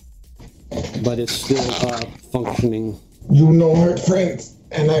 But it's still functioning. You know her, friends.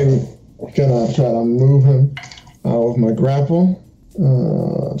 And I'm gonna try to move him out of my grapple.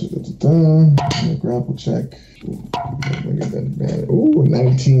 My grapple check. Ooh,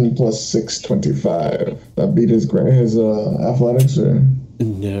 19 plus 6, 25. That beat his athletics, or?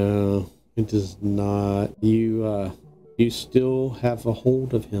 No, it does not. You still have a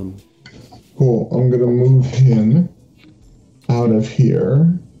hold of him. Cool. I'm gonna move him out of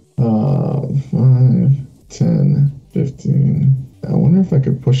here. 5, 10, 15. I wonder if I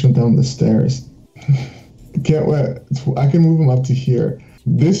could push him down the stairs. Can't wait. I can move him up to here.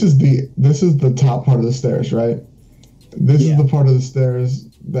 This is the top part of the stairs, right? This is the part of the stairs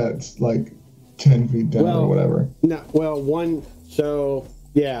that's like 10 feet down or whatever. No, well, one. So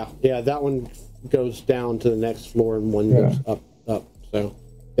yeah, that one goes down to the next floor, and one goes up. So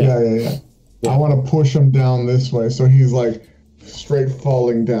yeah. I want to push him down this way, so he's like straight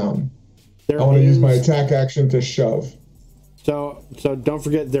falling down. I want to use my attack action to shove. So don't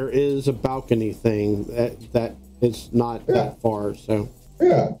forget there is a balcony thing that is not that far. So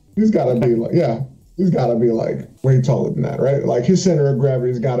he's got to be like way taller than that, right? Like his center of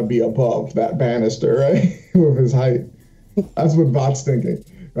gravity's got to be above that banister, right? With his height. That's what Bot's thinking,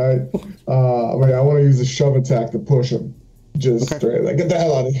 right? I want to use a shove attack to push him. Just straight, like, get the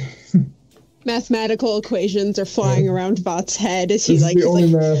hell out of here. Mathematical equations are flying around Bot's head as he's like,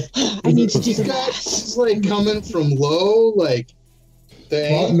 I need to do the math. He's like coming from low, like.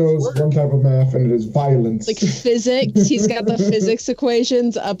 Bot knows one type of math, and it is violence. Like physics. He's got the physics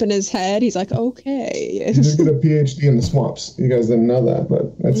equations up in his head. He's like, okay. He did get a PhD in the swamps. You guys didn't know that,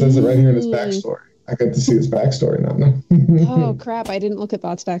 but it says it right here in his backstory. I get to see his backstory now. Oh, crap. I didn't look at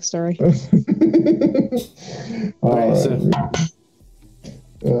Bot's backstory.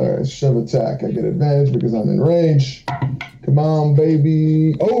 All right, shove attack. I get advantage because I'm in range. Come on,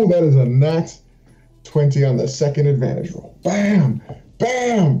 baby. Oh, that is a nat 20 on the second advantage roll. Bam!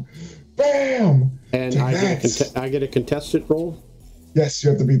 Bam! Bam! And I get a contested roll? Yes, you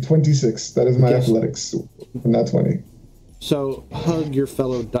have to be 26. That is my athletics. Not 20. So hug your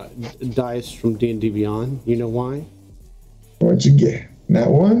fellow dice from D&D Beyond. You know why? What'd you get? Nat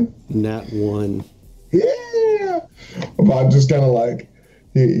 1? Nat 1. Yeah! Bob just kind of like,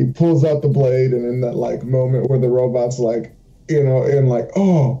 he pulls out the blade, and in that like moment where the robot's like, in like,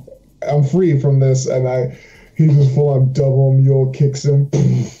 oh, I'm free from this, and he just full on double mule kicks him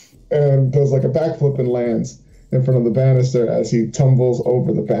and does like a backflip and lands in front of the banister as he tumbles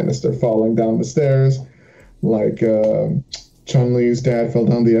over the banister, falling down the stairs like Chun-Li's dad fell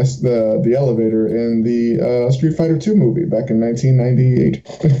down the elevator in the Street Fighter II movie back in 1998.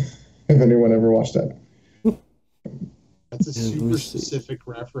 If anyone ever watched that. That's a super specific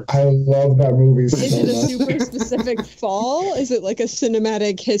reference. I love that movie so Is it a much. super specific fall? Is it like a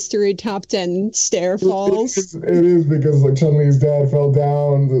cinematic history top 10 stair falls? It is because like Chun-Li's dad fell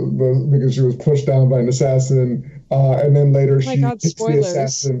down because she was pushed down by an assassin, and then later kicks the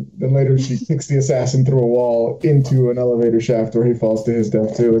assassin. Then later she kicks the assassin through a wall into an elevator shaft where he falls to his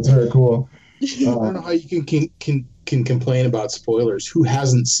death too. It's very cool. I don't know how you can complain about spoilers. Who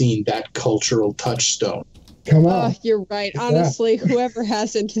hasn't seen that cultural touchstone? Come on. You're right. Honestly, whoever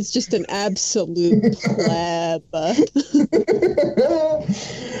hasn't is just an absolute pleb.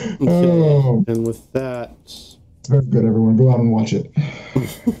 And with that... It's very good, everyone. Go out and watch it.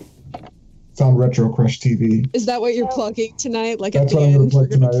 It's on Retro Crush TV. Is that what you're plugging tonight? Like That's at the what I'm end, going to plug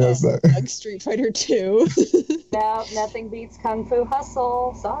we're tonight. going Yes, plug Street Fighter 2. No, nothing beats Kung Fu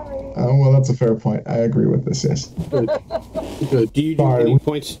Hustle. Sorry. Well, that's a fair point. I agree with this, yes. Good. Do you do any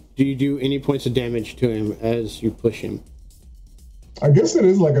points? Do you do any points of damage to him as you push him? I guess it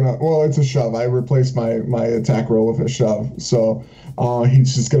is like it's a shove. I replaced my attack roll with a shove. So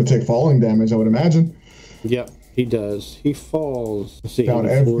he's just going to take falling damage, I would imagine. Yep, he does. He falls. Let's see, down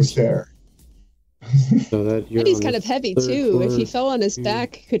every stair. So that And he's kind of heavy, too. floor. If he fell on his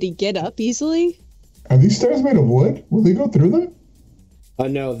back, could he get up easily? Are these stairs made of wood? Will he go through them?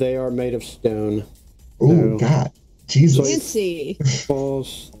 No, they are made of stone. Oh, No. God. Jesus. Fancy.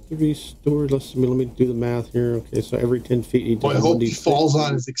 Falls 3 stories. Let me do the math here. Okay, so every 10 feet he Boy, does I hope he 1d6. falls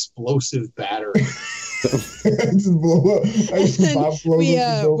on his explosive battery. Just blow up.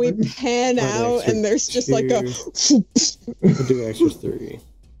 We pan out, and there's just like a... We'll do extra 3.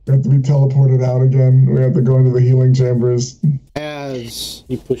 We have to be teleported out again. We have to go into the healing chambers. As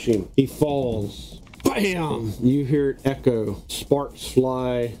you push him, he falls. Bam! You hear it echo. Sparks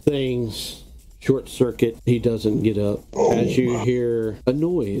fly. Things short circuit. He doesn't get up. As you hear a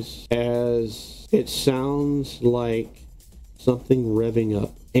noise, as it sounds like something revving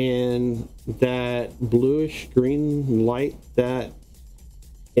up. And that bluish green light that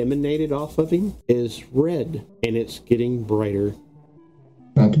emanated off of him is red. And it's getting brighter.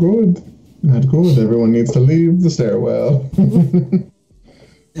 Not good. Not good. Everyone needs to leave the stairwell. Do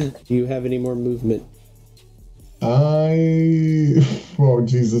you have any more movement? Oh,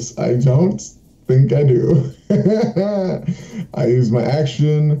 Jesus. I don't think I do. I use my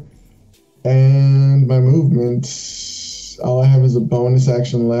action and my movement. All I have is a bonus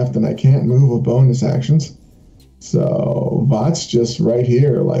action left, and I can't move with bonus actions. So Vot's just right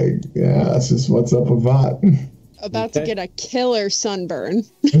here. Like, yeah, that's just what's up with Vot. About to get a killer sunburn.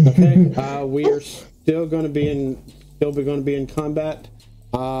 Okay. We are still going to be in combat.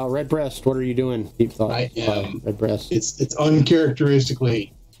 Red Breast, what are you doing? Deep thought. I am. Red Breast. It's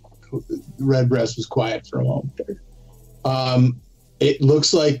uncharacteristically Redbreast was quiet for a moment there. It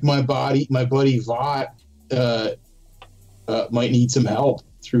looks like my buddy Vought might need some help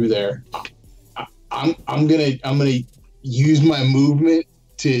through there. I'm gonna use my movement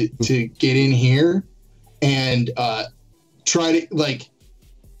to get in here and try to like.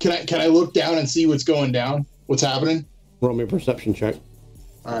 Can I look down and see what's going down? What's happening? Roll me a perception check.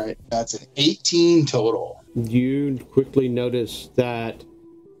 All right, that's an 18 total. You quickly notice that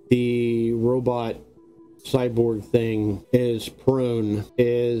the robot cyborg thing is prone,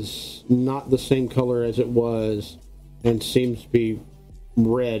 is not the same color as it was, and seems to be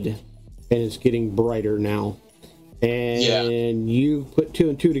red, and it's getting brighter now. And you put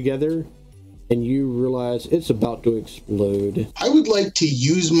 2 and 2 together, and you realize it's about to explode. I would like to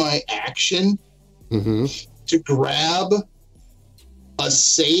use my action to grab a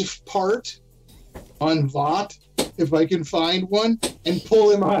safe part on Vought, if I can find one, and pull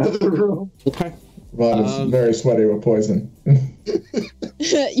him out of the room. Okay. Vought is very sweaty with poison.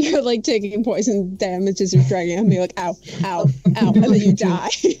 You're like taking poison damage as you're dragging him, and you're like, ow, ow, ow, and then you die.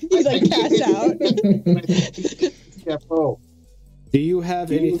 You like pass out. Yeah, bro. Do you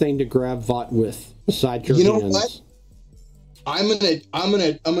have anything to grab Vought with besides your hands? You know what? I'm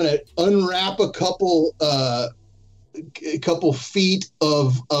gonna unwrap a couple feet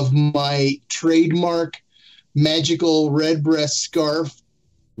of my trademark magical redbreast scarf.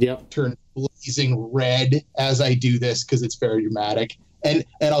 Yep. Turn blazing red as I do this because it's very dramatic, and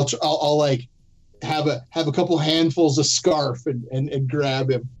I'll like have a couple handfuls of scarf and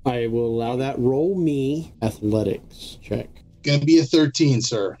grab him. I will allow that. Roll me athletics check. Gonna be a 13,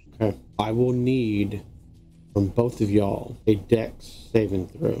 sir. Okay. I will need from both of y'all a dex saving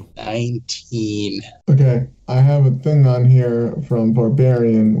throw. 19. Okay, I have a thing on here from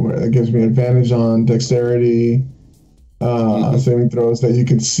Barbarian where it gives me advantage on dexterity saving throws that you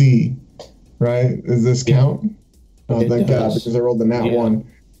can see. Right? Does this count? Oh, thank God, because I rolled the nat 1.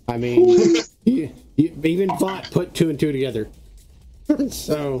 I mean, you even Vought put 2 and 2 together.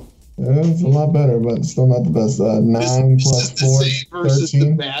 So it's a lot better, but still not the best. 9 plus 4, versus 13.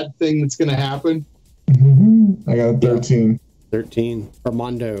 the bad thing that's gonna happen. I got a 13. 13.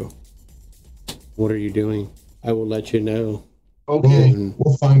 Armando, what are you doing? I will let you know. Okay.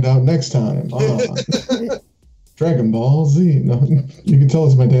 We'll find out next time. Dragon Ball Z. No, you can tell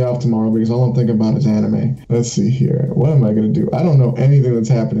it's my day off tomorrow because all I'm thinking about is anime. Let's see here. What am I going to do? I don't know anything that's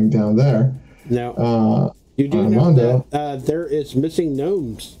happening down there. Now, you do Armando, know that there is missing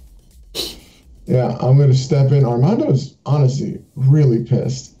gnomes. Yeah, I'm going to step in. Armando's honestly really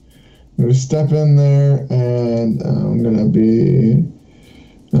pissed. I'm going to step in there and I'm going to be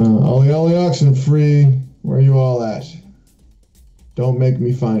Ollie Ollie Oxen free. Where are you all at? Don't make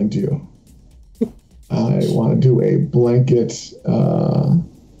me find you. I want to do a blanket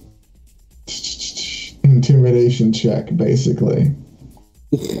intimidation check, basically.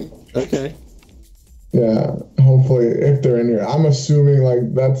 Okay. Yeah, hopefully, if they're in here. I'm assuming,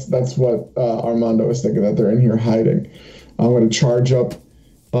 like, that's what Armando is thinking, that they're in here hiding. I'm going to charge up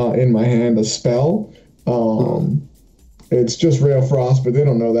in my hand a spell. It's just Ray of Frost, but they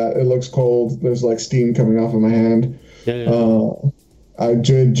don't know that. It looks cold. There's, like, steam coming off of my hand. I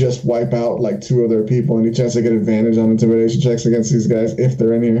did just wipe out, like, 2 other people. Any chance I get advantage on intimidation checks against these guys if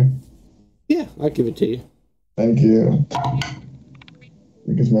they're in here? Yeah, I'll give it to you. Thank you.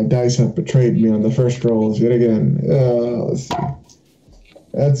 Because my dice have betrayed me on the first rolls yet again. Let's see.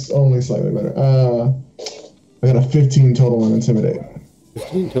 That's only slightly better. I got a 15 total on Intimidate.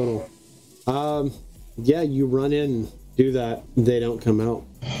 15 total. Yeah, you run in, do that. They don't come out.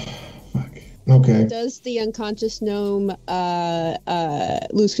 Fuck. Okay. Does the unconscious gnome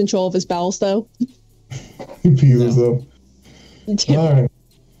lose control of his bowels, though? He peels though. Damn. All right.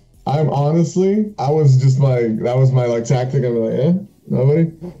 I was just like, that was my like tactic. I'm like,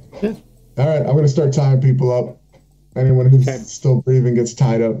 nobody? Yeah. All right, I'm going to start tying people up. Anyone who's still breathing gets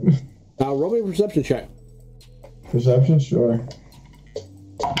tied up. Roll me a perception check. Perception? Sure.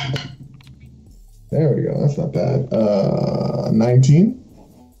 There we go. That's not bad. 19?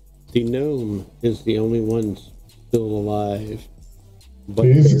 The gnome is the only one still alive. But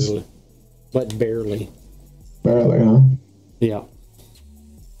Jesus. barely. But barely. Barely, huh? Yeah.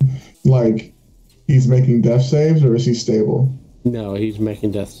 Like, he's making death saves, or is he stable? No, he's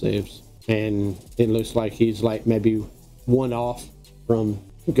making death saves. And it looks like he's like maybe one off from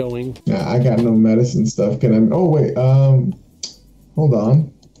going. Nah, I got no medicine stuff. Can I? Oh, wait. Hold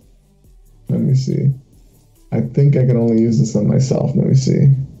on. Let me see. I think I can only use this on myself. Let me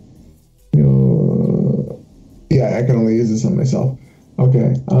see. Yeah, I can only use this on myself.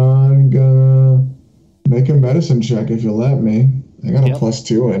 Okay. I'm gonna make a medicine check if you'll let me. I got a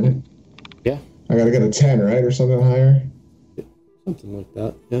 +2 in it. Yeah. I gotta get a 10, right? Or something higher? Something like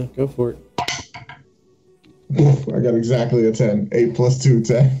that. Yeah, go for it. Oof, I got exactly a 10. 8 + 2,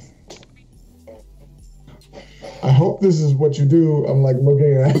 10. I hope this is what you do. I'm like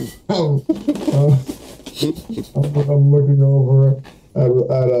looking at... I'm looking over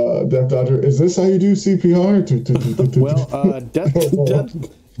at Death Dodger. Is this how you do CPR? Well,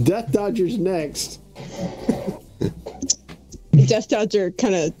 Death Dodger's next. Death Dodger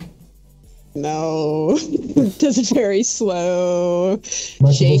kind of does a very slow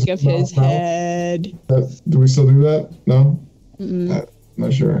shake of his head. Do we still do that? No?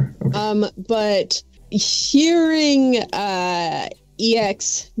 Not sure. Okay. But hearing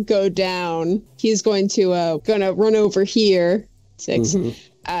EX go down, he's going to run over here, 6,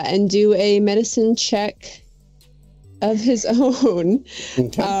 and do a medicine check of his own.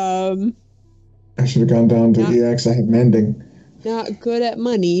 Okay. I should have gone down to EX. I had mending. Not good at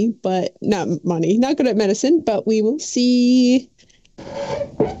money, but not good at medicine, but we will see.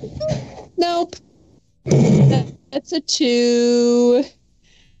 Nope. That's a 2.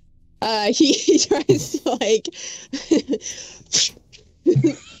 He tries to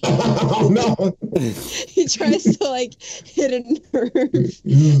Oh no! He tries to hit a nerve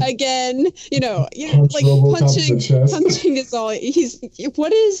again. Punching is all.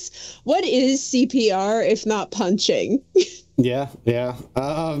 What is CPR if not punching? Yeah. We're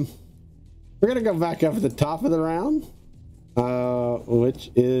gonna go back up at the top of the round,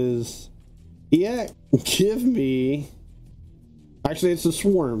 which is EX. Give me. Actually, it's a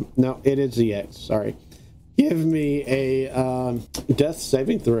swarm. No, it is EX. Sorry. Give me a death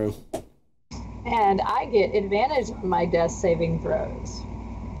saving throw. And I get advantage on my death saving throws.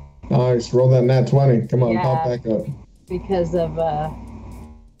 Nice. Roll that nat 20. Come on, pop back up. Because of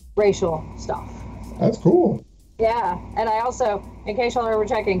racial stuff. So. That's cool. Yeah, and I also, in case y'all are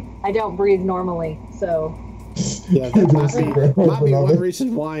checking, I don't breathe normally, so... Yeah, that might be one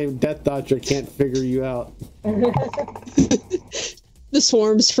reason why Death Dodger can't figure you out. The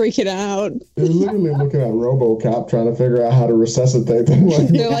swarm's freaking out. They're literally looking at RoboCop trying to figure out how to resuscitate them.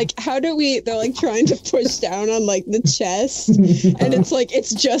 They're like, they're trying to push down on the chest, and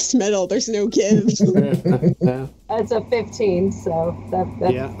it's just metal. There's no give. That's a 15, so that's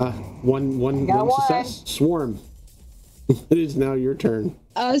one success. Swarm. It is now your turn.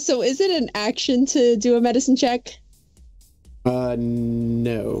 So is it an action to do a medicine check?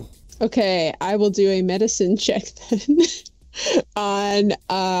 No. Okay, I will do a medicine check then. On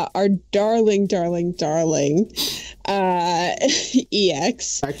our darling EX.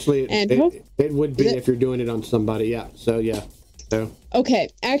 Actually, it would be if you're doing it on somebody. Yeah. So. Okay.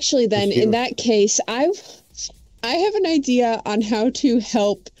 Actually, then in that case, I have an idea on how to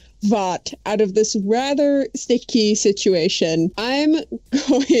help Vought out of this rather sticky situation. I'm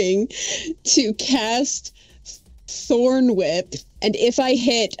going to cast Thorn Whip, and if I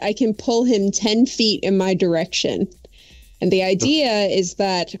hit, I can pull him 10 feet in my direction. And the idea is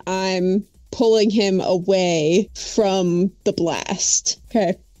that I'm pulling him away from the blast.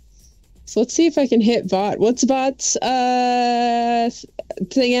 Okay. So let's see if I can hit Vought. What's Vought's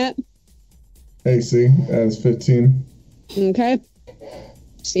thing at? AC as 15. Okay.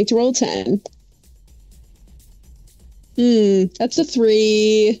 Just need to roll 10. That's a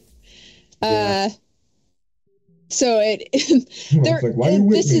 3. Yeah. So this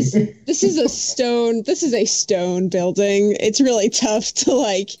is a stone building. It's really tough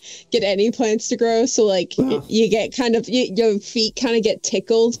to get any plants to grow. So you get kind of your feet kind of get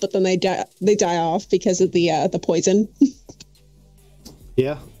tickled, but then they die off because of the poison.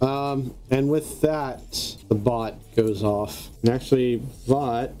 Yeah. And with that, the bot goes off. And actually,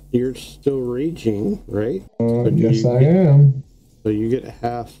 Vought, you're still raging, right? Yes, I am. So you get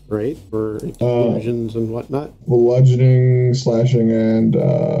half, right, for explosions and whatnot? Bludgeoning, slashing, and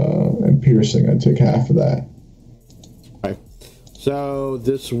piercing. I take half of that. Okay. So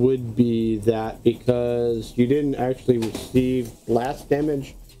this would be that because you didn't actually receive blast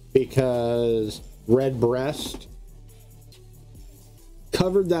damage because Red Breast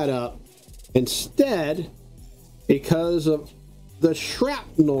covered that up. Instead, because of the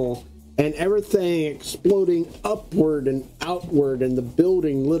shrapnel and everything exploding upward and outward and the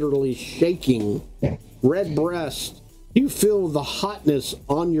building literally shaking, Red Breast, you feel the hotness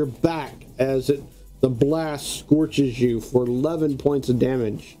on your back as the blast scorches you for 11 points of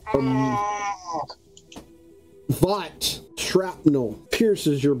damage. Vought, shrapnel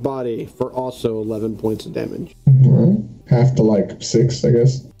pierces your body for also 11 points of damage. Half to 6, I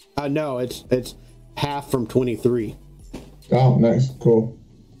guess. No, it's half from 23. Oh, nice, cool.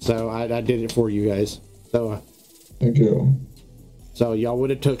 So I did it for you guys. So thank you. So y'all would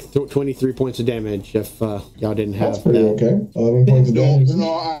have took 23 points of damage if y'all didn't have That's pretty that. okay. 11 points of damage.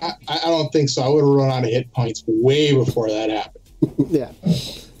 No, I don't think so. I would have run out of hit points way before that happened. Yeah.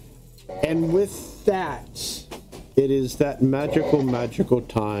 And with that, it is that magical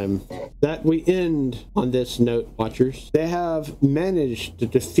time that we end on this note, Watchers. They have managed to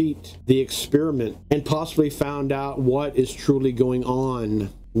defeat the experiment and possibly found out what is truly going on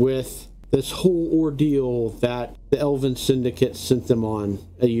with this whole ordeal that the Elven Syndicate sent them on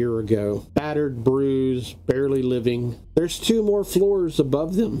a year ago. Battered, bruised, barely living. There's 2 more floors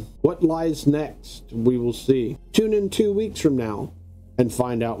above them. What lies next? We will see. Tune in 2 weeks from now and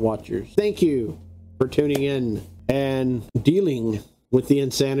find out, Watchers. Thank you for tuning in and dealing with the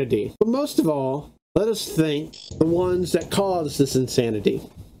insanity. But most of all, let us thank the ones that caused this insanity.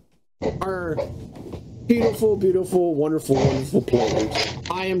 Our beautiful, beautiful, wonderful, wonderful players.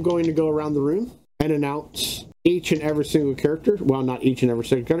 I am going to go around the room and announce each and every single character. Well, not each and every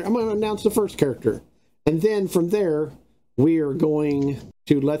single character. I'm going to announce the first character. And then from there, we are going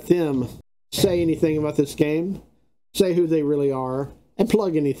to let them say anything about this game, say who they really are, and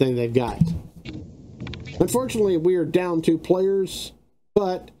plug anything they've got. Unfortunately, we are down 2 players,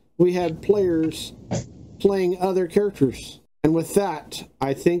 but we had players playing other characters. And with that,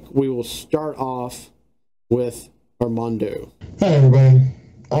 I think we will start off with Armando. Hi, everybody.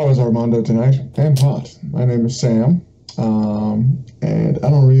 I was Armando tonight, and Pot. My name is Sam, and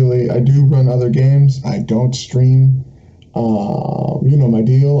I do run other games. I don't stream. You know my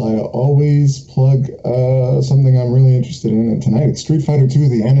deal. I always plug something I'm really interested in, and tonight it's Street Fighter II,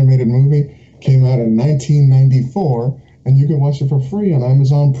 the animated movie. Came out in 1994, and you can watch it for free on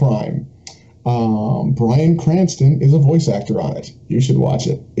Amazon Prime. Bryan Cranston is a voice actor on it. You should watch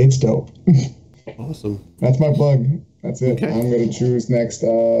it. It's dope. Awesome. That's my plug. That's it. Okay. I'm going to choose next. I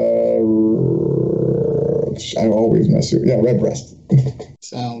always mess with. Yeah, Redbreast.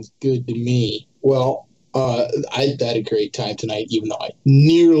 Sounds good to me. Well, I had a great time tonight, even though I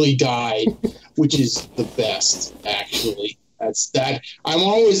nearly died, which is the best, actually. That's that. I'm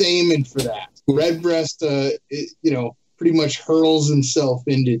always aiming for that. Redbreast, pretty much hurls himself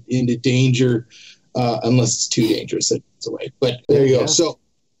into danger, unless it's too dangerous. It's away. But there you go. So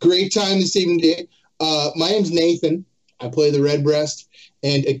great time this evening, Dave. My name's Nathan. I play the Redbreast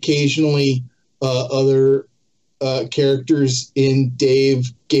and occasionally other characters in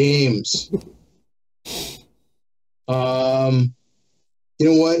Dave games. You know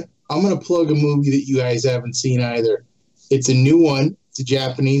what? I'm going to plug a movie that you guys haven't seen either. It's a new one. It's a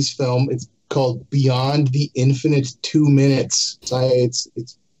Japanese film. It's called Beyond the Infinite 2 Minutes. It's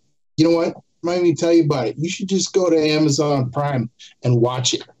you know what? I'm not even tell you about it. You should just go to Amazon Prime and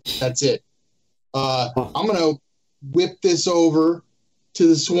watch it. That's it. I'm going to whip this over to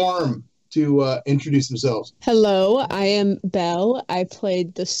the Swarm to introduce themselves. Hello, I am Belle. I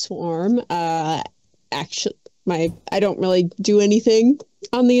played the Swarm. Actually, I don't really do anything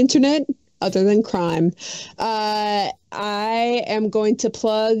on the internet other than crime. I am going to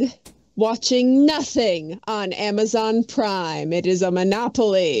plug watching nothing on Amazon Prime. It is a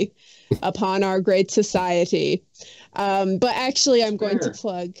monopoly upon our great society. But actually, I'm going to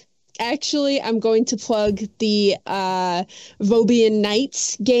plug the Vobian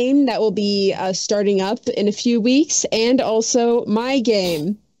Knights game that will be starting up in a few weeks, and also my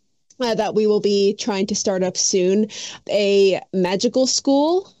game that we will be trying to start up soon, a magical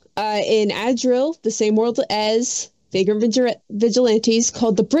school in Adril, the same world as Vagrant Vigilantes,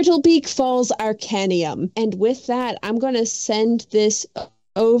 called the Brittlebeak Falls Arcanium. And with that, I'm going to send this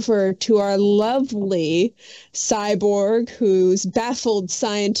over to our lovely cyborg who's baffled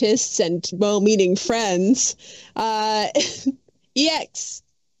scientists and well-meaning friends, EX.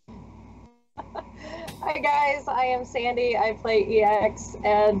 Hi guys, I am Sandy. I play EX,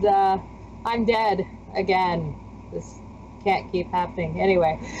 and I'm dead again. This can't keep happening.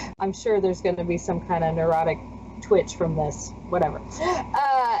 Anyway, I'm sure there's going to be some kind of neurotic twitch from this. Whatever.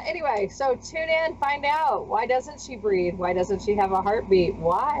 Anyway, so tune in, find out. Why doesn't she breathe? Why doesn't she have a heartbeat?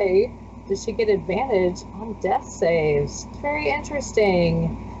 Why does she get advantage on death saves? It's very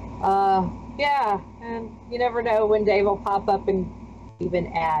interesting. Yeah, and you never know when Dave will pop up and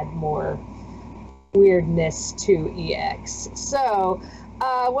even add more weirdness to EX. So,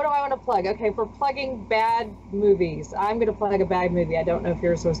 what do I want to plug? Okay, for plugging bad movies, I'm going to plug a bad movie. I don't know if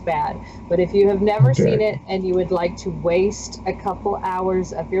yours was bad, but if you have never seen it and you would like to waste a couple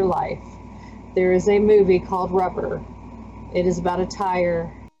hours of your life, there is a movie called Rubber. It is about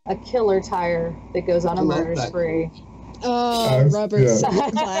a killer tire that goes on a murder spree. Oh, Rubber's so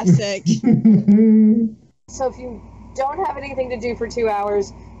classic. So if you don't have anything to do for 2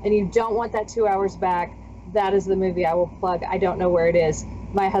 hours and you don't want that 2 hours back, that is the movie I will plug. I don't know where it is.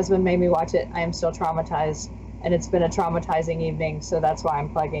 My husband made me watch it. I am still traumatized, and it's been a traumatizing evening, so that's why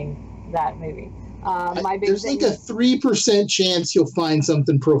I'm plugging that movie. My big There's like a 3% chance you'll find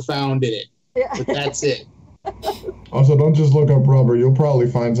something profound in it. Yeah. But that's it. Also, don't just look up rubber. You'll probably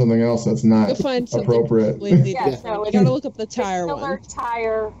find something else that's not You'll find something appropriate. completely Yeah, different. no, You gotta look up the tire Killer one.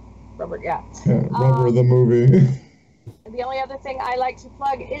 tire rubber. Yeah. Yeah, rubber the movie. The only other thing I like to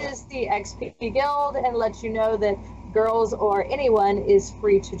plug is the XP Guild and let you know that girls or anyone is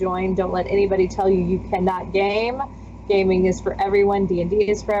free to join. Don't let anybody tell you you cannot game. Gaming is for everyone. D&D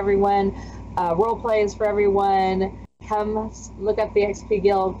is for everyone. Roleplay is for everyone. Come look up the XP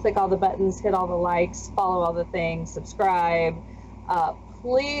Guild, click all the buttons, hit all the likes, follow all the things, subscribe.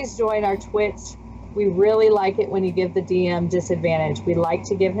 Please join our Twitch. We really like it when you give the DM disadvantage. We like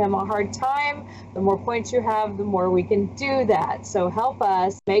to give him a hard time. The more points you have, the more we can do that. So help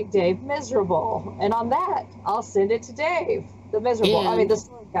us make Dave miserable. And on that, I'll send it to Dave. The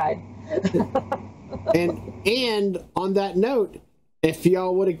story guide. and on that note, if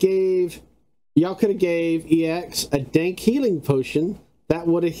y'all could have gave EX a dank healing potion that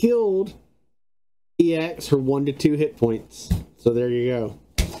would have healed EX her 1 to 2 hit points. So there you go.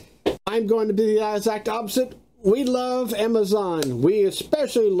 I'm going to be the exact opposite. We love Amazon. We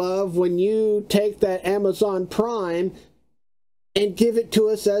especially love when you take that Amazon Prime and give it to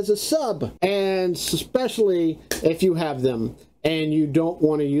us as a sub. And especially if you have them and you don't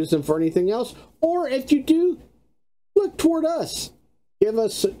want to use them for anything else. Or if you do, look toward us. Give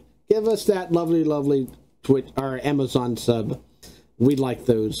us that lovely Twitch or Amazon sub. We like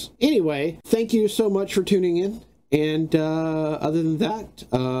those. Anyway, thank you so much for tuning in. And other than that,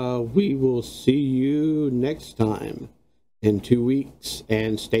 we will see you next time in 2 weeks.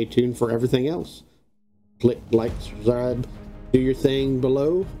 And stay tuned for everything else. Click like, subscribe, do your thing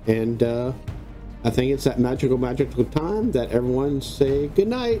below. And I think it's that magical time that everyone say good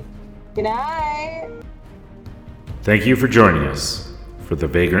night. Good night. Thank you for joining us for the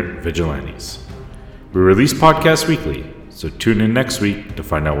Vagrant Vigilantes. We release podcasts weekly, so tune in next week to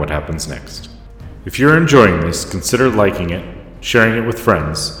find out what happens next. If you're enjoying this, consider liking it, sharing it with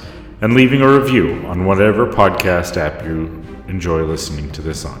friends, and leaving a review on whatever podcast app you enjoy listening to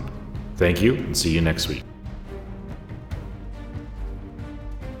this on. Thank you, and see you next week.